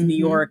going to New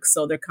York,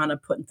 so they're kind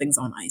of putting things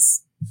on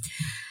ice.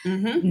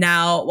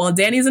 Now, while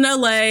Danny's in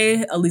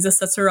LA, Eliza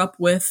sets her up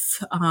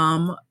with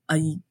a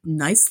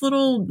nice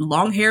little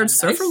long-haired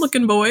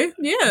surfer-looking boy.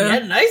 Yeah,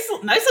 nice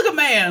looking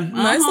man.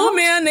 Nice little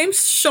man named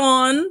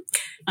Sean.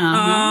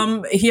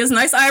 He has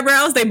nice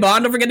eyebrows. They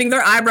bond over getting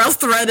their eyebrows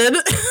threaded.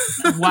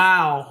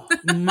 Wow.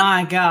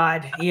 My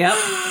God. Yep.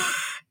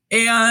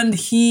 And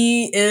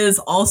he is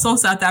also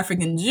South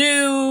African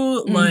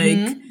Jew.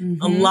 Like,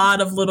 a lot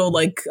of little,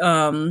 like,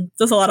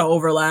 just a lot of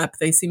overlap.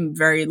 They seem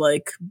very,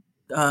 like,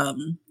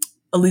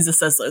 Eliza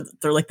says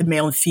they're like the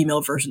male and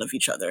female version of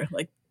each other.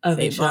 Like, of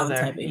each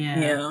other.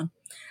 Yeah.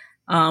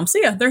 So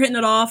yeah, they're hitting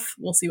it off.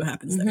 We'll see what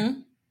happens there.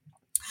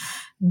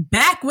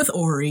 Back with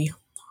Ori.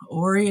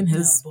 Ori and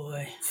his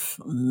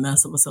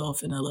mess of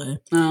himself in LA.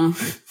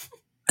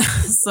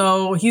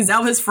 So he's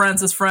out with his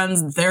friends. His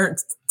friends, they're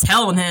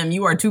telling him,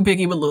 you are too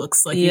picky with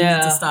looks. Like, you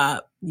need to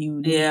stop.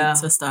 You need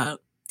to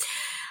stop.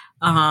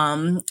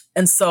 And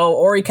so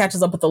Ori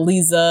catches up with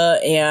Eliza,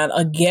 and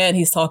again,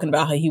 he's talking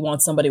about how he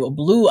wants somebody with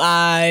blue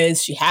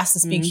eyes. She has to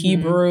speak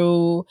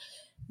Hebrew,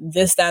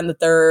 this, that, and the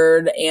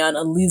third. And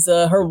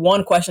Eliza, her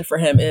one question for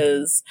him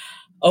is,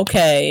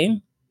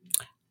 okay,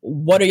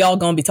 what are y'all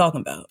going to be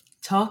talking about?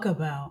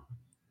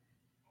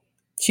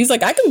 She's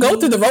like, I can go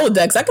through the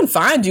Rolodex. I can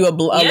find you a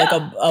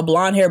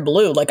blonde hair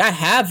blue. Like, I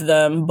have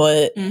them,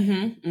 but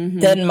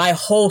then my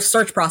whole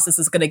search process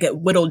is going to get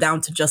whittled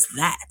down to just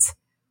that.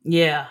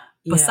 Yeah.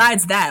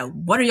 Besides that,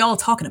 what are y'all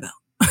talking about?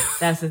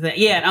 That's the thing.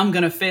 Yeah, I'm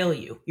going to fail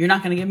you. You're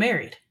not going to get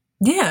married.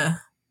 Yeah,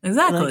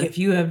 exactly. Like, if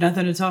you have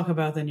nothing to talk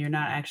about, then you're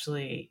not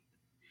actually...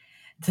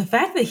 The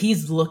fact that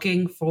he's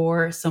looking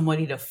for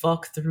somebody to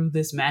fuck through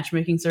this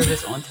matchmaking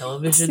service on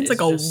television is like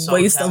a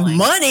waste of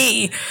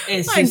money.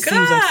 It just seems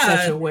like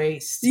such a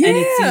waste. Yeah. And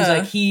it seems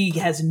like he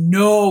has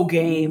no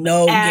game.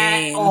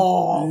 At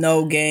all.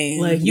 No game.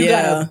 Like, you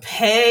gotta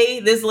pay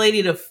this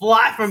lady to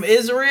fly from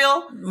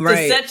Israel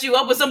to set you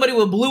up with somebody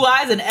with blue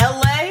eyes in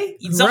LA?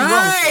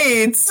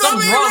 Something's wrong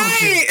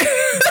with you.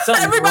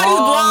 Everybody's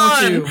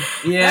blonde.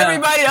 Yeah.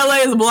 Everybody in LA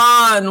is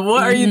blonde.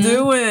 What are you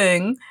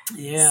doing?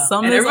 Yeah.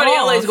 And everybody in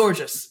LA is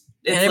gorgeous.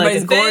 It's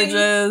everybody's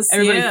gorgeous.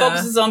 Everybody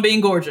focuses on being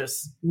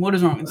gorgeous. What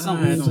is wrong?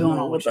 Something's going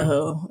on. What the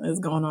hell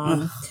is going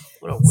on?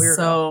 What a weirdo.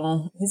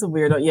 So he's a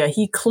weirdo. Yeah,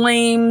 he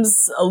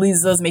claims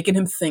Eliza's making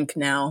him think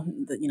now.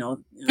 That,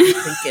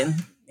 thinking,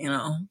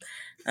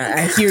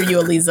 I hear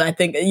you, Eliza. I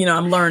think,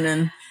 I'm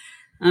learning.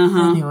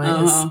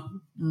 Anyways.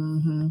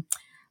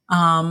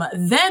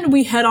 Then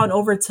we head on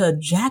over to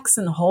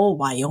Jackson Hole,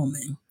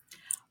 Wyoming.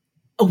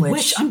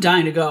 Which I'm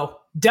dying to go.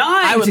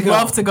 I would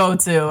love to go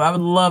too. I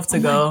would love to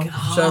go.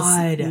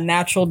 Just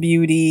natural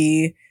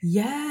beauty.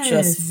 Yes.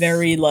 Just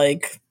very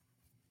like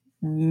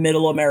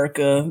middle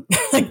America,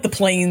 like the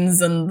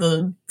plains and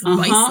the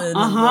bison and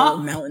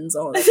the mountains,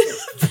 all that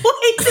stuff.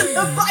 Plains and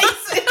the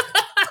bison.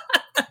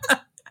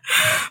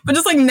 But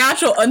just like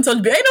natural, untouched.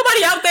 Ain't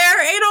nobody out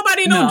there. Ain't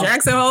nobody no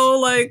Jackson Hole.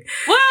 Like,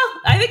 well,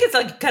 I think it's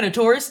like kind of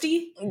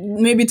touristy.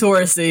 Maybe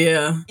touristy,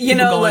 yeah. You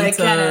know, like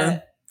kind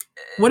of.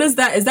 What is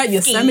that? Is that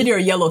Yosemite or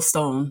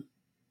Yellowstone?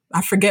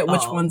 I forget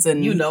which one's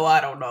in. You know,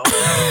 I don't know.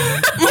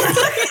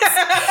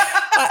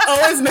 I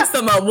always mix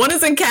them up. One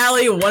is in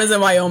Cali, one is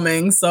in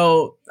Wyoming.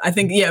 So I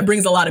think, it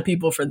brings a lot of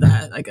people for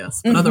that, I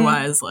guess. But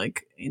otherwise,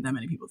 like, ain't that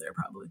many people there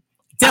probably.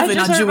 Definitely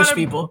not Jewish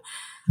people.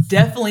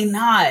 Definitely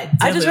not.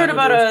 I just heard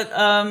about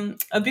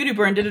a beauty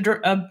brand did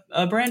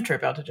a brand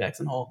trip out to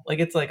Jackson Hole. Like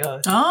it's like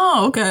a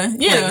okay.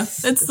 Yeah.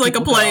 It's like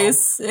a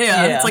place.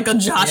 Yeah. It's like a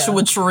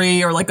Joshua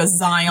Tree or like a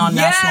Zion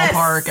National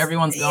Park.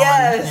 Everyone's going.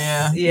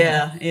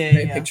 Yeah.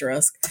 Very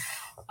picturesque.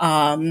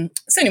 So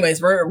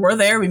anyways, we're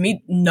there. We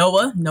meet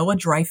Noah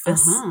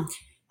Dreyfus.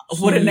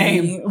 What a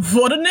name.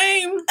 What a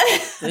name.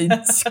 They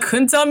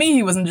couldn't tell me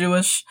he wasn't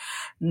Jewish.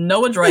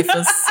 Noah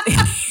Dreyfus.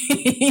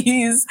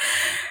 He's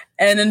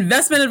an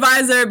investment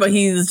advisor, but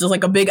he's just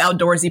like a big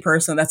outdoorsy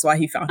person. That's why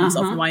he found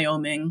himself in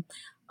Wyoming.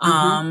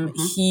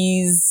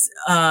 He's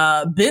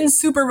been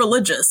super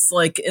religious,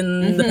 like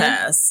in the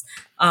past.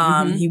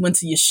 He went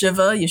to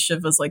yeshiva.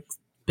 Yeshiva's like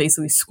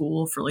basically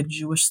school for like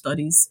Jewish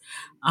studies.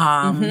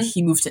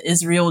 He moved to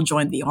Israel,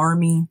 joined the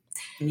army.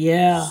 He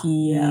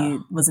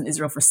was in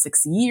Israel for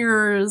 6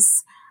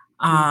 years.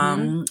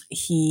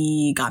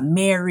 He got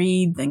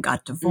married, then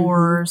got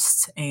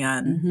divorced,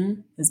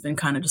 and has been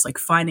kind of just like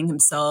finding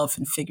himself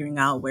and figuring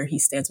out where he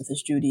stands with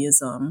his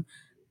Judaism.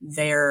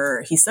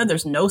 He said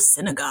there's no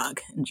synagogue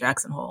in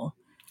Jackson Hole.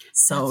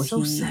 So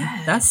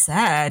sad. That's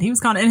sad. He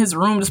was kind of in his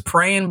room just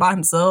praying by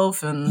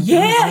himself. And he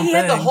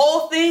had the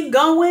whole thing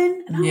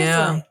going. And I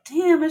was like,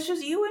 damn, it's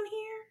just you in here?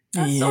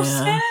 That's so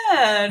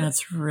sad.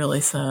 That's really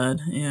sad.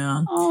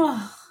 Yeah.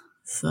 Oh.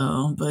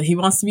 So, but he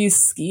wants to be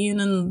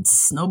skiing and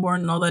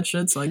snowboarding and all that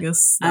shit. So I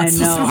guess that's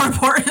what's more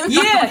important.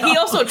 Yeah, he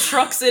also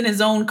trucks in his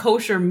own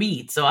kosher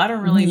meat. So I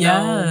don't really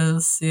know.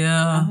 Yes,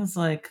 yeah. I was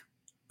like,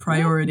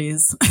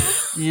 priorities.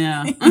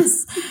 Yeah.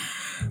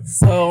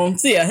 So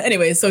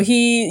anyway, so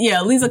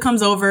Lisa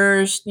comes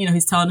over,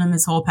 he's telling him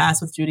his whole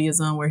past with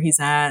Judaism, where he's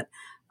at.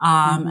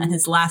 And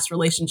his last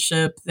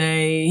relationship,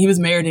 he was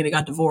married and they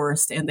got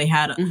divorced, and they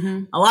had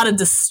a lot of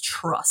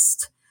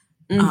distrust.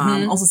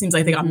 Also seems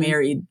like they got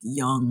married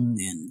young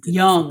and didn't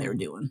know what they were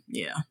doing.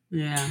 Yeah.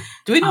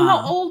 Do we know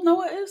how old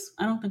Noah is?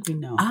 I don't think we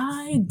know.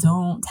 I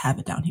don't have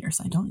it down here,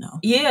 so I don't know.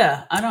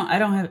 Yeah, I don't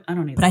either.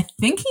 But I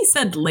think he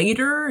said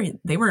later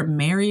they were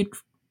married.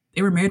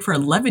 They were married for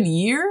 11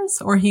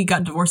 years, or he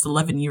got divorced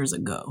 11 years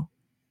ago.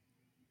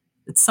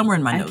 It's somewhere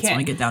in my notes when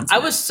I get down to it. I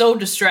was so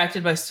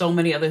distracted by so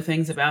many other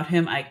things about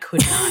him, I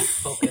could not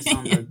focus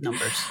on the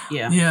numbers.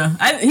 Yeah.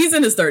 He's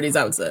in his 30s,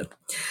 I would say.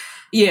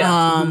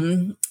 Yeah.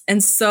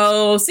 And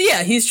so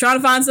he's trying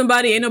to find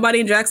somebody. Ain't nobody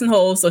in Jackson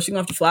Hole, so she's gonna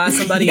have to fly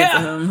somebody in for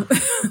him.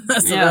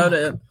 That's about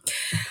it.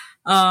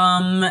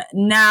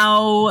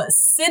 Now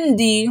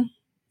Cindy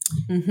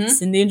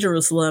in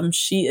Jerusalem,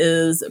 she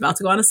is about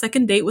to go on a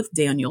second date with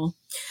Daniel,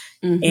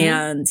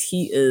 and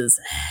he is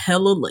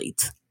hella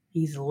late.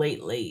 He's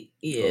late.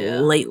 Yeah,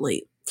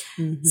 late.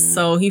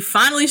 So he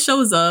finally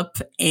shows up,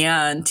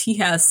 and he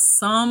has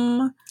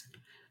some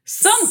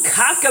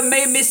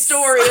cockamamie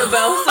story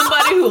about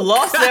somebody who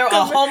lost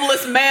a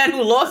homeless man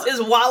who lost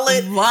his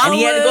wallet, and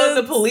he had to go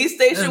to the police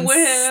station with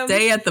him.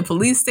 Stay at the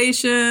police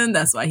station.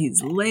 That's why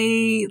he's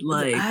late.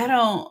 Like, I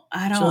don't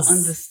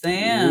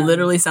understand.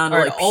 Literally sounded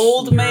like an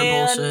old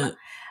man. Bullshit.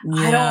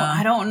 Yeah.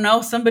 I don't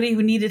know. Somebody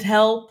who needed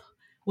help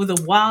with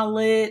a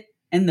wallet.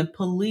 And the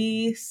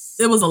police.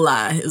 It was a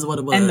lie, is what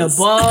it was. And the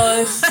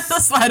bus.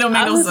 That's why it don't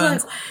make no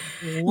sense. Like,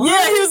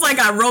 yeah, he was like,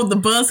 I rode the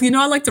bus.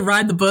 I like to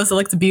ride the bus. I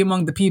like to be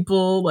among the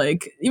people.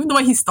 Like, even the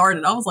way he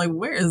started, I was like,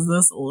 where is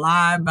this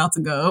lie about to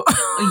go?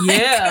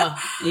 Yeah.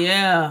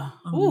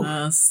 A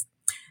mess.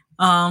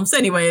 So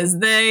anyways,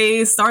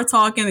 they start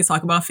talking. They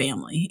talk about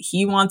family.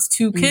 He wants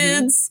 2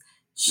 kids.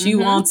 She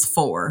wants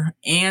 4,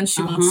 and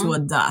she wants to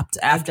adopt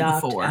after the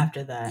 4.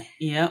 After that,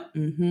 yep.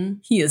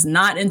 He is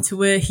not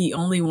into it. He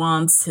only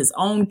wants his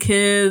own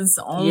kids,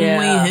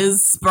 only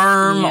his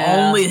sperm,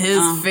 only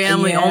his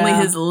family, only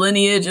his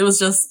lineage. It was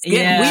just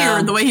getting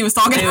weird the way he was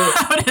talking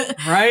about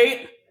it.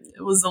 Right?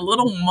 It was a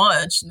little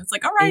much, and it's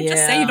like, all right,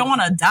 just say you don't want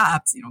to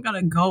adopt. You don't got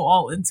to go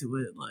all into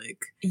it.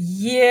 Like,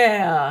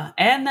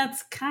 and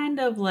that's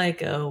kind of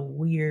like a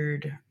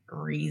weird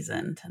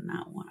reason to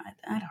not want.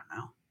 I don't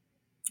know.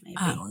 Maybe.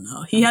 I don't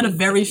know. He had a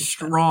very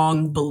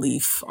strong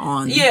belief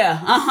on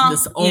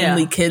this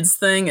only kids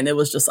thing, and it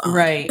was just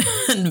right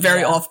and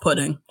very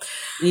off-putting.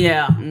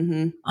 Yeah.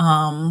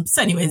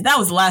 So, anyways, that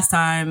was the last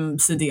time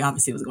Cindy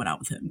obviously was going out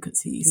with him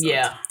because he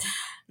sucked.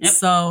 Yep.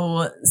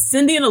 So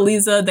Cindy and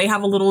Eliza, they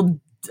have a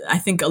little. I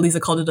think Eliza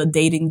called it a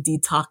dating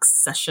detox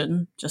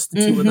session, just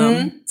the 2 of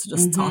them to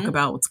just talk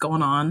about what's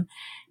going on,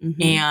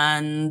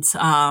 and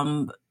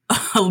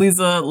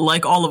Eliza,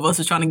 like all of us,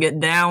 is trying to get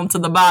down to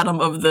the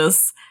bottom of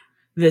this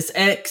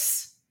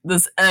ex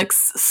this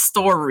ex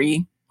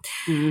story.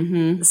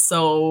 Mm-hmm.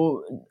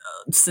 So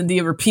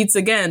Cynthia repeats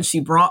again. She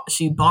bought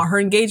her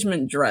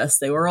engagement dress.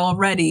 They were all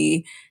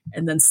ready,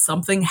 and then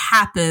something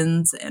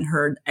happened, and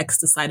her ex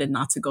decided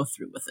not to go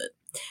through with it.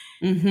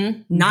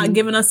 Mm-hmm. Not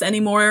giving us any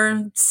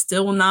more.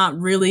 Still not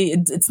really.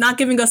 It's not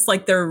giving us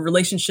like their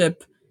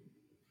relationship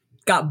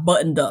got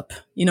buttoned up.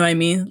 You know what I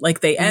mean?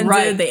 Like they ended.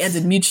 Right. They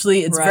ended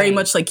mutually. It's very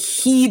much like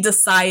he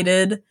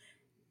decided,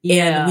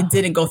 and we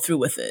didn't go through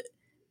with it.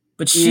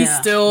 But she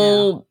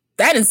still.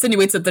 That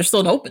insinuates that there's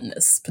still an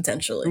openness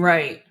potentially.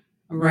 Right.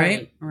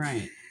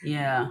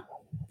 Yeah.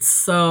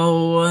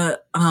 So,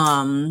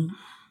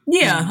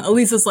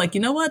 Elisa's like,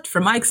 you know what?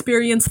 From my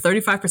experience,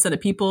 35% of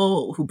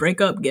people who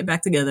break up get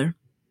back together.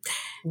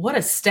 What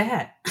a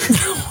stat.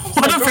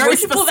 What a very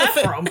specific. Pull that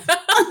from?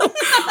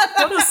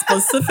 What a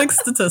specific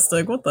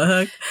statistic. What the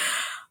heck?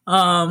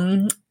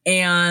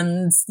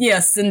 And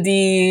yeah,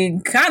 Cindy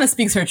kind of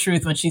speaks her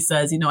truth when she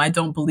says, I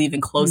don't believe in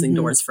closing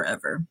doors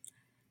forever.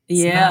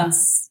 So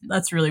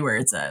that's really where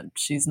it's at.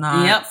 She's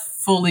not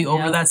fully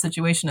over that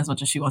situation as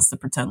much as she wants to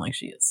pretend like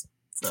she is.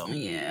 So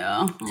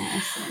yeah,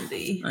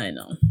 Cindy. I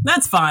know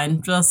that's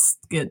fine. Just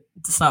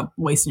stop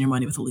wasting your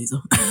money with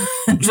Elisa.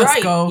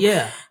 Just go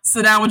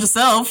sit down with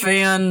yourself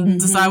and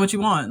decide what you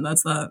want.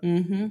 That's that.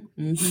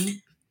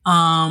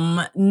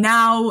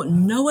 Now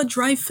Noah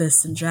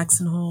Dreyfus in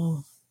Jackson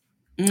Hole.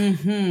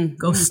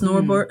 Go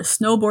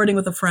snowboarding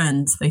with a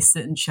friend. They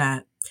sit and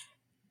chat.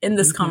 In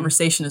this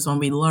conversation is when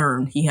we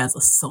learn he has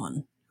a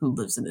son who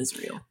lives in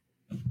Israel.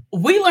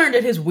 We learned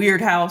at his weird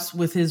house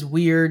with his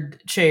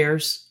weird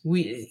chairs.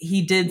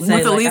 He did say,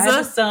 with like, Elisa? I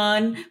have a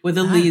son with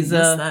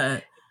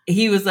Elisa.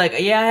 He was like,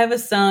 yeah, I have a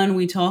son.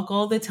 We talk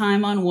all the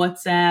time on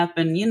WhatsApp.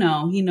 And,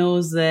 he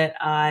knows that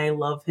I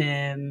love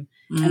him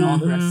and all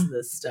the rest of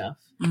this stuff.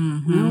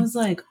 And I was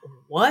like,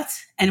 what?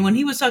 And when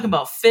he was talking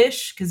about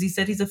fish, because he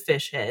said he's a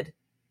fish head.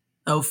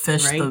 Oh,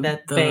 Fish, right?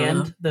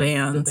 the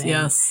band.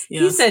 Yes.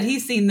 He said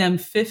he's seen them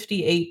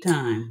 58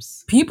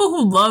 times. People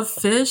who love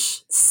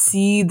Fish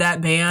see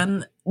that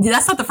band.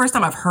 That's not the first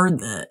time I've heard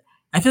that.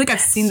 I feel like I've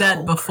seen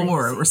that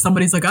before, crazy. Where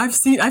somebody's like,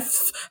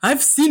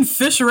 I've seen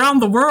Fish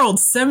around the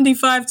world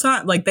 75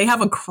 times. Like they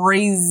have a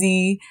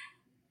crazy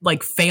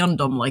like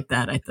fandom like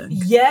that. I think.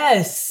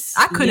 Yes,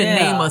 I couldn't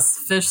name a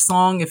Fish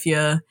song if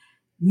you.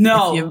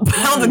 No, if you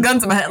held a gun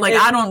to my head. Like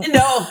I don't.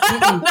 No,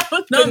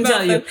 couldn't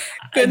tell you.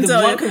 Couldn't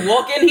tell one could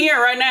walk in here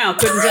right now.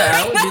 Couldn't tell.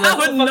 I would be like,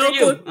 what the fuck are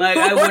you? Like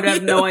I would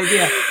have no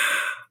idea.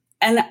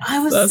 And I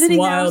was sitting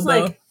there. I was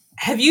like,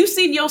 have you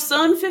seen your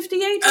son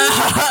 58 times?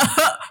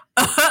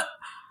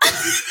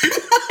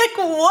 Like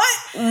what?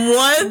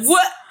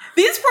 What?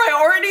 These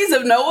priorities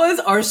of Noah's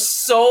are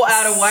so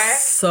out of whack.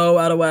 So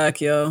out of whack,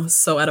 yo.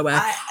 So out of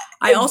whack.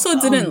 I also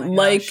didn't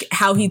like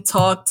how he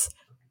talked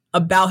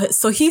about it.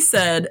 So he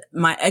said,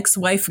 my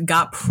ex-wife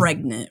got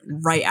pregnant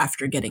right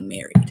after getting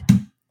married.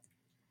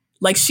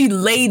 Like she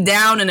laid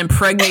down and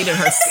impregnated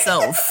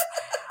herself.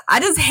 I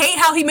just hate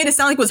how he made it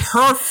sound like it was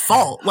her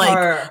fault.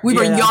 Like we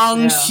were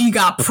young, she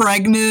got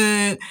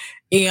pregnant,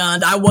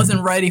 and I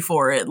wasn't ready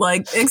for it.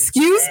 Like,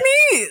 excuse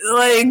me?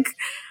 Like,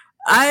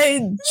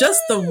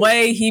 just the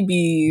way he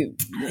be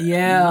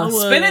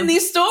spinning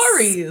these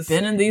stories.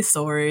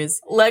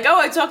 Like,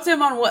 I talked to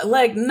him on what?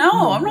 Like,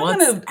 no, I'm not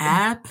gonna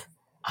app.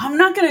 I'm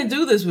not going to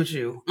do this with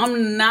you.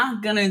 I'm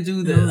not going to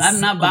do this. I'm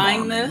not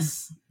buying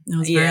this. It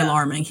was very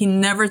alarming. He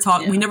never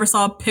talked. We never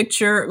saw a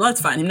picture. Well,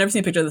 that's fine. He never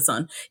seen a picture of the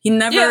son. He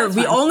never,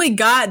 we only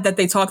got that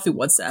they talked through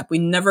WhatsApp. We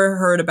never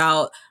heard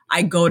about,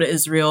 I go to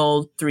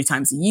Israel 3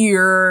 times a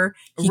year.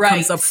 He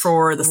comes up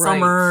for the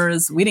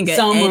summers. We didn't get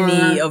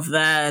any of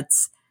that.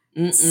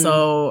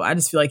 So I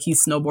just feel like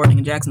he's snowboarding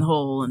in Jackson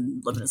Hole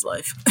and living his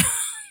life.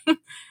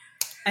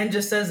 And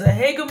just says,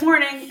 hey, good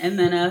morning. And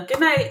then, good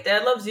night.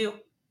 Dad loves you.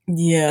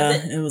 Yeah,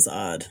 it was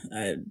odd.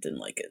 I didn't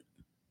like it.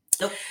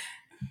 Nope.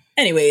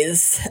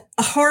 Anyways,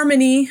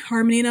 Harmony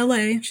in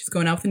LA. She's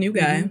going out with a new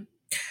guy.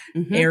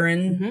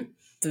 Aaron,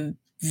 the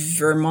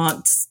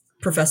Vermont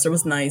professor,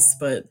 was nice,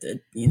 but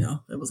it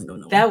wasn't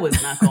going nowhere. That was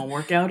not going to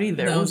work out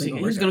either. He was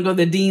going to go to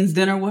the dean's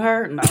dinner with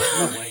her? No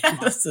way.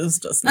 This is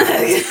just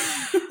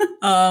nice.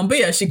 But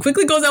yeah, she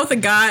quickly goes out with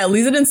a guy.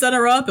 Elisa didn't set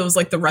her up. It was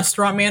like the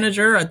restaurant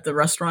manager at the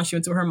restaurant she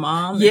went to with her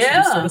mom.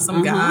 Yeah. She sort of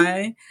some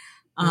guy.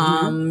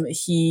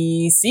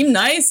 He seemed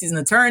nice. He's an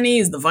attorney.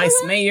 He's the vice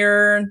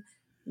mayor.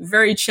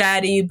 Very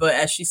chatty, but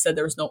as she said,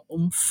 there was no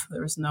oomph.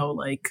 There was no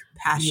like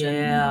passion,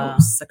 no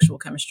sexual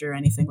chemistry or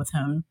anything with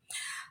him.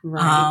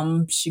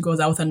 Right. She goes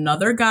out with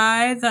another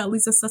guy that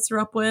Lisa sets her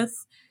up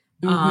with.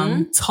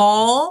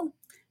 Tall,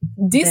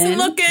 decent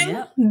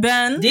looking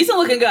Ben. Decent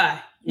looking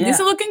guy. Yeah.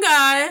 Decent looking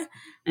guy.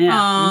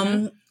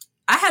 Yeah.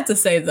 I had to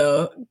say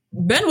though,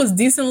 Ben was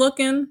decent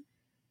looking.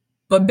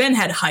 But Ben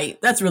had height.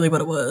 That's really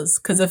what it was.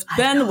 Because if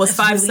Ben was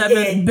 5'7",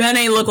 really Ben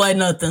ain't look like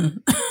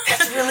nothing.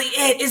 That's really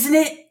it, isn't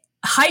it?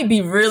 Height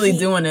be really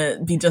doing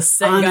it. Be just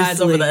setting guys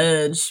over the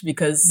edge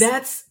because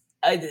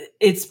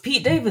it's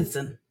Pete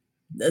Davidson.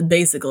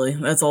 Basically,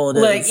 that's all it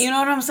is. Like, you know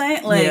what I'm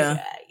saying? Like,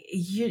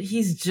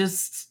 he's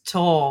just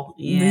tall.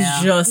 Yeah.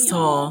 He's just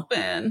tall.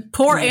 Ben.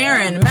 Poor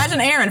Aaron.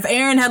 Imagine Aaron. If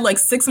Aaron had like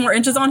 6 more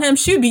inches on him,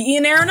 she'd be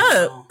eating Aaron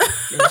up.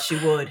 Yeah, she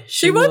would.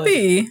 She would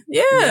be.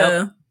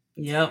 Yeah.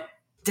 Yep.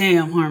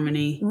 Damn,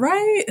 Harmony.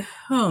 Right?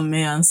 Oh,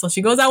 man. So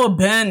she goes out with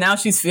Ben. Now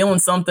she's feeling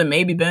something.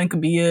 Maybe Ben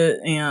could be it.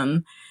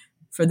 And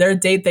for their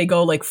date, they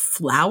go like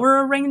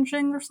flower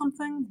arranging or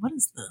something. What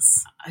is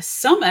this?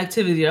 Some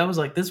activity. I was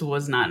like, this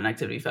was not an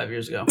activity 5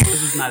 years ago.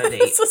 This was not a date.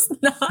 This is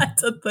not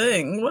a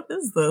thing. What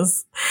is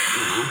this?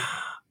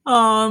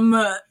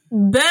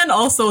 Ben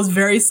also is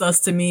very sus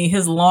to me.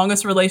 His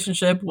longest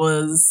relationship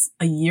was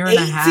a year and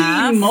a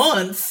half. 18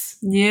 months.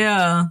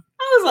 Yeah.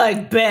 I was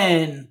like,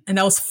 Ben. And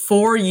that was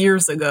 4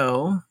 years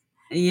ago.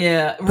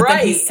 Yeah, but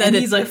right.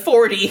 He's like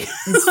 40.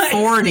 He's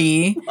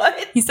 40.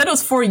 What? He said it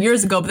was 4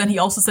 years ago, but then he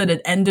also said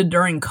it ended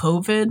during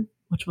COVID,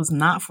 which was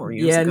not 4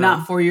 years ago. Yeah,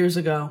 not 4 years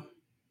ago.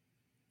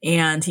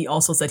 And he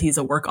also said he's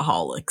a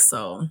workaholic,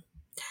 so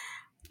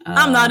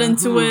I'm not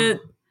into it.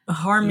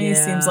 Harmony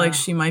seems like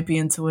she might be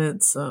into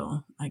it,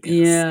 so I guess.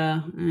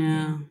 Yeah.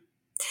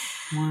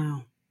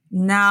 Wow.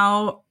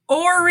 Now,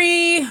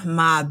 Ori,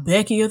 my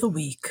Becky of the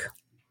week.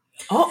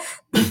 Oh.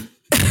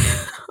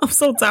 I'm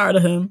so tired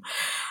of him.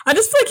 I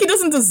just feel like he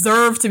doesn't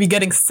deserve to be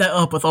getting set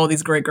up with all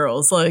these great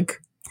girls.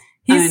 Like,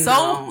 he's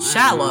so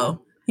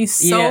shallow. He's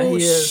so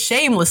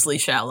shamelessly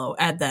shallow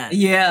at that.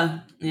 Yeah.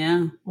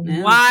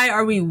 Why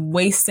are we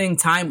wasting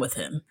time with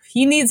him?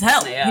 He needs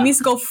help. Yeah. He needs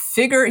to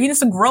he needs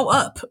to grow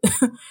up.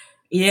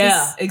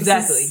 Yeah,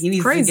 exactly. He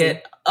needs to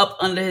get up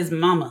under his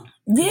mama.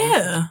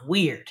 Yeah.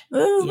 Weird. It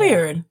was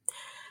weird.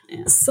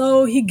 Yeah.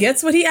 So he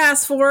gets what he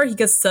asked for. He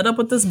gets set up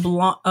with this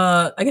blonde.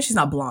 I guess she's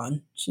not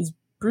blonde. She's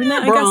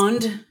brunette.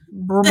 Blonde.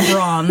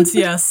 Bronze,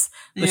 yes.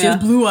 But she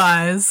has blue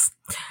eyes.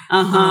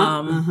 I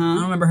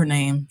don't remember her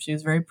name. She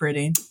was very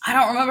pretty. I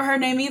don't remember her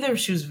name either.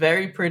 She was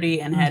very pretty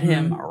and had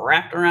him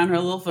wrapped around her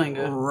little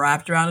finger.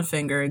 Wrapped around a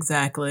finger,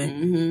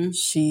 exactly.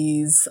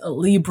 She's a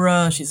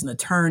Libra. She's an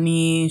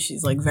attorney.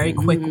 She's like very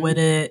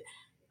quick-witted.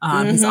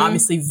 He's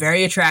obviously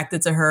very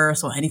attracted to her.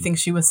 So anything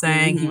she was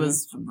saying, he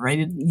was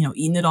ready to,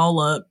 eating it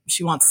all up.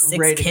 She wants 6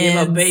 ready kids. To give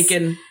up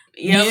bacon.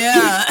 Yep.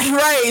 Yeah,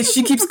 right.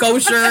 She keeps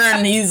kosher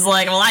and he's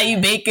like, well, I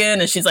eat bacon.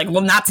 And she's like,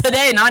 well, not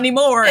today, not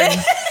anymore.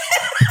 And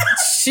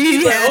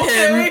she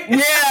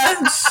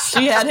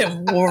had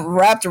him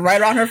wrapped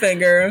right on her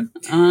finger.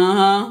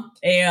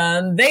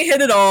 And they hit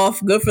it off.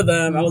 Good for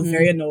them. I was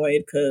very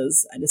annoyed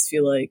because I just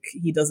feel like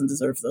he doesn't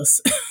deserve this.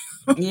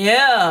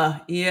 Yeah.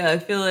 I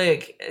feel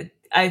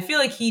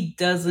like he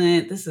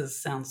doesn't,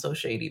 sounds so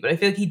shady, but I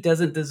feel like he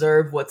doesn't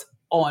deserve what's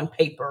on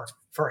paper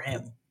for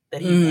him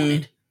that he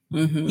wanted.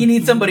 He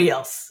needs somebody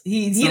else.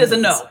 He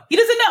doesn't know. He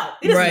doesn't know.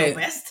 He doesn't know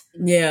best.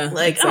 Yeah,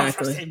 like exactly. I don't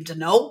trust him to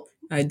know.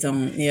 I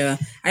don't. Yeah,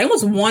 I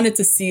almost wanted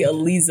to see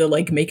Eliza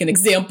like make an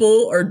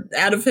example or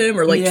out of him,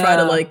 or like try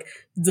to like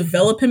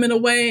develop him in a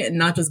way, and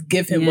not just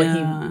give him what he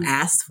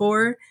asked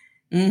for,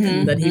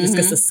 and that he just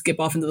gets to skip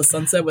off into the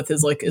sunset with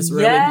his like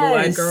Israeli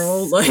blue-eyed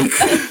girl. Like,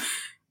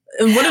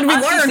 and what did we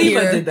learn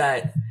here? Did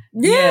that?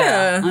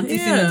 Yeah, Auntie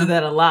Sima did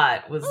that a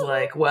lot. Was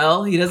like,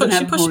 well, he doesn't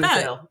have a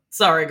ponytail.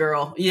 Sorry,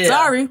 girl. Yeah,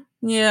 sorry.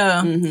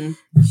 Yeah,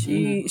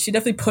 she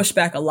definitely pushed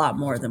back a lot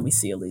more than we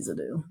see Eliza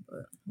do,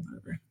 but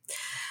whatever.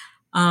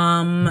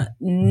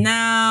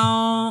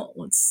 Now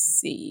let's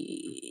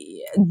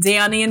see.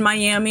 Danny in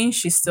Miami.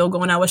 She's still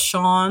going out with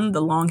Sean,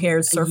 the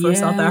long-haired surfer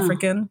South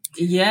African.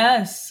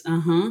 Yes.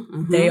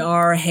 They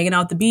are hanging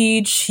out at the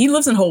beach. He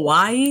lives in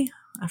Hawaii.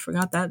 I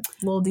forgot that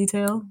little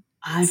detail.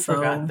 I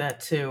forgot that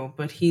too,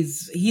 but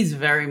he's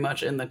very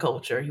much in the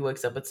culture. He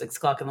wakes up at 6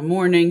 o'clock in the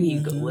morning. He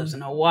lives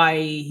in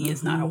Hawaii. He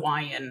is not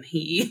Hawaiian.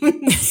 He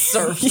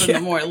surfs in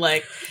the morning.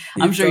 Like,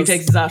 I'm sure he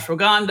takes his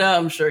ashwagandha.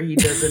 I'm sure he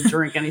doesn't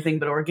drink anything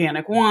but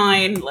organic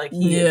wine. Like,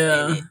 he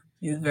is in it.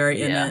 He's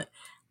very in it.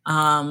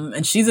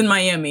 And she's in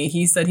Miami.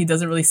 He said he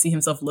doesn't really see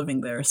himself living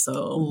there.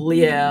 So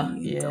we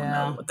don't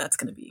know what that's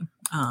going to be.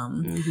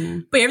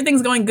 But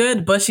everything's going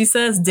good. But she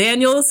says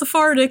Daniel the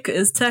Sephardic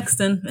is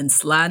texting and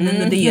sliding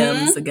in the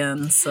DMs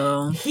again.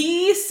 So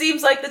he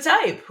seems like the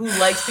type who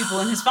likes people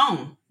in his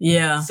phone.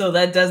 Yeah. So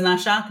that does not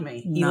shock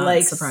me. He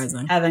likes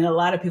having a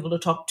lot of people to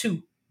talk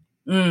to.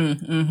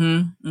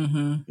 Yeah.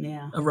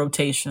 A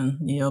rotation.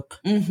 Yep.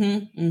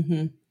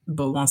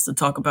 But wants to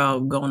talk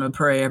about going to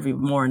pray every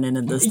morning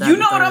and this, that, you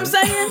know what I'm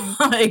saying?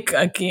 Like,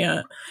 I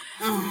can't.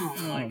 Oh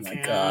my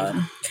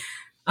God.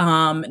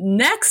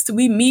 Next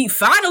we meet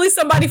finally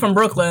somebody from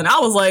Brooklyn. I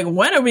was like,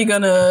 when are we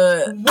gonna?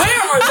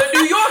 Where are the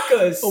New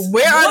Yorkers?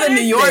 Where are the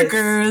New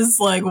Yorkers?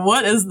 Like,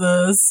 what is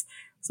this?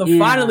 So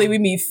finally we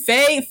meet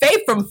Faye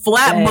from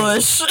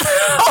Flatbush.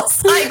 I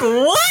was like,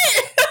 what?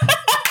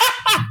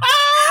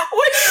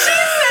 When she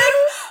said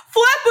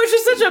Flatbush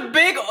is such a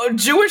big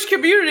Jewish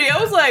community, I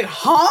was like,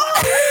 huh?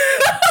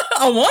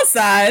 On one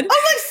side. I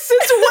was like,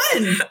 since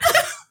when?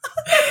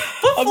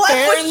 What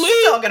Flatbush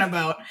you talking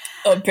about?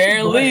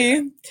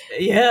 Apparently.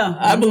 Yeah.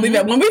 I believe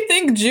that. When we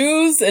think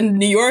Jews in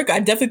New York, I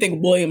definitely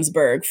think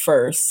Williamsburg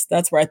first.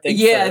 That's where I think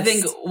first. I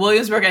think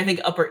Williamsburg, I think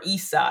Upper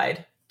East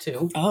Side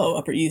too. Oh,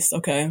 Upper East.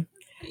 Okay.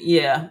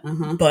 Yeah.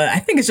 But I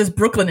think it's just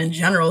Brooklyn in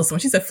general. So when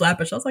she said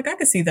Flatbush, I was like, I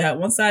could see that.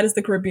 One side is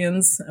the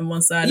Caribbeans and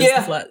one side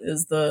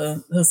is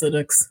the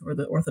Hasidics or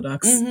the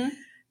Orthodox.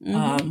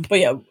 But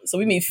yeah, so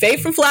we meet Faye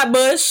from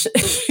Flatbush.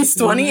 She's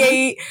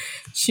 28.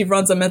 She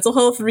runs a mental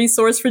health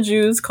resource for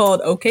Jews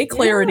called OK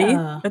Clarity.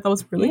 I thought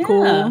was really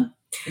cool.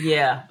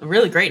 Yeah, a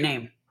really great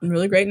name.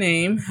 Really great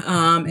name.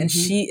 And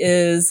she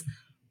is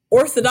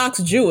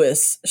Orthodox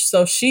Jewish.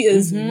 So she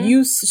is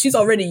she's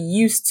already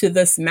used to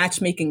this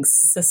matchmaking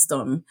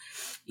system.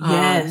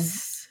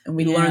 Yes. And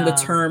we learned the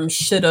term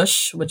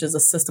shidduch, which is a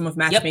system of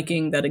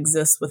matchmaking that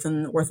exists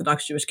within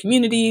Orthodox Jewish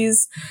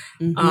communities.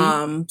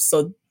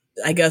 So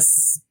I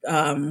guess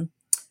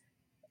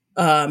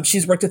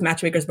she's worked with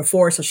matchmakers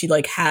before, so she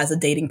like has a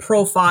dating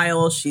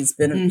profile. She's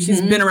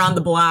been around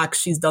the block.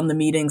 She's done the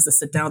meetings, the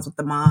sit downs with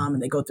the mom,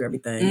 and they go through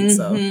everything.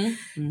 So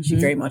she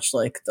very much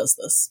like does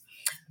this.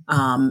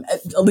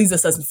 Aliza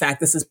says, in fact,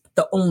 this is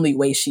the only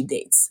way she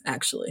dates.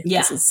 Actually,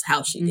 this is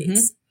how she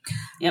dates.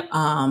 Yep.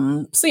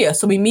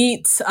 So we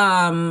meet.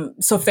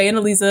 So Faye and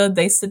Aliza,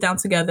 they sit down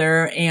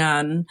together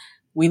and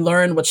we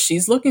learn what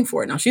she's looking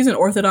for. Now, she's an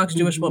Orthodox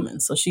Jewish woman,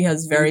 so she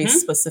has very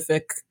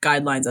specific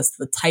guidelines as to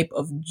the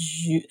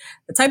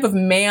type of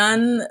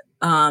man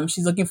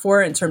she's looking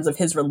for in terms of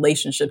his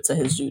relationship to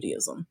his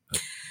Judaism.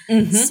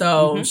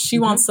 So she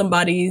wants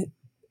somebody,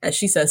 as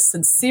she says,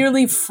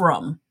 sincerely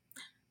from.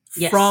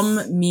 Yes. From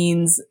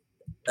means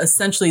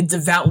essentially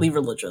devoutly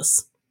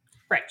religious.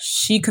 Right.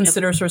 She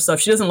considers herself,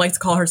 she doesn't like to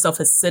call herself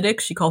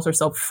Hasidic. She calls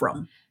herself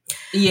from.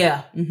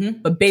 Yeah.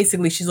 But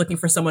basically, she's looking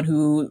for someone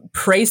who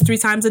prays 3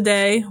 times a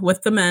day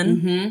with the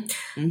men,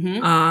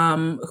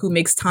 who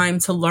makes time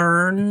to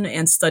learn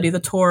and study the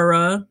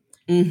Torah,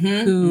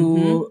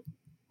 who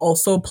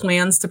also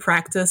plans to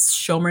practice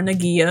Shomer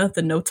Nagia,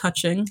 the no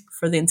touching,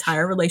 for the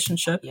entire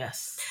relationship.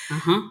 Yes.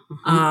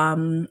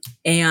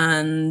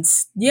 And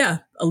yeah,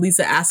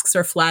 Aliza asks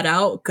her flat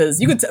out, because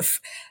you could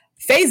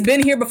Faye's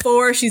been here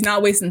before. She's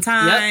not wasting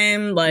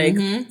time.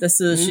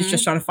 She's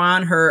just trying to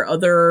find her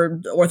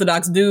other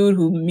Orthodox dude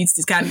who meets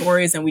these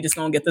categories, and we just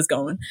gonna get this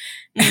going.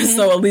 And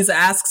so Aliza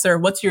asks her,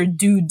 what's your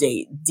due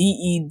date?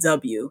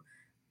 DEW.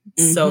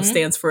 So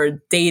stands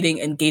for dating,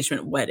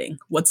 engagement, wedding.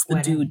 What's the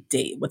due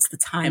date? What's the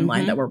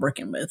timeline that we're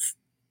working with?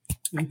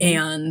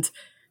 And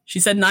she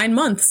said 9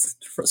 months.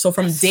 So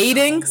from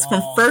dating,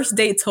 from first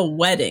date to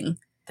wedding.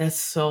 That's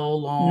so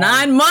long.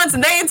 9 months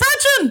and they ain't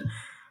touching.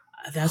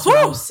 That's what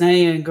I'm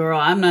saying, girl.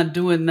 I'm not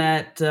doing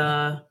that,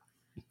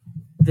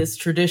 this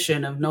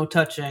tradition of no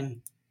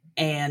touching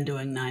and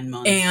doing 9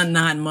 months. And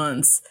 9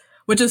 months.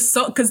 Which is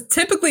so, because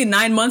typically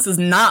 9 months is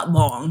not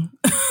long.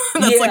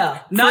 That's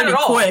like not pretty at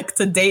all. quick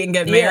to date and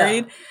get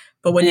married.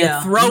 But when you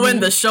throw in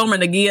the Shomer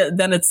Nagia,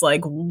 then it's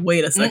like,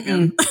 wait a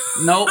second.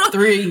 Nope,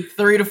 3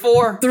 to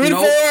 4. 3 to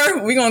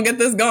 4, we gonna get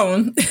this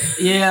going.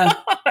 Yeah.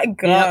 Oh my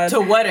God.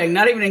 To wedding,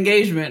 not even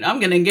engagement. I'm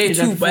gonna engage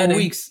after 4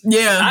 weeks.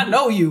 Yeah. I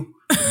know you.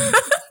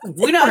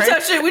 We not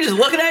touching, we just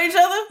looking at each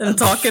other. And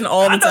talking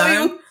all the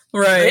time. You.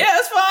 Right. Yeah,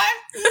 it's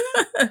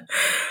fine.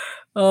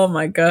 Oh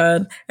my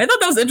God. I thought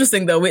that was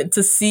interesting though,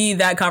 to see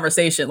that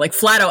conversation. Like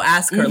flat out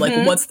ask her,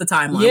 like, what's the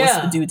timeline? What's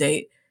the due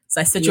date?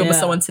 So I sit you up with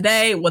someone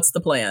today. What's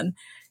the plan?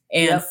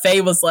 And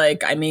Faye was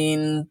like, I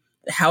mean,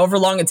 however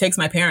long it takes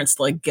my parents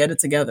to like get it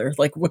together,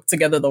 like whip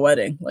together the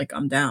wedding, like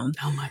I'm down.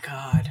 Oh my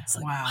God. It's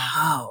like,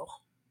 wow.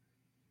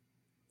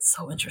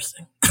 So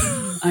interesting.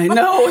 I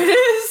know it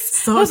is.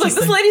 So I was like,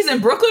 this lady's in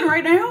Brooklyn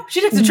right now.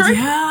 She takes a trip.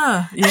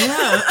 Yeah. Right?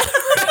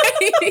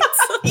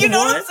 You know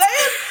what I'm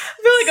saying?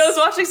 I feel like I was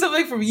watching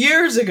something from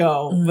years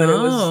ago, but it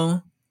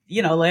was,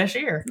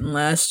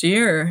 last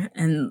year.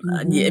 And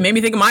it made me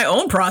think of my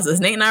own process.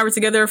 Nate and I were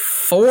together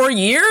 4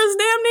 years,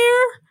 damn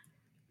near.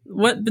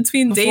 What,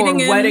 between Before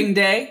dating and wedding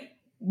day?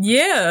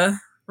 Yeah,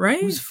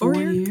 right? It was 4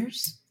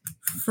 years.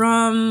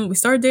 We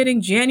started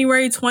dating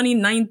January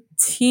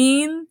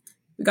 2019.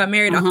 We got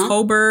married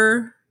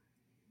October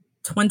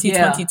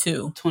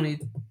 2022.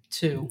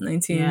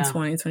 19,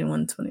 20,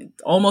 21, 20.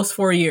 Almost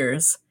 4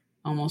 years.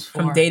 Almost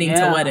 4. From dating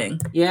to wedding.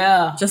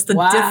 Yeah. Just the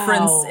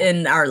difference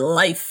in our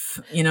life,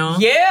 you know?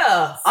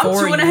 Yeah. I'm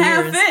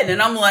 2.5 in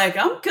and I'm like,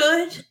 I'm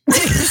good.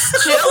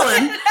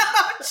 Chilling.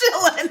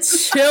 I'm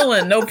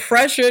chilling. No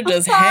pressure.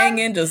 Just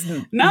hanging. Just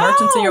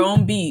marching to your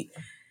own beat.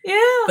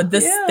 Yeah. But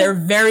they're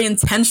very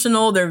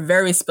intentional. They're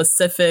very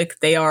specific.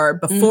 They are,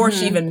 before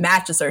she even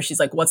matches her, she's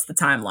like, what's the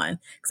timeline?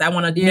 Because I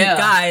want to meet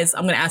guys.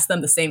 I'm going to ask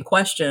them the same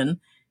question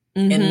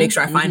and make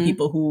sure I find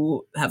people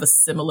who have a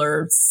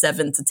similar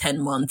 7 to 10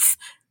 month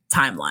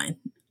timeline.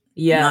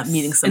 Yeah. Not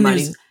meeting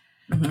somebody.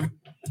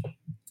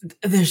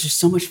 There's just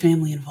so much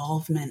family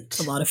involvement.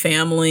 A lot of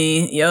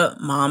family. Yep.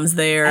 Mom's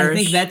there. I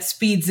think that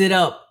speeds it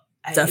up.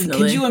 Definitely.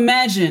 Could you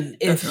imagine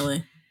if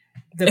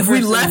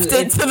we left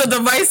it to the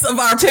device of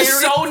our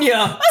parents?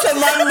 Sonia. To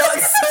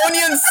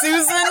Sonia and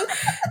Susan,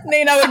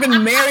 Nate and I would have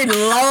been married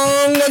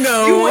long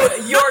ago.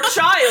 Your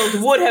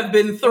child would have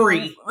been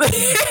 3.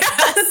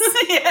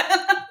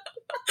 Yes.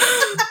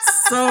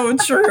 So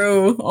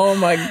true. Oh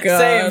my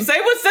God.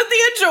 Same with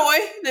Cynthia Joy.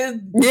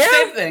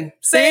 Same thing.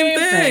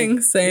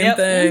 Same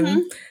thing.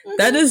 Mm-hmm.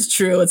 That is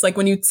true. It's like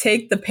when you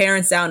take the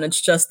parents out and it's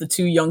just the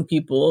two young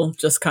people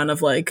just kind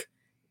of like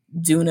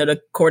doing it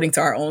according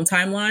to our own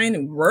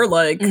timeline. We're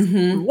like,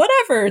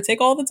 whatever, take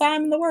all the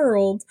time in the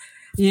world.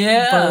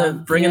 Yeah.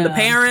 But bringing the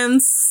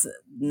parents,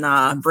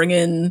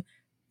 bringing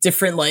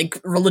different like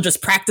religious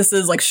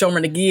practices like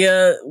Shomer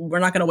Nagia, we're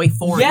not going to wait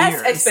 4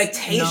 years.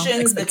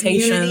 Expectations the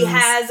community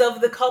has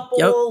of the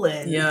couple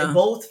and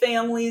both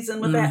families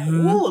and with that.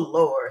 Oh,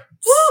 Lord.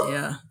 Woo.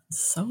 Yeah.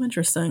 So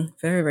interesting.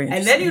 Very, very And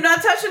interesting. then you're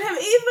not touching him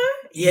either?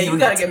 Yeah, you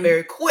got to get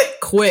married quick.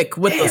 Quick,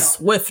 with the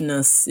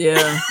swiftness.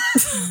 Yeah.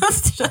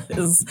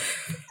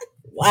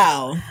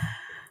 Wow.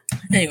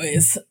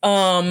 Anyways,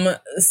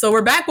 so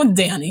we're back with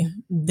Danny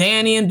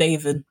and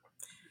David.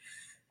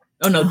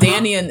 Oh no,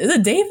 Danny and is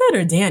it David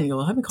or Daniel?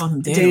 I've been calling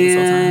him Daniel this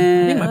whole time.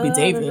 I think it might be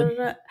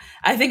David.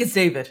 I think it's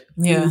David.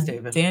 Yeah,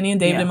 Danny and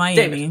David in Miami.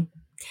 David.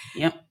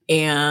 Yep.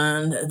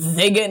 And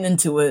they getting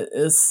into it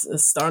is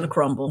starting to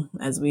crumble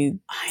as we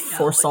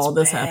foresaw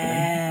this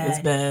happening. It's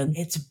bad.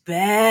 It's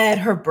bad.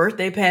 Her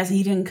birthday passed.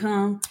 He didn't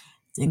come.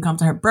 Didn't come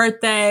to her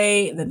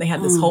birthday. Then they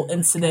had this whole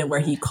incident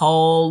where he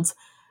called.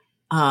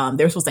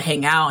 They were supposed to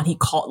hang out, and he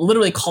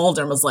literally called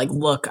her and was like,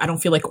 "Look, I don't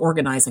feel like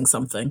organizing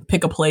something.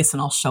 Pick a place,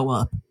 and I'll show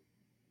up."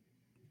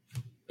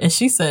 And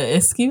she said,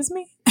 "Excuse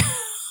me?"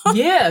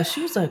 Yeah,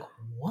 she was like,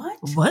 "What?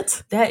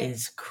 What? That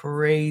is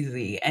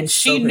crazy." And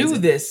she knew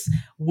this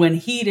when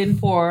he didn't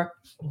pour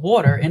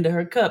water into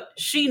her cup.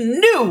 She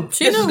knew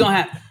this was going to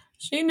happen.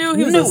 She knew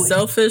he was a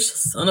selfish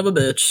son of a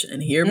bitch.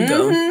 And here we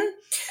go.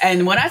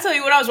 And when I tell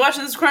you when I was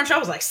watching this crunch, I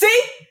was like,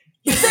 see?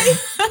 You see?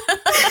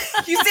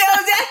 You see how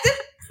I was acting?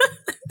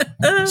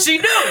 She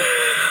knew.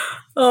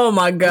 Oh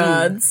my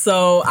God.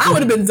 So I would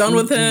have been done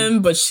with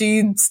him, but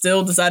she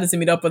still decided to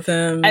meet up with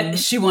him. And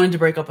she wanted to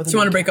break up with him. She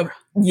wanted to break up.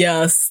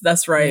 Yes,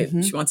 that's right.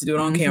 She wants to do it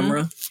on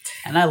camera.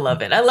 And I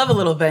love it. I love a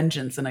little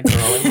vengeance in a girl.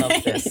 I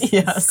love this.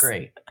 Yes. It's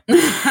great.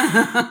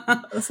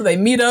 So they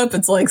meet up.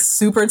 It's like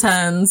super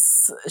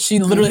tense. She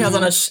literally has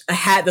on a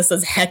hat that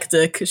says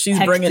hectic. She's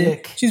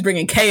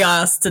bringing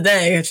chaos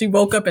today. She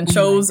woke up and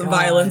chose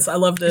violence. I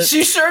loved it.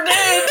 She sure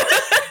did.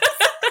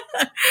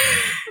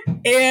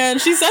 And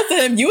she said to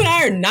him, "You and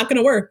I are not going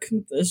to work.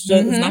 It's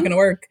just it's not going to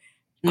work."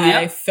 Yep.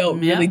 I felt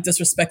really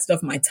disrespected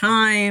of my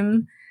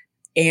time.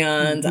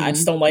 And I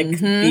just don't like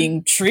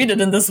being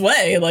treated in this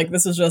way. Like,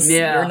 this is just,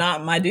 you're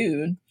not my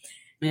dude.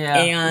 Yeah.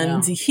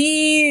 And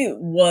he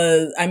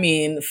was,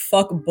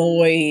 fuck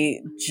boy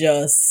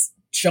just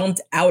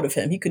jumped out of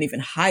him. He couldn't even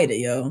hide it,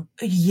 yo.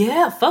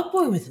 Yeah,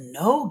 fuckboy with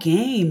no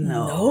game,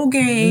 though.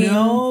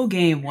 No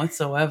game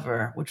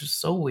whatsoever, which is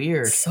so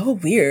weird. So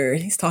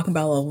weird. He's talking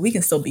about, well, we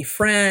can still be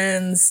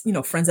friends. You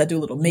know, friends that do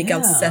a little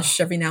makeout sesh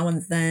every now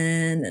and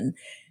then. And,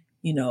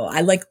 you know,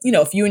 I like, you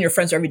know, if you and your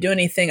friends are ever doing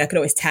anything, I could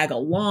always tag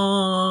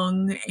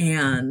along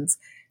and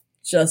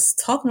just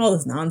talking all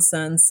this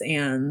nonsense.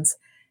 And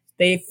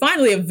they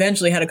finally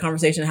eventually had a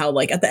conversation how,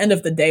 like, at the end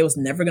of the day, it was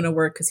never going to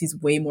work because he's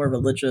way more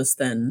religious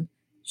than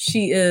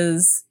she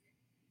is.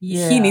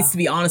 Yeah. He needs to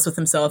be honest with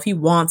himself. He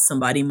wants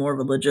somebody more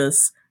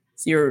religious.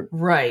 So you're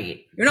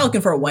right. You're not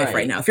looking for a wife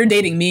right now. If you're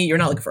dating me, you're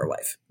not looking for a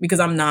wife because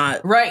I'm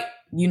not. Right.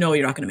 You know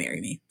you're not going to marry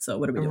me. So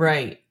what are we doing?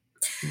 Right.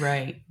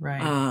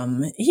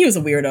 He was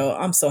a weirdo.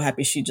 I'm so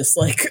happy she just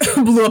like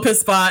blew up his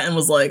spot and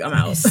was like, I'm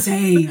out.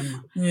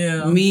 Same.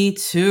 Yeah. Me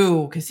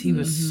too. Because he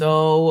was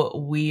so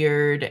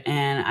weird.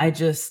 And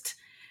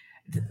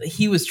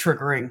he was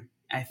triggering.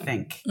 I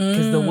think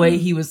because the way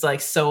he was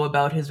like so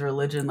about his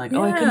religion, like,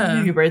 I couldn't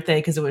do your birthday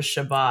because it was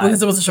Shabbat.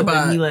 Because it was a Shabbat.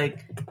 But he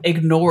like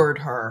ignored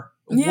her.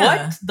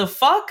 Yeah. What the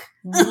fuck?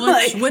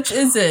 Which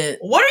is it?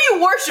 What are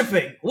you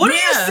worshiping? What are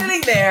you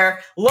sitting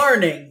there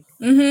learning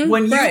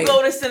when you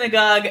go to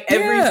synagogue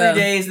every 3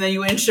 days and then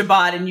you end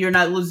Shabbat and you're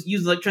not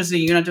using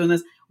electricity? You're not doing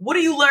this. What are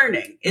you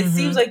learning? It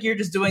seems like you're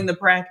just doing the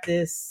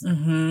practice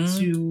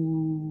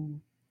to.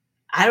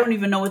 I don't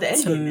even know what the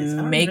end game is.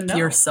 Make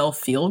yourself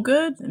feel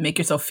good. Make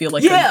yourself feel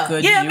like a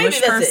good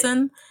Jewish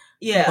person.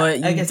 Yeah. But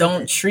you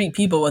don't treat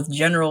people with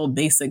general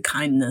basic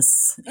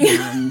kindness.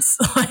 And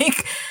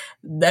like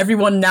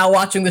everyone now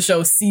watching the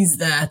show sees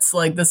that.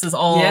 Like this is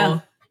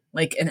all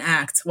like an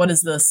act. What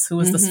is this? Who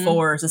is this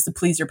for? Is this to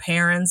please your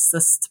parents?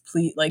 This to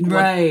please like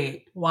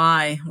why?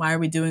 Why are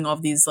we doing all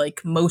of these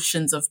like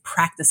motions of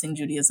practicing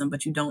Judaism,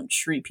 but you don't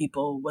treat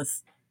people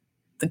with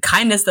the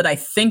kindness that I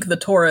think the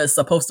Torah is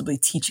supposed to be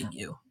teaching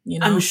you, you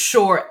know? I'm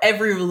sure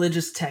every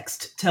religious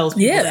text tells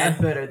people to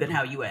act better than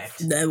how you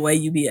act. That way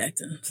you be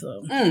acting.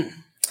 So,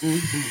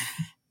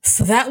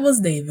 so that was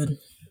David.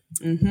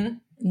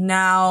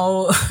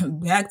 Now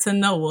back to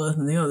Noah,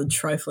 you know, the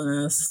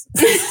trifling ass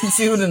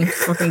dude in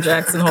fucking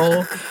Jackson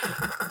Hole.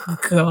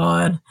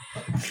 God.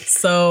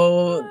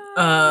 So,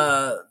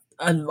 a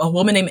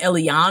woman named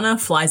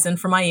Eliana flies in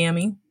from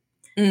Miami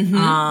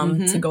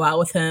to go out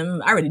with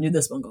him. I already knew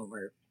this one going to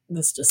work.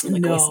 This just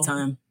like a waste of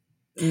time.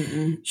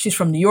 She's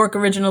from New York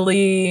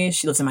originally.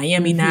 She lives in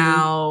Miami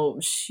now.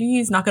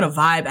 She's not going to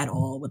vibe at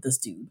all with this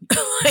dude.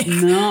 Like,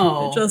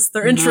 No. just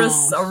their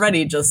interests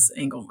already just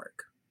ain't going to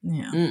work.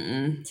 Yeah.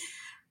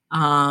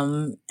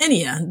 And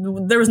yeah,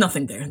 there was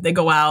nothing there. They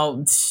go out.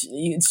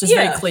 It's just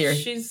very clear.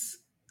 She's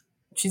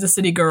a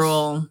city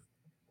girl.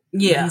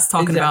 Yeah. He's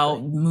talking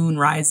about moon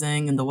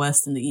rising in the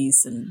west and the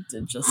east, and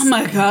it just. Oh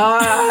my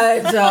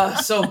God.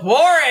 So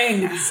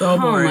boring. So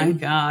boring. Oh my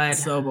God.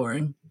 So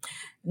boring.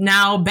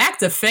 Now back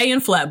to Faye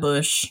and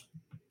Flatbush.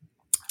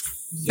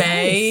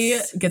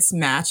 Faye gets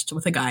matched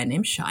with a guy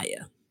named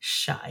Shia.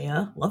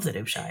 Shia. Love the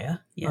name Shia.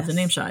 Yes. Love the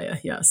name Shia,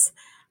 yes.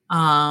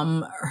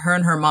 Her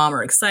and her mom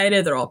are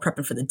excited. They're all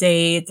prepping for the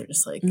date. They're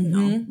just like, you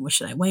know, what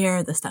should I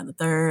wear? This, that, and the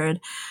third.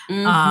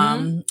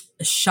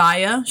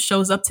 Shia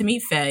shows up to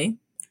meet Faye.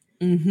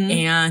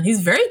 And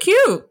he's very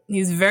cute.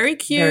 He's very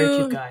cute. Very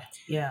cute guy.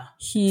 Yeah.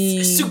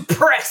 He's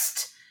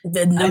suppressed.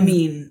 I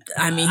mean,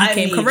 he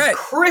came correct.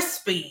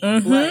 Crispy.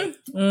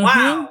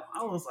 Wow.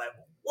 I was like,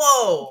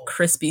 whoa.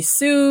 Crispy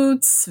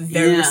suits.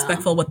 Very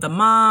respectful with the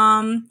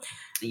mom.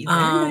 Very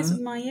nice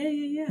with my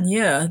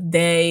Yeah.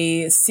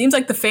 They seems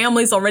like the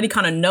families already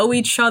kind of know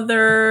each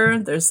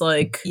other. There's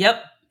like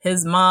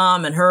his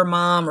mom and her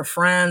mom are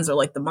friends, or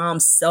like the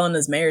mom's son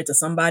is married to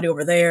somebody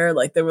over there.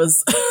 Like there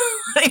was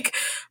like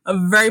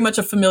very much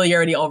a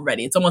familiarity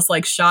already. It's almost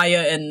like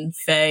Shia and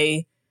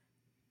Faye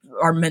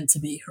are meant to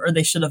be, or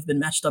they should have been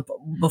matched up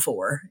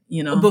before,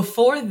 you know?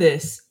 Before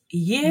this,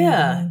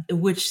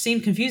 which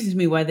seemed confusing to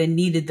me why they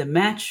needed the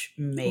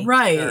matchmaker.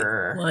 Right.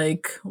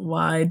 Like,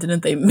 why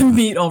didn't they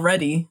meet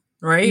already?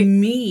 Right?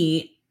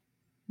 Meet.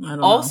 I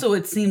don't also, know.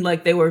 It seemed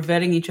like they were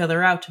vetting each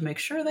other out to make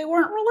sure they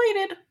weren't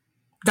related.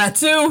 That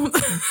too.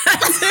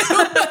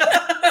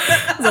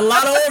 There's a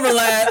lot of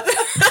overlap.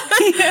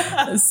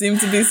 There seemed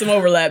to be some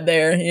overlap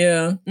there.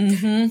 Yeah. But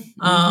yeah,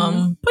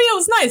 it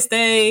was nice.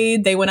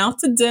 They went out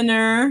to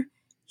dinner.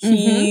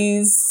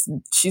 She's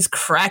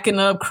cracking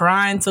up,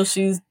 crying till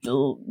she's,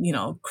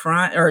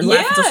 crying or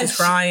laughing till she's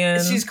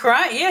crying. She's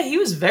crying. Yeah, he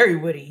was very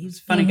witty. He's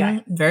a funny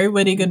guy. Very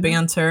witty, good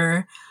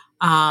banter.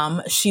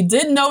 She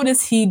did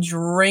notice he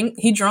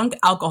drunk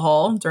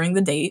alcohol during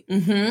the date,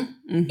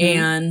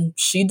 and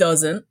she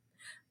doesn't.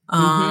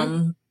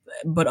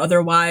 But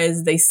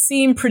otherwise, they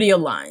seem pretty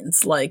aligned.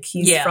 Like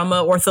he's from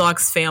an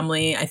Orthodox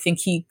family. I think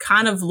he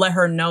kind of let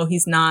her know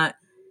he's not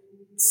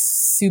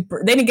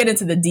super. They didn't get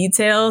into the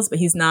details, but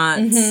he's not.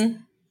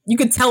 You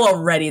could tell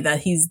already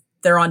that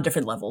they're on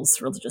different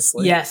levels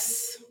religiously.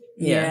 Yes.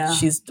 Yeah.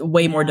 She's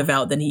way more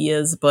devout than he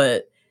is,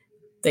 but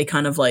they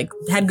kind of like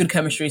had good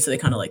chemistry, so they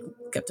kind of like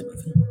kept it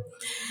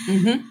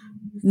moving.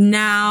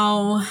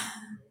 Now,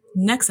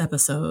 next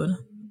episode,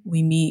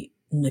 we meet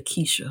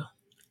Nikisha.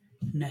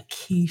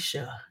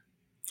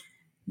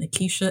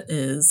 Nikisha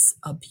is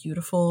a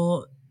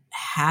beautiful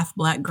half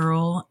black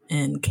girl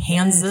in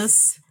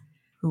Kansas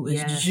who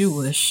is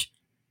Jewish.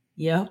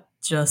 Yep.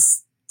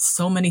 Just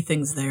so many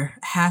things there.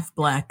 Half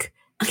black,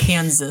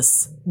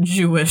 Kansas,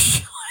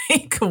 Jewish.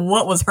 Like,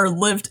 what was her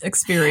lived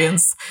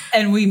experience?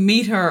 And we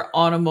meet her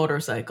on a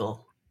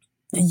motorcycle.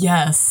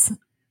 Yes.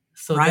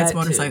 So rides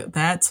motorcycle.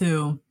 That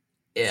too.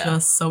 Yeah.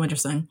 Just so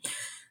interesting.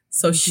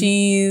 So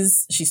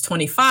she's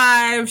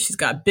 25. She's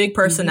got big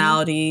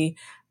personality.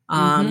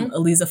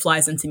 Eliza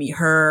flies in to meet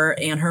her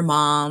and her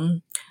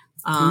mom.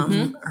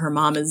 Her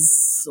mom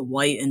is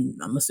white and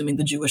I'm assuming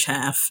the Jewish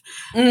half.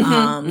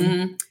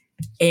 And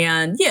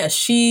yeah,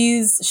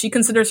 she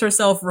considers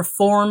herself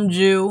Reform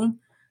Jew.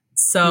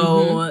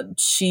 So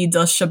she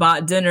does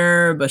Shabbat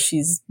dinner, but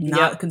she's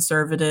not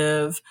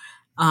conservative.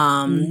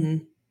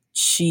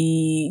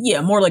 She,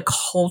 more like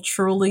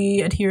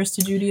culturally adheres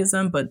to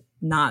Judaism, but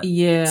not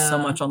so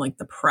much on like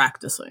the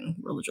practicing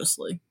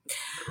religiously.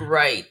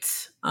 Right.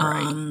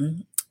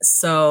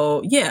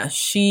 So yeah,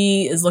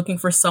 she is looking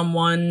for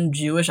someone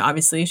Jewish.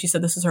 Obviously, she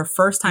said this is her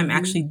first time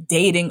actually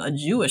dating a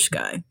Jewish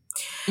guy,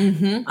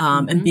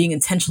 and being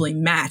intentionally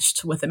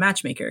matched with a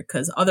matchmaker,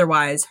 because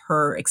otherwise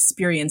her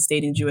experience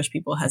dating Jewish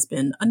people has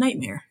been a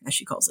nightmare, as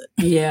she calls it.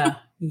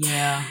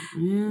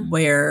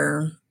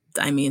 Where,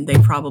 I mean, they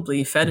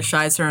probably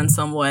fetishize her in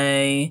some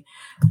way,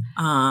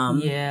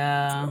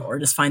 or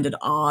just find it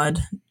odd.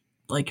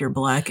 Like, you're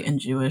black and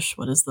Jewish.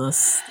 What is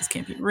this? This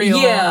can't be real.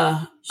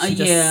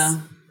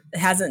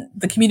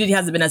 The community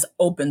hasn't been as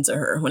open to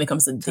her when it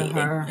comes to dating,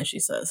 as she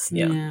says.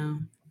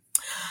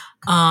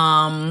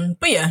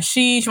 But yeah,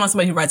 she wants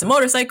somebody who rides a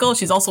motorcycle.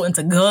 She's also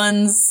into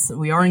guns.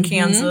 We are in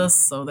Kansas,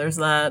 so there's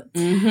that.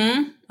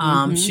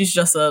 She's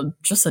just an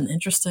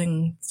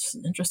interesting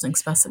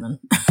specimen.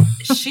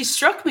 She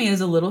struck me as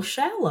a little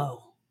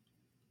shallow.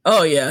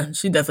 Oh yeah,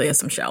 she definitely has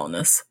some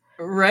shallowness.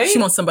 Right? She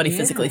wants somebody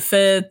physically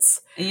fit.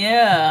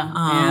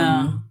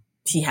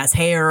 He has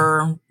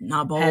hair,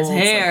 not bald. Has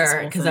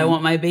hair, because I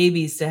want my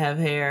babies to have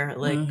hair.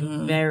 Like,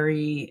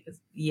 very,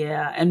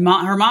 And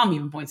her mom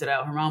even points it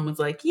out. Her mom was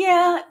like,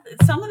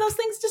 some of those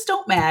things just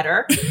don't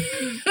matter.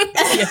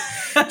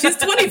 She's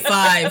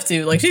 25,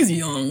 too. Like, she's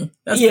young.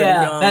 That's pretty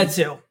young. That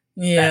too.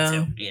 Yeah. That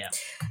too. Yeah.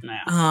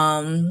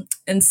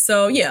 And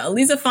so, yeah,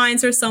 Eliza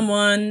finds her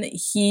someone.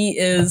 He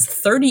is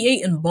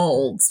 38 and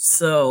bald.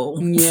 So,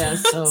 yeah,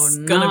 so it's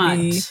gonna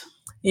be,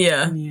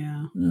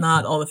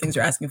 not all the things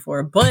you're asking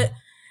for. But I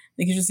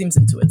think he just seems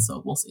into it.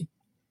 So, we'll see.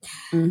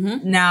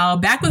 Mm-hmm. Now,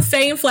 back with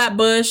Faye and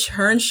Flatbush,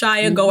 her and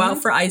Shia go out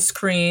for ice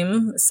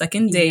cream,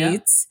 second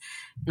date.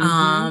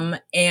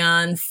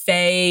 And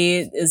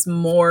Faye is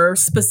more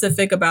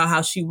specific about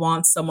how she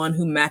wants someone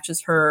who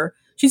matches her.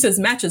 She says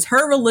matches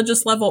her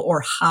religious level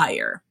or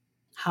higher.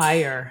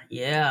 Higher,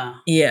 yeah.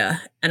 Yeah.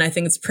 And I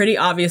think it's pretty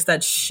obvious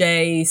that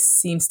Shay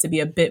seems to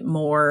be a bit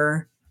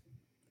more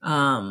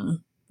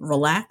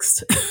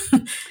relaxed.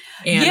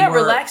 And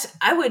relaxed.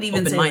 I would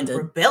even say like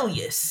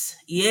rebellious.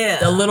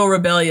 Yeah. A little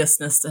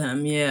rebelliousness to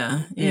him.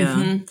 Yeah.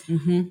 Yeah.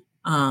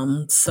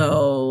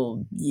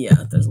 So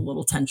yeah, there's a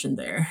little tension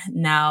there.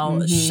 Now,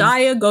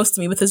 Shia goes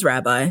to meet with his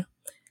rabbi,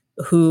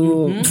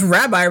 who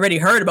rabbi already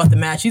heard about the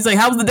match. He's like,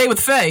 how was the day with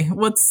Faye?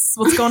 What's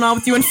going on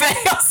with you and Faye?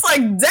 I was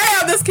like,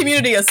 damn, this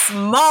community is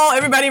small.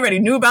 Everybody already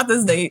knew about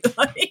this date.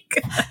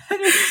 Like,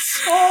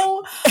 it's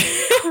so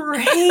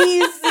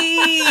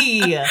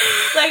crazy.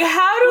 Like,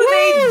 how do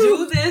they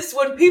do this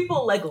when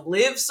people like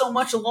live so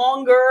much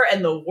longer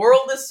and the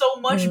world is so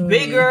much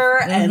bigger?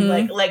 And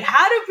like,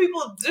 how do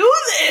people do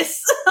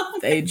this? Oh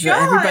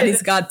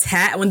everybody's got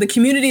when the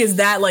community is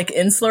that like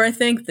insular, I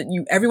think that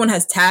everyone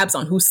has tabs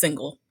on who's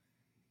single.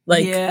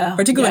 Like,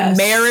 particularly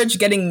marriage,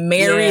 getting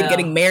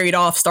married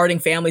off, starting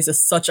families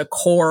is such a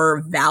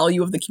core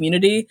value of the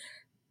community.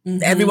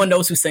 Everyone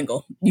knows who's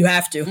single. You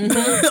have to.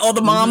 All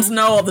the moms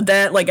know, all the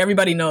dad, like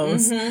everybody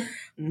knows.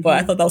 But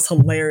I thought that was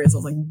hilarious. I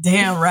was like,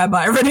 damn,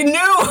 rabbi, I already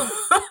knew.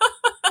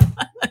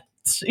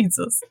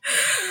 Jesus.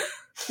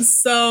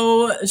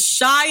 So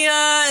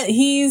Shia,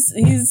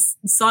 he's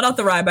sought out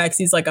the rabbi because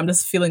he's like, I'm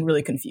just feeling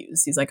really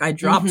confused. He's like, I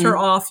dropped her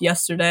off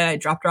yesterday. I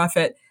dropped her off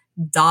at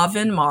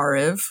Davin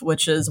Mariv,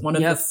 which is one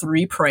of the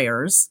 3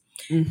 prayers.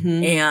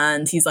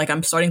 And he's like,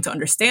 I'm starting to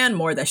understand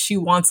more that she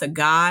wants a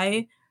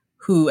guy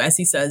who, as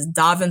he says,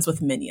 davens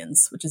with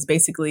minions, which is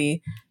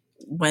basically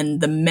when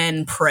the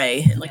men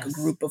pray in like a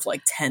group of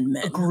like 10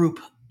 men.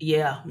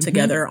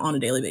 Together on a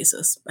daily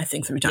basis. I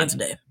think 3 times a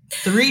day.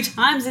 3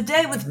 times a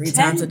day with 3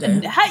 times a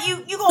day. How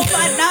you gonna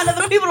find 9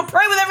 other people to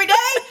pray with every day?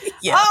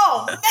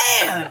 Oh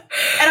man!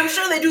 And I'm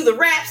sure they do the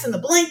wraps and the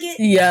blanket.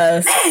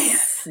 Yes. Man.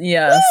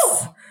 Yes.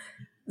 Woo!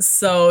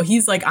 So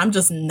he's like, I'm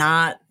just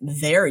not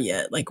there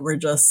yet. Like, we're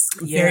just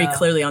very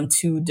clearly on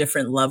 2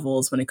 different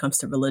levels when it comes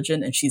to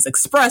religion. And she's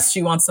expressed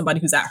she wants somebody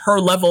who's at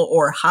her level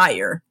or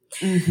higher.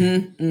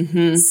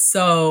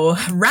 So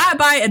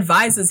Rabbi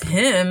advises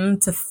him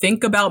to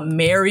think about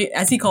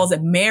as he calls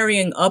it,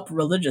 marrying up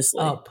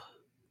religiously.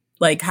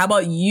 Like, how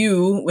about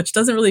you, which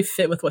doesn't really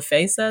fit with what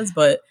Faye says,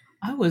 but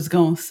I was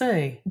going to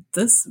say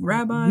this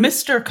rabbi,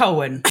 Mr.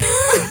 Cohen,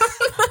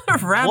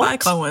 Rabbi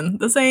Cohen,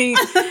 this ain't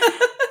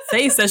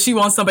Faye says she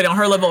wants somebody on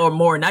her level or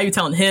more. Now you're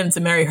telling him to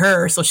marry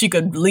her so she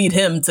could lead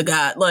him to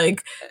God.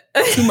 Like,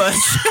 too much.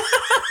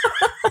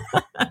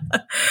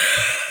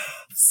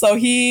 So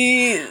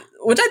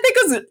which I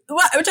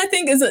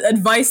think is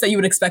advice that you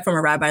would expect from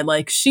a rabbi.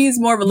 Like, she's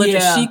more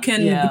religious. She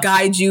can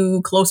guide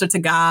you closer to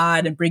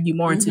God and bring you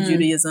more into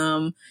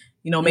Judaism.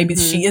 You know, maybe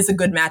she is a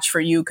good match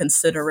for you.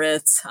 Consider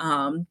it.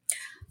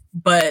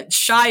 But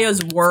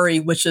Shia's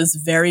worry, which is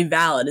very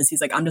valid, is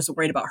he's like, I'm just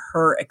worried about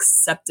her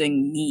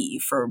accepting me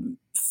for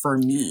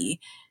me.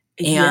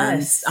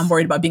 And I'm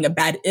worried about being a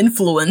bad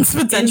influence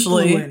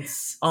potentially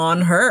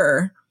on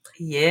her.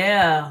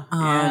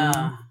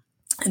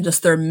 And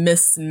just their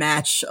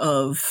mismatch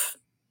of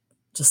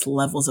just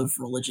levels of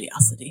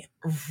religiosity.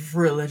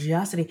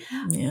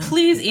 Yeah.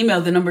 Please email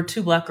the number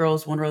 2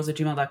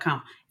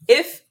 blackgirls1rose@gmail.com.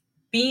 If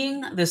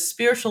being the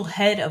spiritual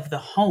head of the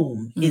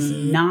home is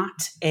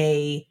not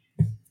a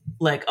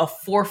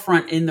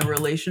forefront in the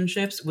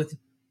relationships with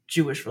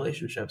Jewish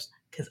relationships,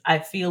 because I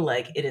feel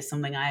like it is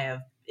something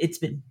it's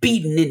been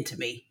beaten into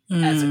me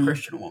as a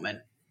Christian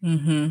woman.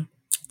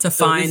 To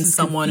find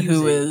someone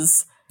who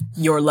is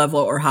your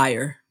level or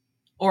higher.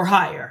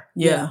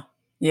 Yeah.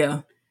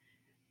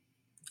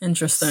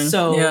 Interesting.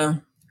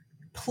 So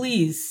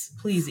please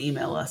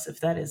email us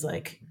if that is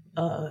like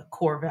a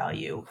core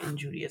value in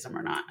Judaism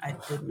or not. I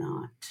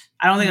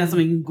don't think that's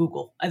something you can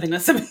Google. I think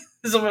that's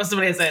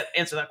somebody has to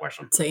answer that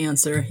question. To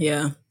answer,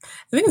 yeah.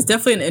 I think it's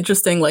definitely an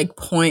interesting like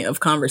point of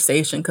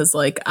conversation because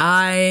like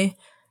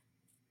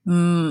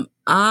when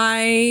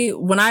I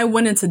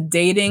went into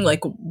dating,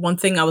 like one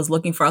thing I was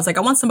looking for, I was like,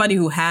 I want somebody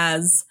who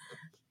has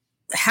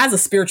a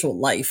spiritual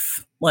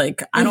life.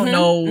 Like, I don't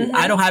know,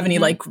 I don't have any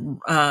like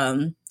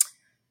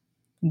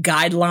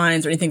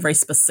guidelines or anything very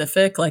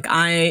specific. Like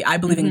I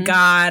believe in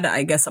God.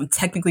 I guess I'm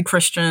technically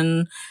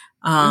Christian.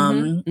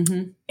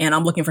 And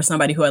I'm looking for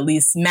somebody who at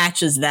least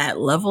matches that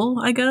level,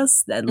 I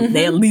guess, that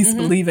they at least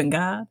believe in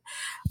God.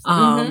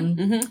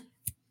 And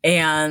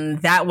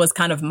that was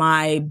kind of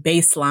my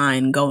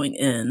baseline going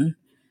in,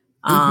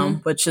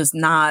 which is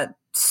not,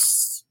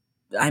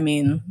 I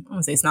mean, I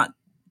would say it's not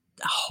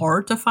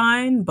hard to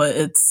find, but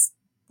it's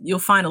you'll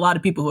find a lot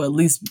of people who at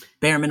least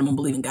bare minimum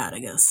believe in God, I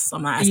guess. So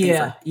I'm not asking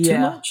for too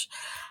much.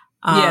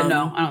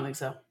 No, I don't think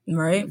so.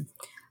 Right.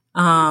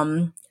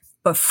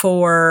 But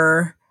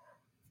for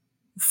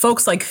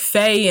folks like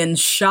Faye and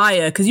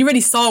Shia, because you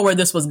already saw where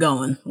this was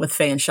going with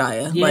Faye and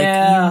Shia. Yeah.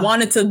 Like, you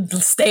wanted to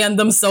stand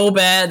them so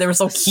bad. They were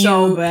so cute.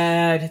 So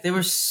bad. They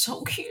were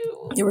so cute.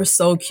 They were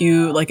so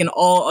cute. Like, in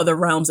all other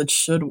realms, it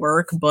should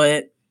work.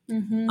 But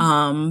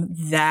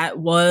that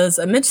was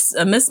a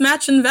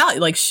mismatch in value.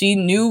 Like, she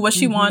knew what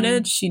she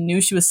wanted. She knew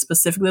she was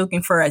specifically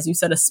looking for, as you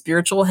said, a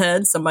spiritual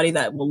head, somebody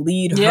that will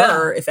lead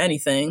her, if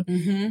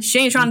anything. She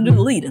ain't trying to do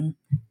the leading.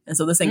 And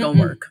so this ain't going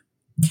to work.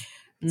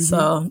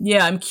 So,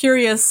 yeah, I'm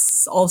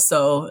curious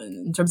also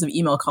in terms of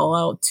email call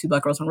out to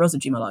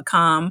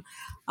blackgirlsonrose@gmail.com.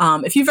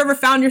 If you've ever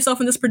found yourself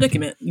in this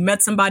predicament, you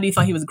met somebody, you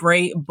thought he was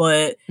great,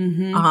 but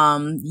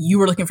you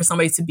were looking for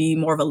somebody to be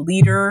more of a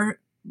leader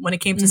when it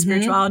came to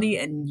spirituality,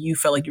 and you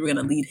felt like you were going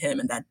to lead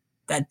him, and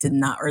that did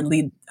not, or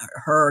lead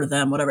her or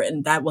them, whatever,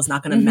 and that was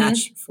not going to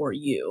match for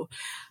you.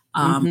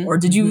 Or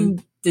did you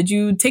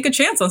take a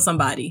chance on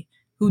somebody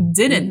who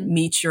didn't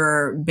meet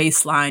your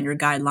baseline, your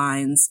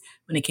guidelines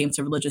when it came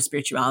to religious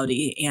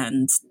spirituality?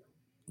 And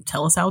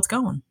tell us how it's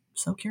going.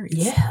 So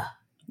curious.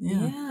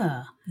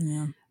 Yeah.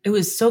 It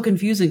was so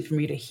confusing for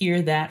me to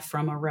hear that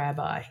from a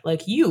rabbi.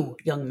 Like, you,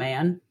 young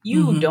man,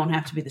 you don't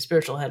have to be the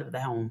spiritual head of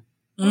the home.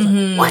 I was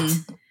like, what?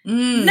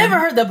 Never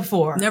heard that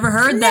before. Never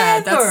heard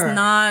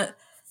that.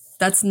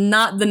 That's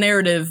not the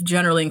narrative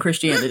generally in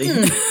Christianity.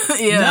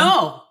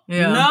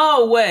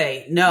 No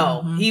way.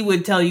 No. He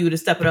would tell you to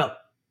step it up.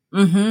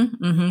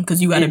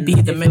 Because you got to be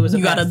the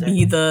you got to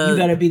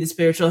be the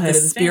spiritual head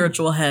of the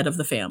spiritual head of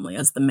the family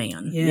as the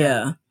man.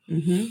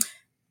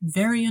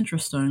 Very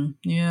interesting.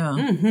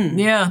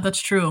 Yeah, that's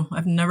true.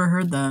 I've never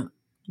heard that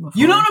before.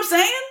 You know what I'm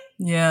saying?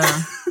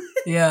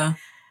 Yeah.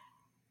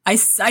 I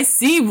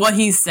see what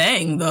he's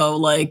saying though.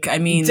 Like, I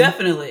mean,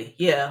 definitely.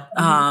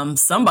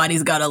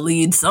 Somebody's got to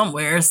lead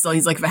somewhere. So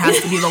he's like, if it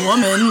has to be the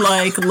woman,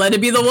 like, let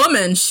it be the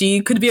woman.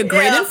 She could be a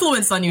great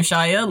influence on you,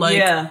 Shia.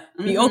 Like,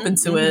 be open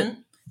to it.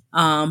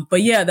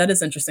 But yeah, that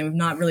is interesting. We've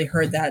not really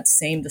heard that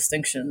same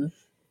distinction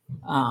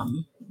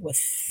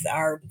with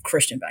our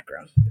Christian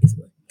background,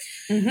 basically.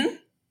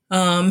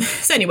 So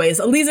anyways,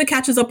 Eliza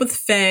catches up with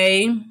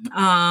Faye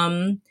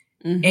and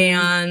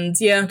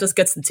just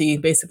gets the tea.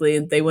 Basically,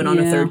 they went on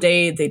a third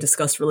date. They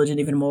discussed religion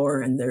even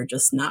more, and they're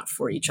just not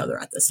for each other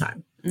at this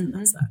time. And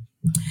that's that.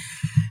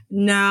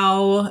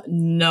 Now,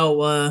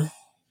 Noah.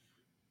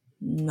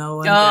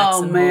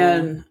 Oh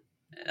man,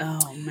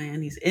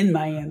 he's in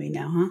Miami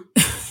now, huh?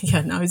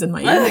 Yeah, now he's in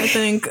Miami, I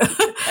think.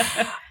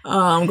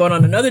 Going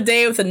on another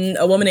day with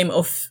a woman named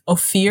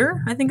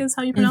Ophir, I think is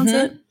how you pronounce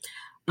it.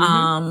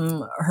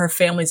 Her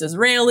family's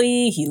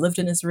Israeli. He lived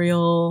in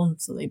Israel,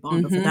 so they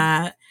bond over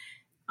that.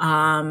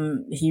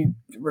 He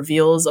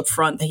reveals up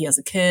front that he has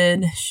a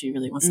kid. She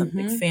really wants to have a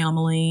big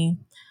family.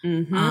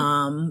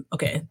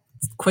 Okay,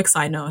 quick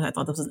side note. I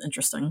thought this was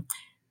interesting.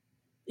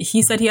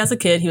 He said he has a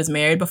kid. He was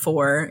married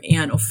before.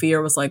 And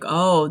Ophir was like,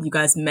 oh, you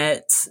guys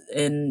met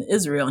in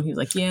Israel. And he was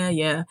like, yeah.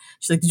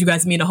 She's like, did you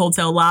guys meet in a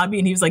hotel lobby?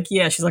 And he was like,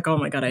 yeah. She's like, oh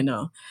my God, I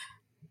know.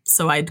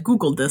 So I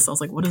Googled this. I was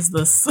like, what is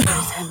this?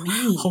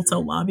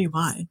 Hotel lobby?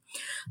 Why?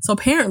 So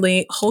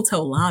apparently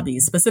hotel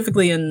lobbies,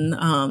 specifically in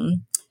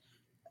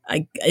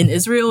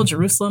Israel,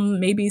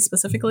 Jerusalem, maybe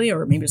specifically,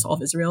 or maybe it's all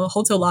of Israel,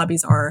 hotel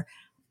lobbies are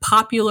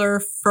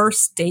popular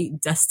first date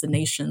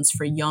destinations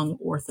for young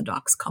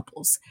Orthodox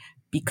couples,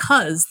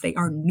 because they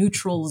are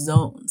neutral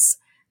zones.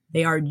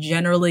 They are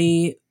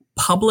generally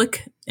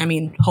public. I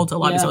mean,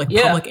 hotel lobbies are like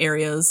public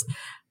areas.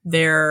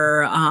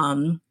 They're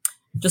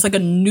just like a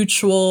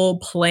neutral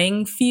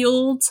playing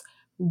field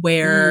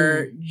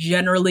where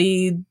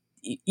generally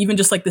even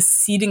just like the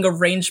seating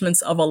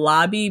arrangements of a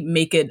lobby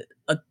make it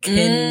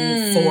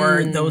akin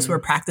for those who are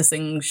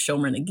practicing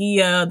Shomer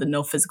Nagia, the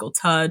no physical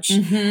touch.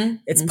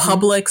 It's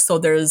public, so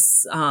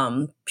there's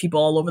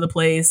people all over the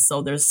place.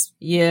 So there's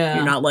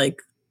you're not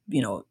like,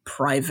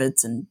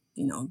 private and,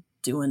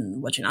 doing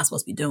what you're not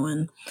supposed to be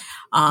doing.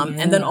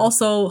 And then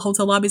also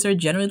hotel lobbies are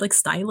generally like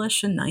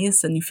stylish and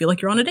nice, and you feel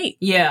like you're on a date.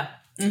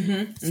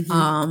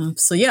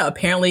 So yeah,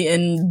 apparently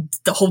in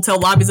the hotel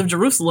lobbies of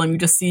Jerusalem, you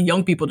just see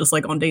young people just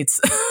like on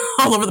dates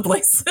all over the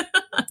place.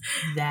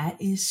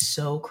 That is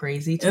so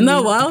crazy to Isn't me,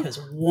 that wild? because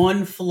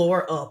one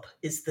floor up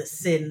is the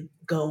sin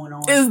going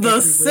on. Is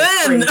the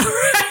sin,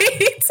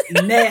 right?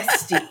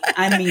 Nasty.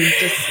 I mean,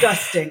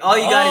 disgusting. All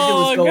you gotta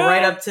do is go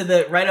right up to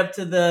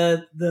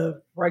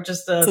the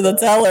register, to the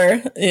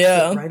teller.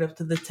 Yeah, right up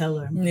to the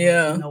teller.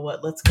 Yeah. You know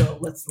what? Let's go.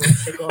 Let's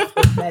take off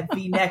that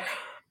V-neck.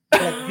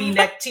 That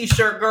V-neck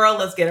t-shirt, girl.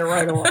 Let's get it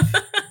right off.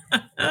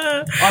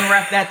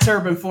 Unwrap that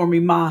turban for me,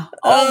 Ma.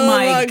 Oh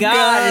my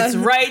God. It's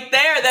right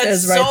there.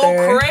 That's right so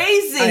there.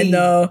 Crazy. I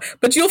know.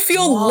 But you'll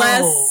feel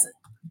less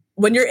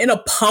when you're in a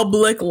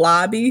public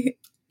lobby.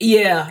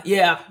 Yeah.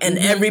 And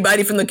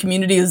everybody from the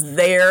community is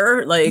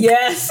there. Like,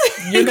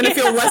 you're going to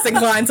feel less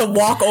inclined to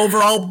walk over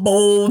all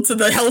bold to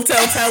the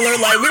hotel teller.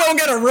 Like, we don't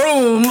get a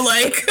room.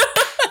 Like,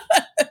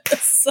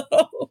 so...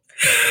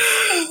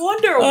 I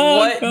wonder wonder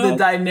what the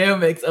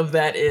dynamics of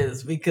that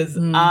is, because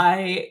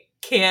I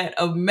can't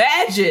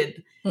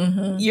imagine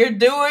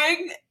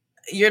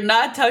you're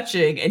not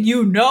touching, and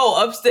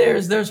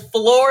upstairs there's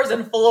floors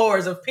and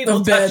floors of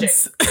people touching.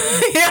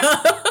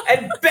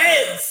 And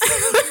beds.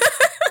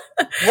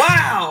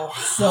 Wow.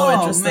 So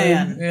interesting.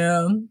 Man.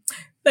 Yeah.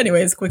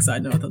 Anyways, quick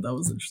side note. I thought that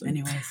was interesting.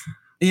 Anyways.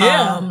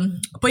 Yeah.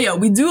 But yeah,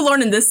 we do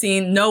learn in this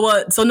scene,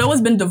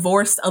 Noah's been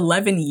divorced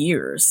 11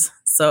 years.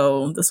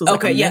 So this was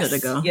like a minute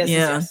ago.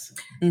 Yes.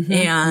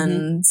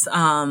 And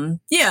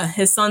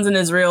his son's in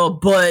Israel,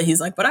 but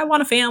he's like, but I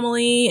want a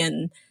family.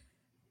 And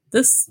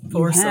this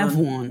poor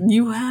son.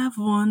 You have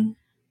one.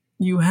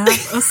 You have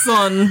a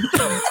son.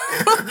 God.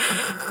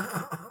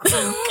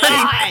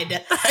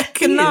 I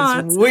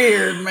cannot. It's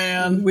weird,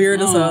 man.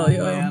 Weird as hell,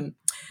 man.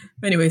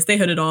 Anyways, they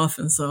hit it off,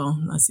 and so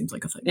that seems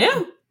like a thing.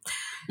 Yeah.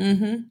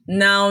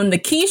 Now,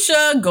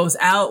 Nikisha goes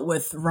out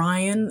with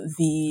Ryan,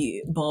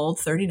 the bald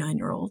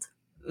 39-year-old.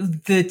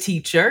 The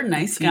teacher.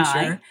 Nice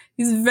guy.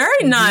 He's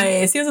very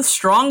nice. He has a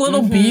strong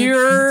little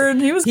beard.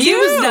 He was cute. He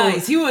was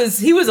nice.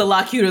 He was a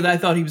lot cuter than I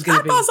thought he was going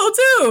to be. I thought so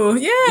too.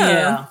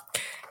 Yeah.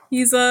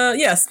 He's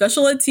a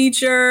special ed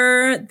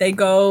teacher. They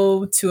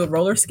go to a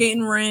roller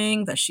skating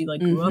ring that she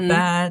grew up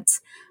at.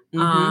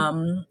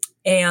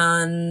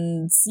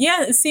 And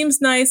it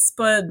seems nice,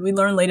 but we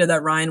learn later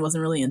that Ryan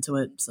wasn't really into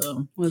it,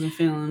 so wasn't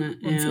feeling it.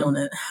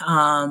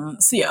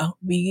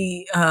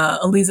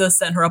 Eliza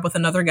sent her up with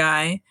another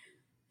guy.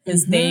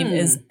 His name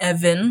is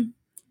Evan.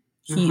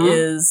 He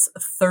is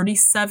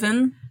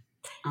 37.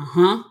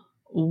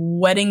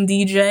 Wedding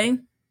DJ.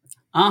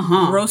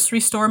 Grocery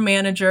store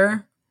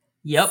manager.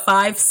 Yep.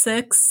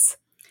 5'6",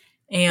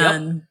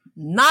 and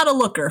not a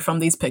looker from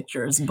these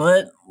pictures,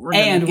 but we're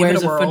gonna give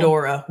wears it a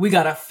fedora. We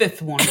got a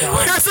fifth one going.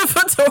 Where's a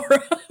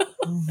fedora?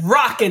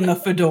 Rocking the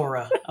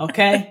fedora.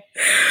 Okay.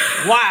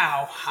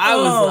 Wow. I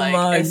was when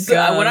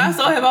I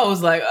saw him, I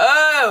was like,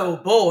 oh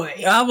boy.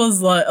 I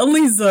was like,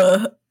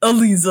 Eliza.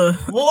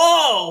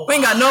 Whoa. We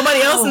ain't got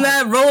nobody else in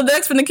that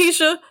Rolodex for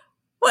Nikisha.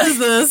 What is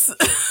this?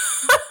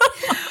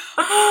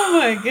 Oh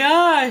my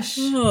gosh.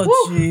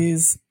 Oh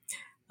jeez.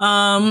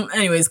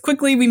 Anyways,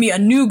 quickly we meet a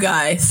new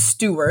guy,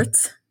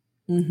 Stuart.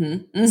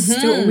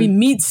 We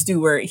meet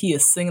Stuart. He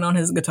is singing on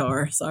his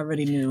guitar, so I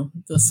already knew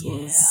this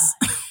was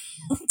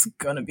it's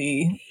gonna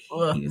be.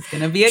 He was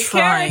gonna be a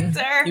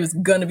character. He was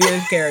gonna be a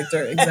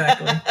character,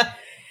 exactly.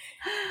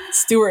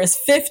 Stuart is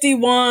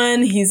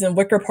 51. He's in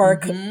Wicker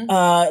Park,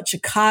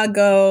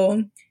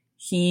 Chicago.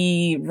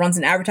 He runs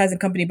an advertising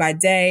company by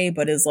day,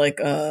 but is like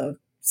a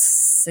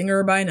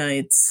singer by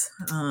night.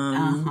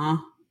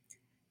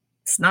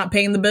 It's not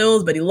paying the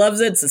bills, but he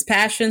loves it. It's his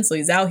passion. So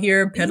he's out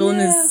here peddling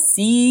his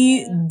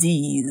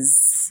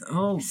CDs.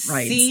 Oh,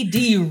 right.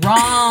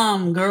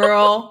 CD-ROM,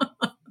 girl.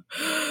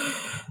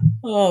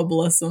 Oh,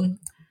 bless him.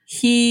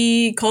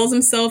 He calls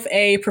himself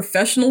a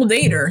professional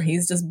dater.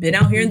 He's just been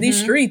out here in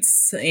these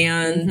streets,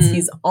 and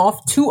he's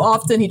too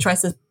often. He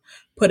tries to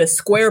put a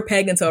square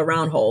peg into a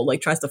round hole,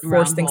 tries to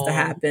force things to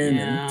happen.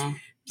 Yeah.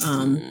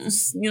 And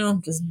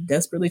just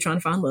desperately trying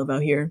to find love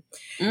out here.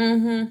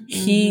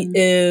 He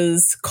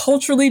is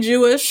culturally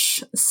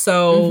Jewish,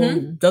 so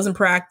doesn't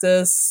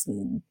practice,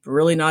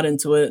 really not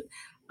into it.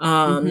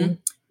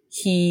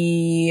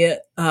 He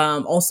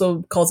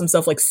also calls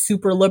himself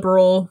super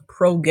liberal,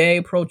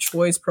 pro-gay,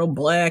 pro-choice,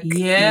 pro-black.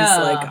 Yeah. He's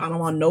I don't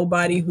want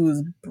nobody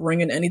who's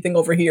bringing anything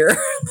over here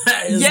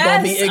that is going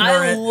to be ignorant.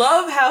 I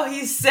love how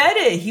he said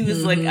it. He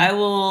was like, I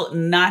will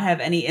not have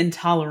any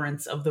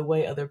intolerance of the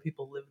way other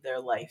people live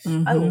their life.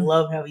 I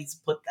love how he's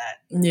put that.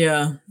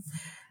 Yeah.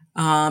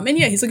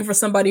 He's looking for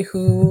somebody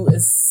who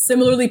is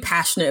similarly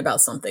passionate about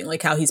something,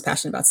 like how he's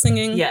passionate about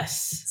singing.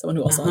 Yes. Someone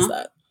who also has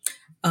that.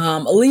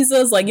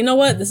 Eliza's like, you know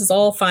what? This is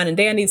all fine and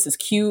dandy. This is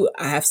cute.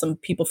 I have some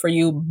people for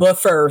you. But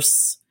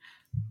first,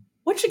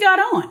 what you got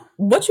on?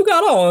 What you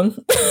got on?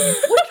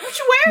 what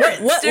you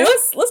wearing?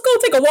 Let's go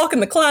take a walk in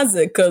the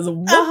closet, because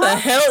what the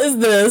hell is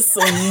this?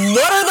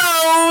 What are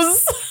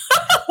those?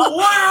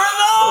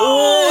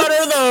 What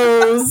are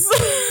those?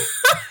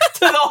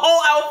 To the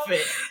whole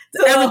outfit.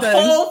 To everything. The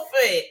whole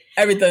fit.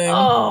 Everything.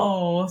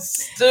 Oh,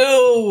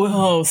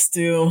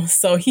 Stu.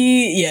 So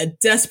he,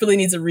 desperately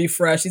needs a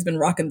refresh. He's been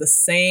rocking the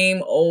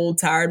same old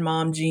tired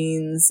mom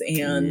jeans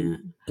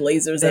and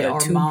blazers that are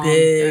too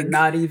big. They're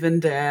not even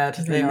dad.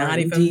 They're not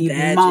even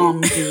dad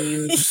mom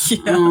jeans.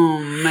 Oh,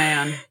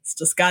 man. It's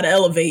just gotta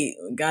elevate.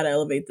 Gotta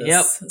elevate this.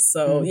 Yep.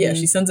 So,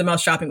 she sends him out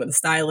shopping with a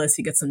stylist.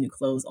 He gets some new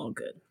clothes. All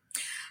good.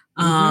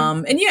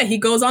 He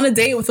goes on a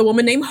date with a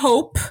woman named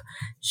Hope.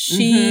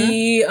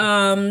 She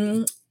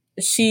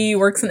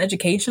works in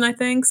education, I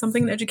think,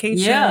 something in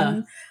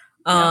education.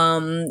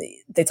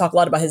 They talk a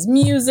lot about his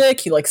music.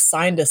 He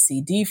signed a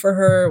CD for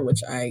her,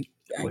 which I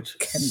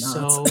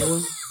cannot.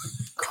 So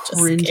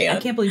cringe. I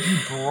can't believe he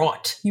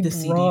brought the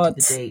CD to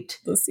the date.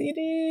 The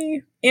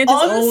CD and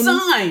his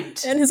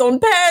unsigned and his own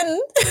pen,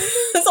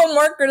 his own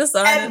marker to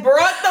sign, and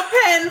brought the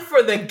pen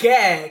for the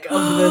gag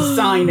of the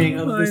signing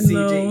of the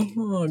CD.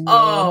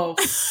 Oh,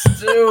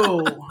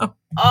 Stu.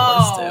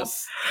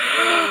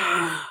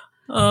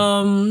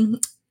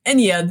 And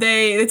yeah,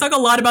 they talk a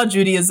lot about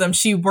Judaism.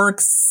 She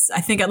works,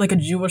 I think, at like a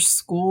Jewish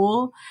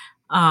school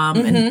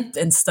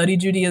and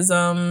studied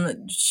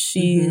Judaism.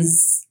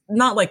 She's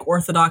not like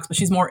Orthodox, but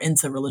she's more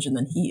into religion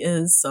than he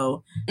is.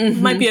 So it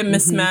might be a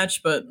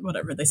mismatch, but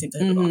whatever. They seem to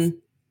hit it off.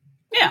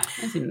 Yeah,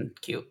 they seem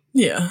cute.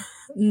 Yeah.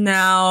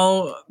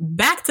 Now,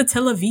 back to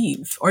Tel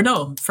Aviv. Or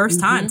no, first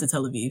time to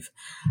Tel Aviv.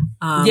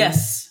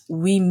 Yes.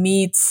 We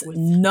meet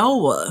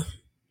Noah.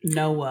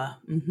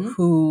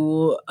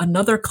 Who,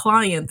 another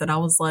client that I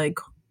was like,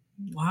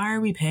 why are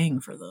we paying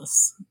for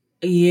this?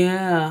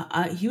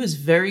 Yeah, he was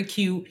very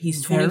cute.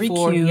 He's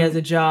 24. He has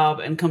a job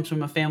and comes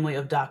from a family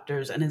of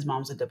doctors, and his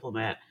mom's a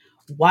diplomat.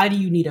 Why do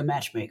you need a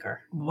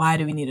matchmaker? Why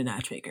do we need a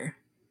matchmaker?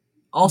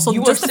 Also,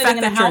 you just sitting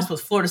in a house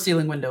with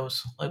floor-to-ceiling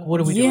windows. Like, what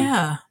are we doing?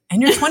 Yeah,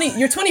 and you're 20.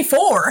 You're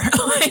 24.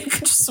 Like,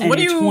 just, what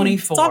are you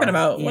 24. Talking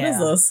about? Yeah. What is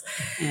this?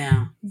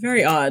 Yeah,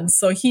 very odd.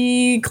 So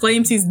he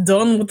claims he's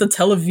done with the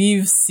Tel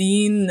Aviv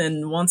scene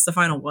and wants to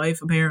find a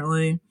wife.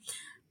 Apparently,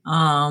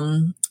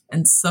 and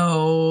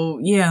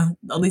so yeah,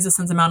 Elisa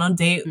sends him out on a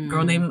date.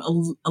 Girl named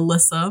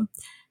Alyssa.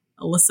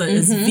 Alyssa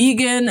is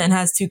vegan and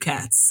has 2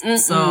 cats.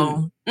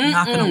 So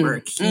not gonna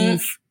work. He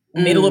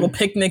made a little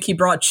picnic. He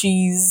brought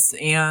cheese,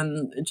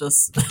 and it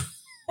just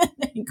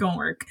ain't gonna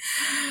work.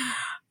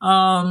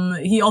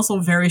 He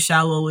also very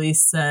shallowly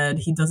said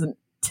he doesn't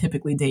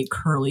typically date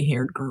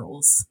curly-haired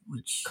girls,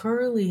 which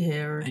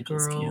curly-haired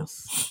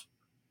girls.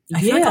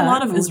 I feel like a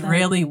lot of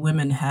Israeli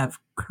women have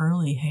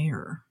curly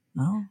hair.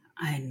 No,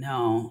 I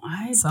know.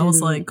 I was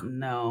like,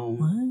 no.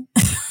 What?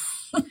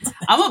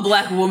 I'm a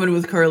black woman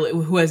with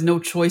who has no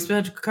choice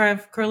but to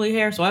have curly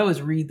hair, so I always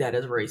read that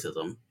as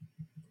racism.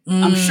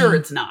 I'm sure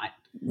it's not.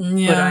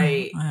 Yeah, but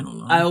I don't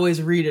know. I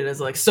always read it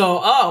as like, so,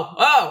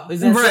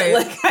 is that right?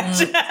 Like,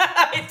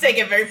 I take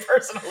it very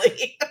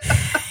personally.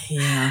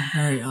 Yeah,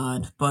 very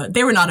odd. But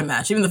they were not a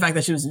match. Even the fact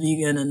that she was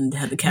vegan and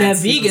had the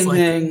cats. That vegan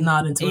thing.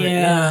 Not into it.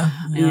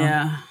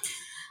 Yeah.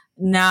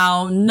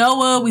 Now,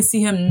 Noah, we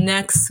see him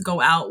next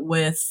go out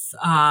with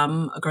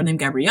a girl named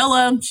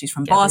Gabriella. She's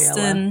from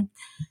Boston.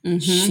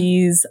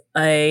 She's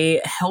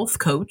a health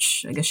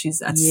coach. I guess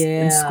she's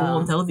in school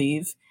in Tel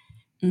Aviv.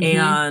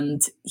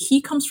 And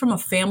he comes from a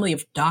family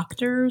of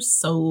doctors.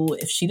 So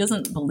if she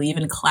doesn't believe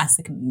in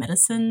classic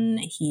medicine,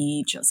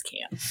 he just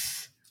can't.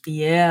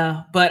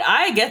 Yeah. But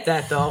I get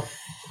that, though.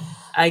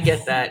 I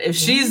get that. If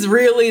she's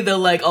really the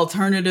like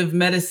alternative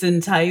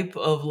medicine type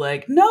of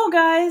like, no,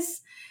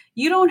 guys,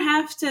 you don't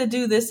have to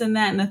do this and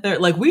that and the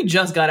third. Like, we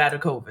just got out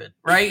of COVID,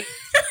 right?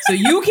 So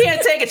you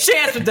can't take a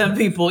chance with them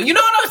people. You know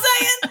what I'm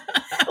saying?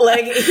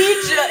 Like,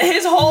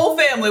 his whole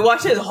family,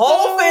 watch his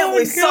whole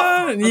family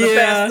suffer for the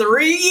past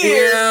 3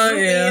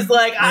 years. He's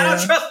like, I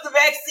don't trust the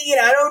vaccine.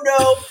 I don't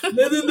know.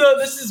 No,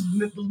 this is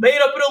made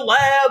up in a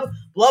lab,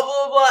 blah,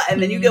 blah, blah.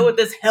 And then you get with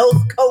this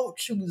health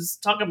coach who's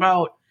talking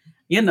about,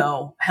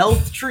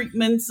 health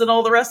treatments and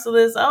all the rest of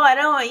this. Oh, I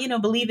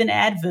don't, believe in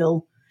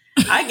Advil.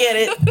 I get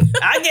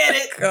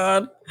it.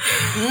 God.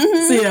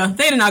 So yeah,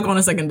 they did not go on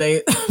a second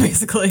date,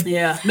 basically.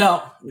 Yeah.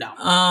 No.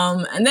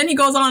 And then he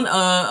goes on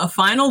a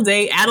final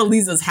date at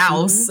Elisa's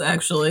house,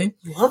 actually.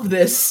 Love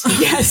this.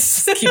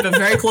 Yes. Keep it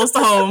very close to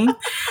home.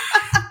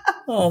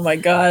 Oh my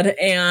God.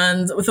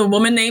 And with a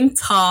woman named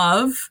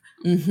Tav.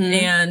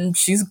 And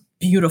she's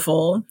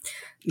beautiful.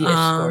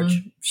 Yeah,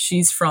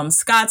 she's from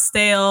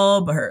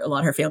Scottsdale, but a lot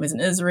of her family's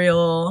in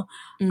Israel.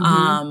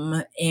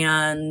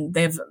 And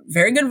they have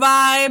very good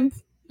vibe.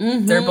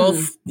 They're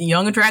both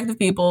young, attractive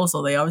people,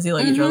 so they obviously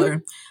like each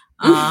other.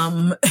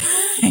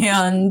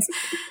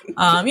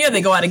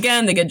 They go out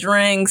again, they get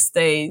drinks,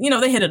 they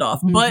hit it off.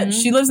 But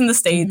she lives in the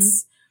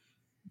States.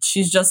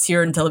 She's just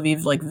here in Tel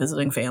Aviv, like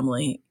visiting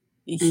family.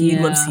 He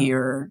lives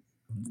here.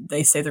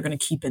 They say they're going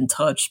to keep in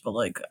touch, but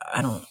like,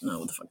 I don't know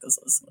what the fuck this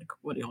is. Like,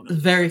 what do y'all know?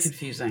 Very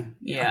confusing.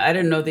 Yeah, I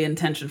didn't know the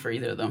intention for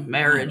either of them.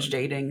 Marriage,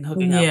 dating,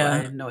 hooking up. I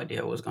had no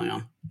idea what was going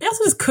on. They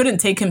also just couldn't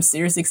take him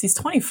seriously because he's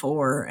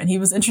 24 and he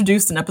was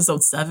introduced in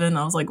episode 7.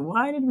 I was like,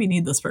 why did we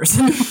need this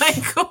person?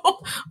 Like,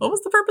 what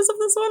was the purpose of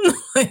this one?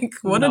 Like,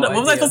 what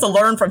was I supposed to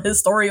learn from his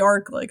story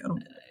arc? Like, I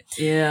don't know.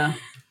 Yeah.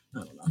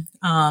 I don't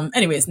know.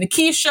 Anyways,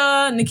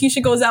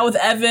 Nikisha goes out with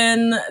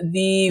Evan,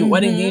 the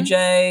wedding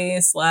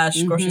DJ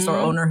 / grocery store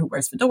owner who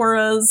wears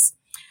fedoras.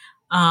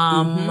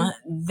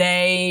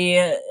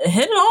 They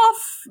hit it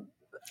off.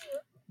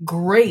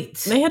 Great.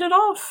 They hit it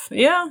off.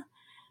 Yeah.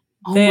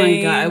 Oh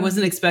my God. I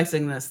wasn't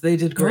expecting this. They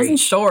did great. I wasn't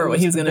sure what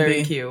he was going to be.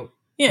 Very cute.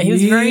 Yeah, he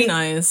was very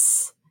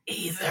nice.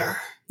 Either.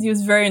 He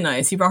was very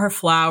nice. He brought her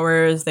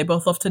flowers. They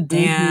both love to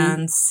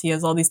dance. He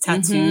has all these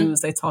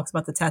tattoos. They talked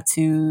about the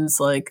tattoos.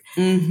 Like,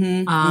 they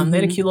had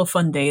a cute little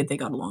fun date. They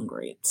got along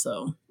great.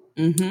 So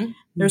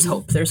there's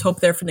hope. There's hope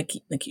there for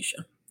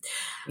Nikisha.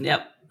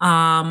 Yep.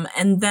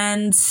 And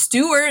then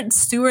Stuart,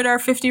 our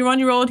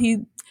 51-year-old,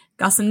 he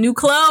got some new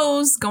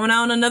clothes, going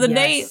out on another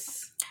date.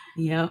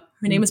 Yep.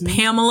 Her name is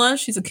Pamela.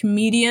 She's a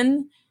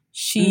comedian.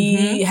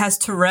 She has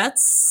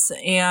Tourette's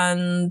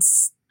and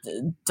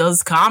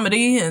does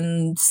comedy,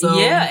 and so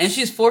and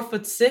she's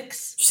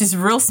 4'6". She's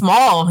real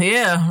small,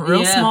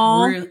 real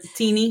small, real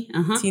teeny,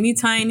 teeny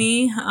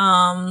tiny.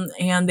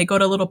 And they go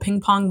to a little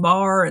ping pong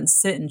bar and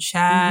sit and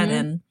chat,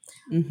 and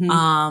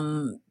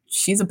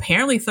she's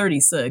apparently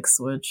 36,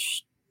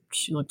 which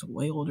she looked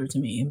way older to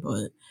me,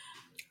 but.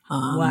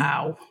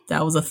 Wow,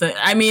 that was a thing.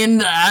 I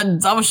mean,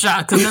 I was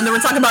shocked because then they were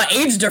talking about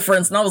age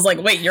difference, and I was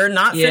like, "Wait, you're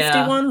not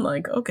 51?"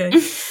 Like, okay,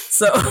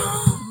 so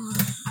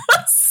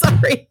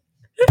sorry.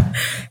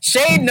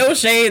 Shade, no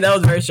shade. That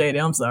was very shady.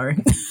 I'm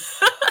sorry.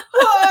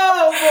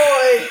 Oh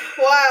boy!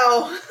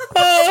 Wow.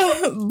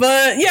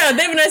 But yeah,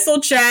 they have a nice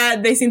little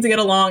chat. They seem to get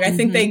along. I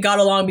think they got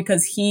along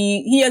because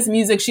he has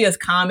music, she has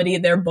comedy.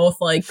 They're both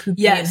like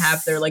kooky and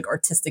have their like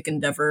artistic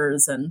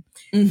endeavors, and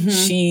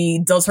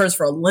she does hers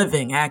for a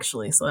living,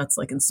 actually. So that's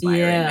like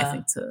inspiring, I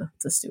think, to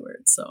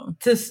Stuart. So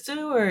to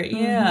Stuart,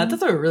 I thought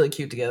they were really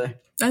cute together.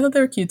 I thought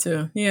they were cute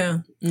too. Yeah.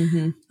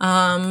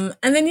 And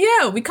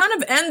then we kind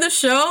of end the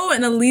show,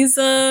 and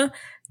Eliza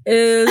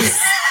is.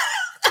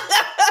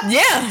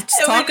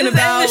 Just talking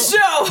about the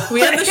show.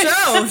 We end the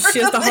show. She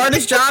has the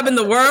hardest job in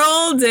the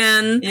world,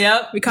 and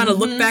we kind of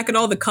look back at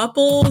all the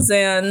couples,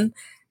 and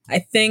I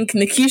think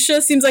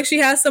Nikisha seems like she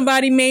has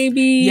somebody,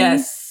 maybe.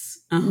 Yes.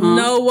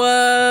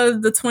 Noah,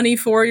 the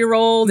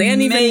 24-year-old,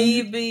 and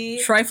even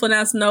trifling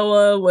ass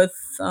Noah with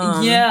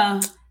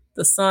the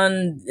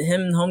son.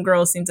 Him and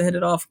homegirl seem to hit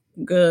it off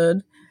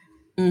good.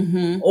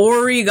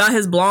 Ori got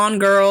his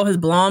blonde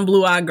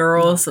blue-eyed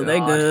girl, so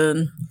they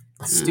good.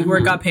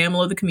 Stuart got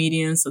Pamela the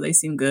comedian, so they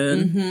seem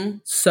good.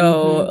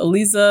 So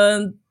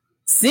Eliza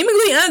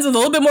seemingly ends with a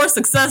little bit more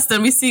success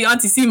than we see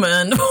Auntie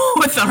Seema in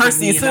with her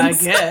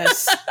seasons.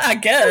 I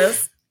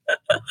guess.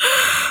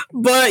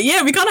 But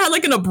yeah, we kind of had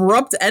like an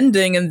abrupt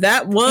ending, and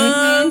that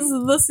was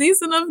the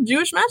season of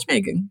Jewish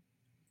Matchmaking.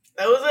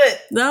 That was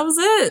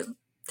it.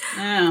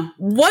 Yeah.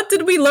 What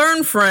did we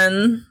learn,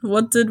 friend?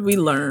 What did we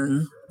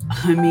learn?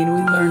 I mean,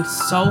 we learned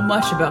so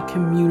much about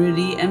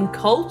community and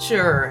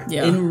culture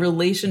in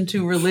relation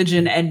to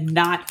religion, and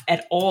not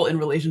at all in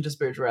relation to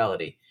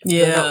spirituality.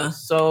 That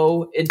was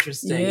so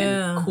interesting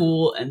and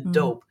cool and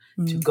dope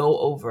to go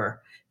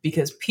over.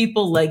 Because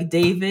people like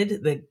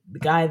David, the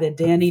guy that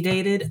Danny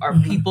dated, are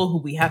people who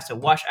we have to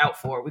watch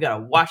out for. We got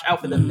to watch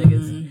out for them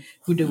niggas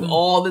who do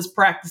all this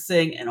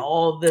practicing and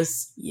all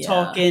this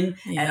talking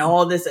and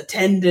all this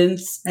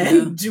attendance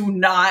and do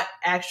not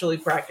actually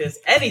practice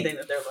anything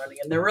that they're learning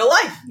in their real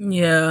life.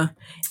 Yeah.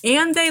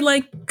 And they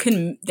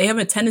they have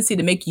a tendency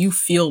to make you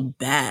feel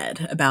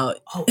bad about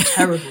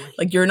terribly.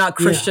 Like you're not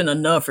Christian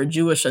enough or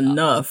Jewish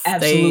enough.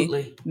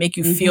 Absolutely. They make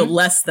you feel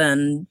less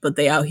than, but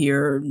they out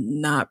here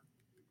not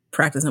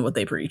practicing what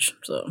they preach.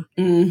 So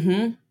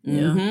and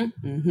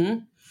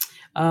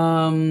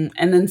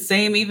then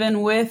same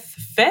even with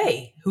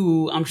Faye,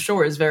 who I'm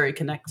sure is very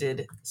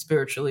connected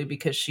spiritually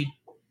because she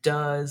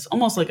does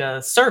almost like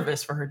a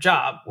service for her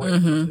job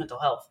with mental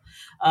health.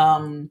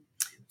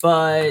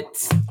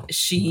 But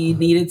she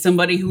needed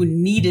somebody who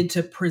needed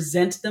to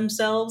present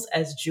themselves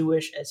as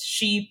Jewish as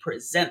she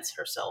presents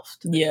herself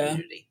to the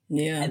community.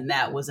 And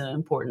that was an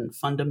important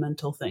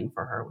fundamental thing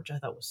for her, which I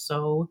thought was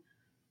so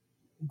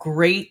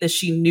great that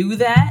she knew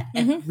that,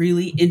 and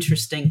really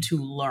interesting to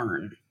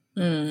learn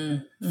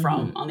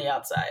from on the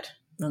outside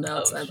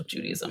of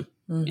Judaism.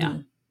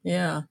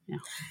 Yeah.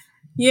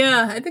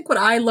 I think what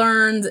I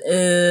learned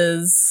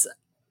is,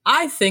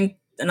 I think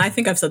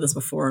I've said this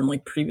before in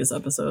like previous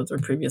episodes or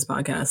previous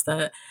podcasts,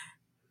 that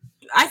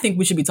I think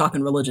we should be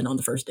talking religion on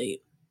the first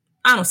date.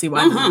 I don't see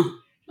why not.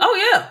 Oh,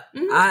 yeah.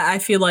 I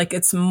feel like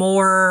it's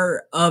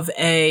more of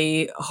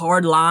a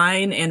hard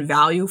line and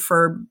value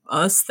for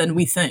us than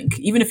we think.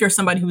 Even if you're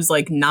somebody who's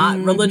like not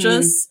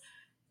religious,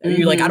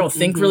 you're like, I don't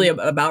think really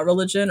about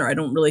religion, or I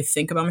don't really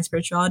think about my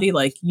spirituality.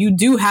 Like, you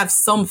do have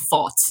some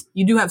thoughts.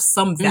 You do have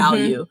some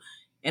value.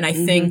 And I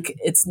think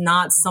it's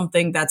not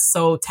something that's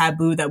so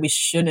taboo that we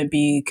shouldn't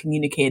be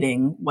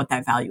communicating what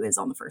that value is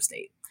on the first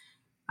date.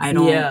 I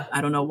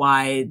don't know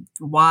why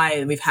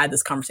we've had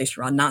this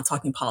conversation around not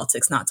talking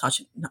politics, not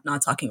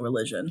talking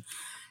religion.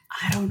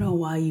 I don't know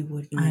why you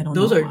wouldn't.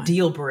 Those are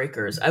deal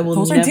breakers. I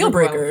will never deal talk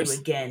breakers to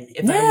you again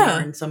if I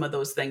learn some of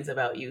those things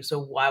about you.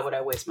 So why would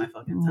I waste my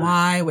fucking time?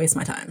 Why waste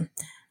my time?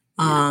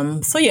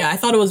 So I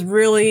thought it was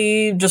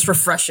really just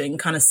refreshing,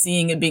 kind of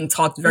seeing it being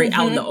talked very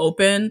out in the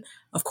open.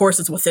 Of course,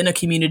 it's within a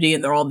community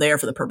and they're all there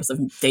for the purpose of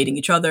dating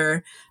each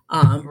other.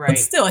 But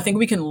still, I think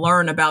we can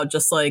learn about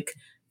just like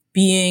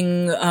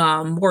being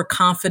more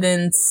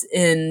confident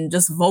in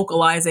just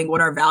vocalizing what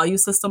our value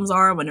systems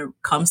are when it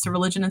comes to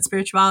religion and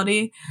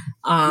spirituality.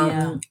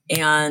 And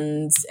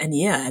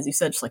as you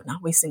said, just like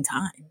not wasting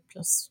time,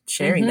 just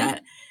sharing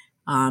that.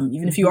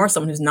 Even if you are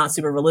someone who's not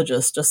super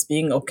religious, just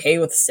being okay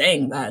with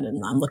saying that.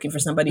 And I'm looking for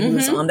somebody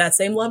who's on that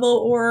same level,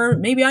 or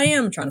maybe I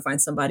am trying to find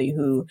somebody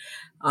who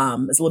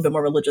is a little bit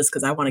more religious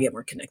because I want to get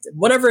more connected.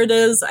 Whatever it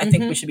is, I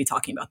think we should be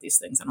talking about these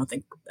things.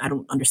 I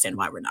don't understand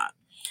why we're not.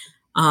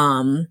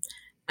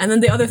 And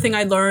then the other thing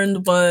I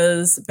learned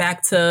was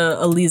back to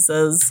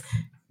Eliza's,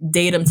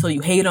 date him till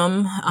you hate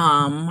him.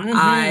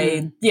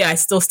 I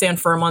still stand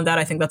firm on that.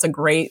 I think that's a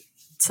great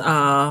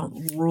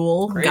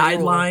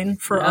guideline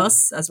for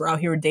us as we're out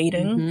here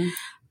dating.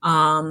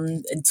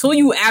 Until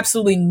you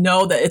absolutely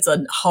know that it's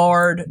a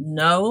hard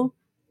no,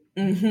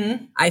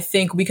 I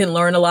think we can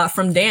learn a lot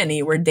from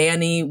Danny, where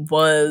Danny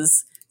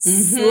was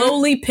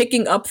slowly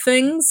picking up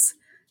things,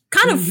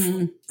 kind of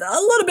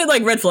a little bit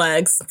like red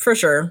flags for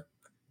sure.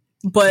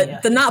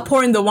 But the not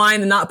pouring the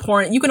wine, the not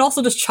pouring, you can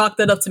also just chalk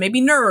that up to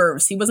maybe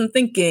nerves. He wasn't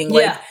thinking.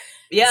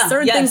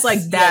 Certain things like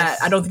that.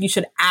 I don't think you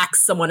should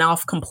axe someone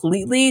off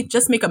completely.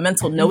 Just make a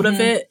mental note of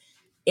it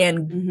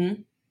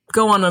and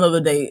go on another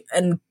date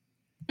and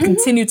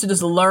continue to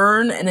just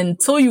learn. And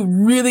until you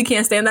really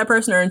can't stand that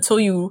person, or until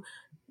you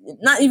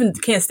not even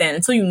can't stand,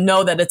 until you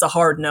know that it's a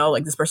hard no,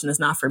 like this person is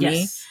not for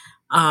me.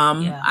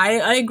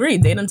 I agree.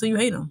 Date until you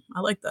hate them.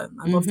 I like that.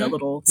 I love that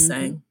little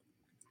saying.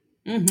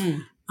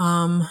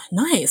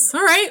 Nice.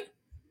 All right.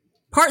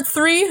 Part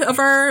 3 of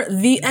our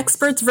The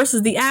Experts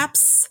versus the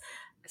Apps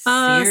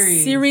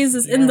series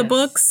is in the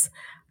books.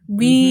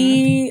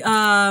 We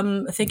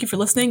thank you for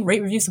listening.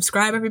 Rate, review,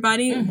 subscribe,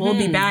 everybody. We'll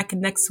be back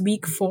next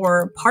week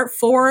for part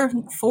 4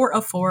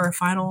 of 4,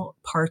 final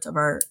part of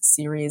our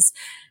series.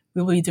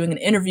 We will be doing an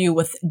interview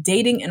with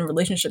dating and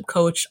relationship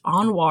coach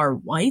Anwar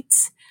White,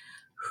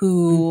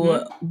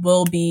 who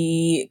will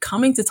be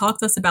coming to talk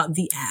to us about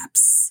the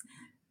apps.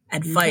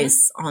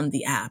 Advice on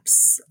the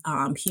apps.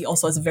 He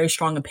also has very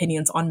strong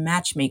opinions on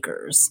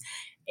matchmakers.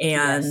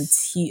 And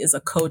he is a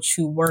coach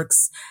who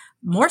works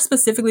more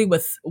specifically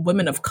with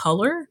women of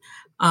color,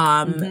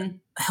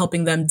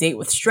 helping them date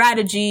with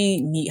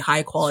strategy, meet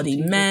high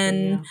quality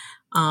men,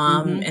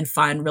 and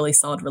find really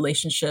solid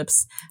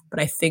relationships. But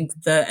I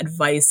think the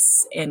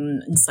advice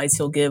and insights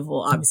he'll give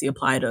will obviously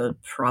apply to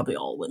probably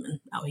all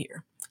women out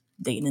here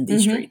dating in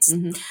these streets.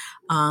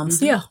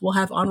 So yeah, we'll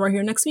have Anwar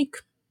here next week.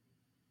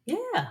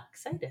 Yeah,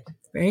 excited.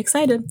 Very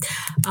excited.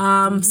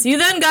 See you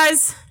then,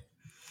 guys.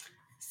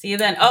 See you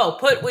then. Oh,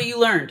 put what you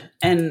learned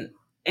and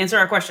answer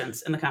our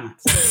questions in the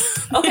comments.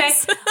 Okay.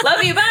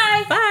 Love you.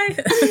 Bye.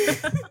 Bye.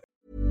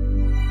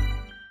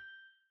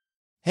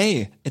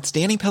 Hey, it's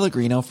Danny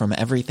Pellegrino from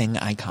Everything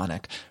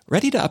Iconic.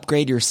 Ready to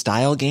upgrade your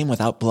style game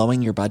without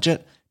blowing your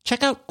budget?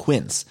 Check out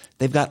Quince.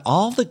 They've got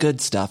all the good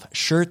stuff,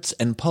 shirts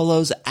and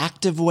polos,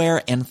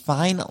 activewear, and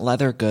fine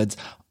leather goods,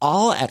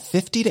 all at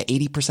 50 to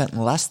 80%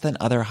 less than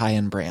other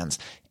high-end brands.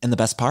 And the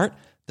best part?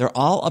 They're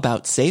all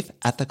about safe,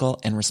 ethical,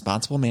 and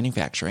responsible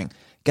manufacturing.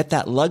 Get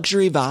that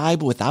luxury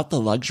vibe without the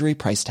luxury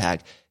price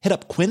tag. Hit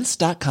up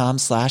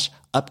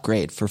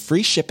quince.com/upgrade for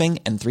free shipping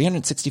and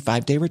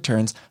 365-day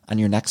returns on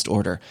your next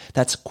order.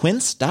 That's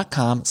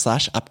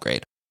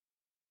quince.com/upgrade.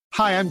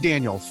 Hi, I'm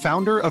Daniel,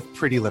 founder of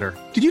Pretty Litter.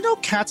 Did you know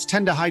cats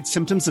tend to hide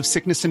symptoms of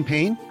sickness and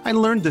pain? I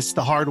learned this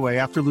the hard way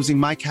after losing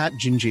my cat,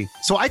 Gingy.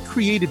 So I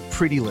created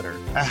Pretty Litter,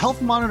 a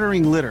health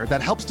monitoring litter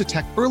that helps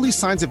detect early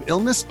signs of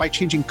illness by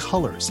changing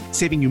colors,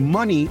 saving you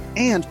money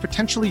and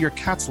potentially your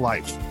cat's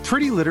life.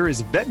 Pretty Litter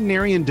is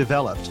veterinarian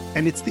developed,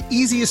 and it's the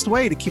easiest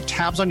way to keep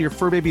tabs on your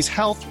fur baby's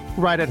health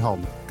right at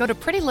home. Go to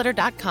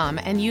prettylitter.com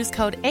and use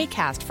code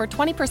ACAST for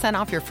 20%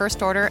 off your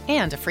first order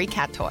and a free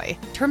cat toy.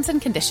 Terms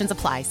and conditions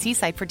apply. See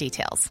site for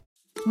details.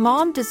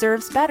 Mom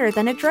deserves better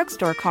than a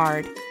drugstore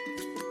card.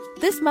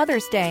 This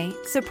Mother's Day,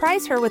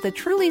 surprise her with a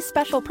truly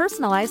special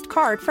personalized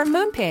card from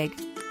Moonpig.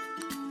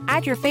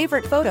 Add your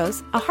favorite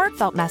photos, a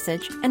heartfelt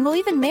message, and we'll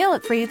even mail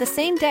it for you the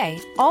same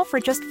day, all for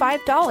just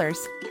 $5.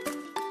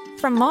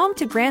 From mom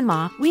to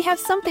grandma, we have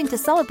something to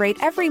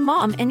celebrate every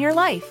mom in your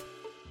life.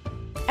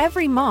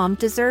 Every mom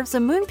deserves a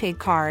Moonpig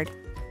card.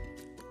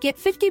 Get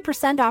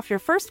 50% off your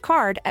first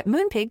card at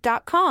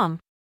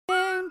Moonpig.com.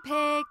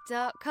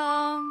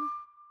 Moonpig.com.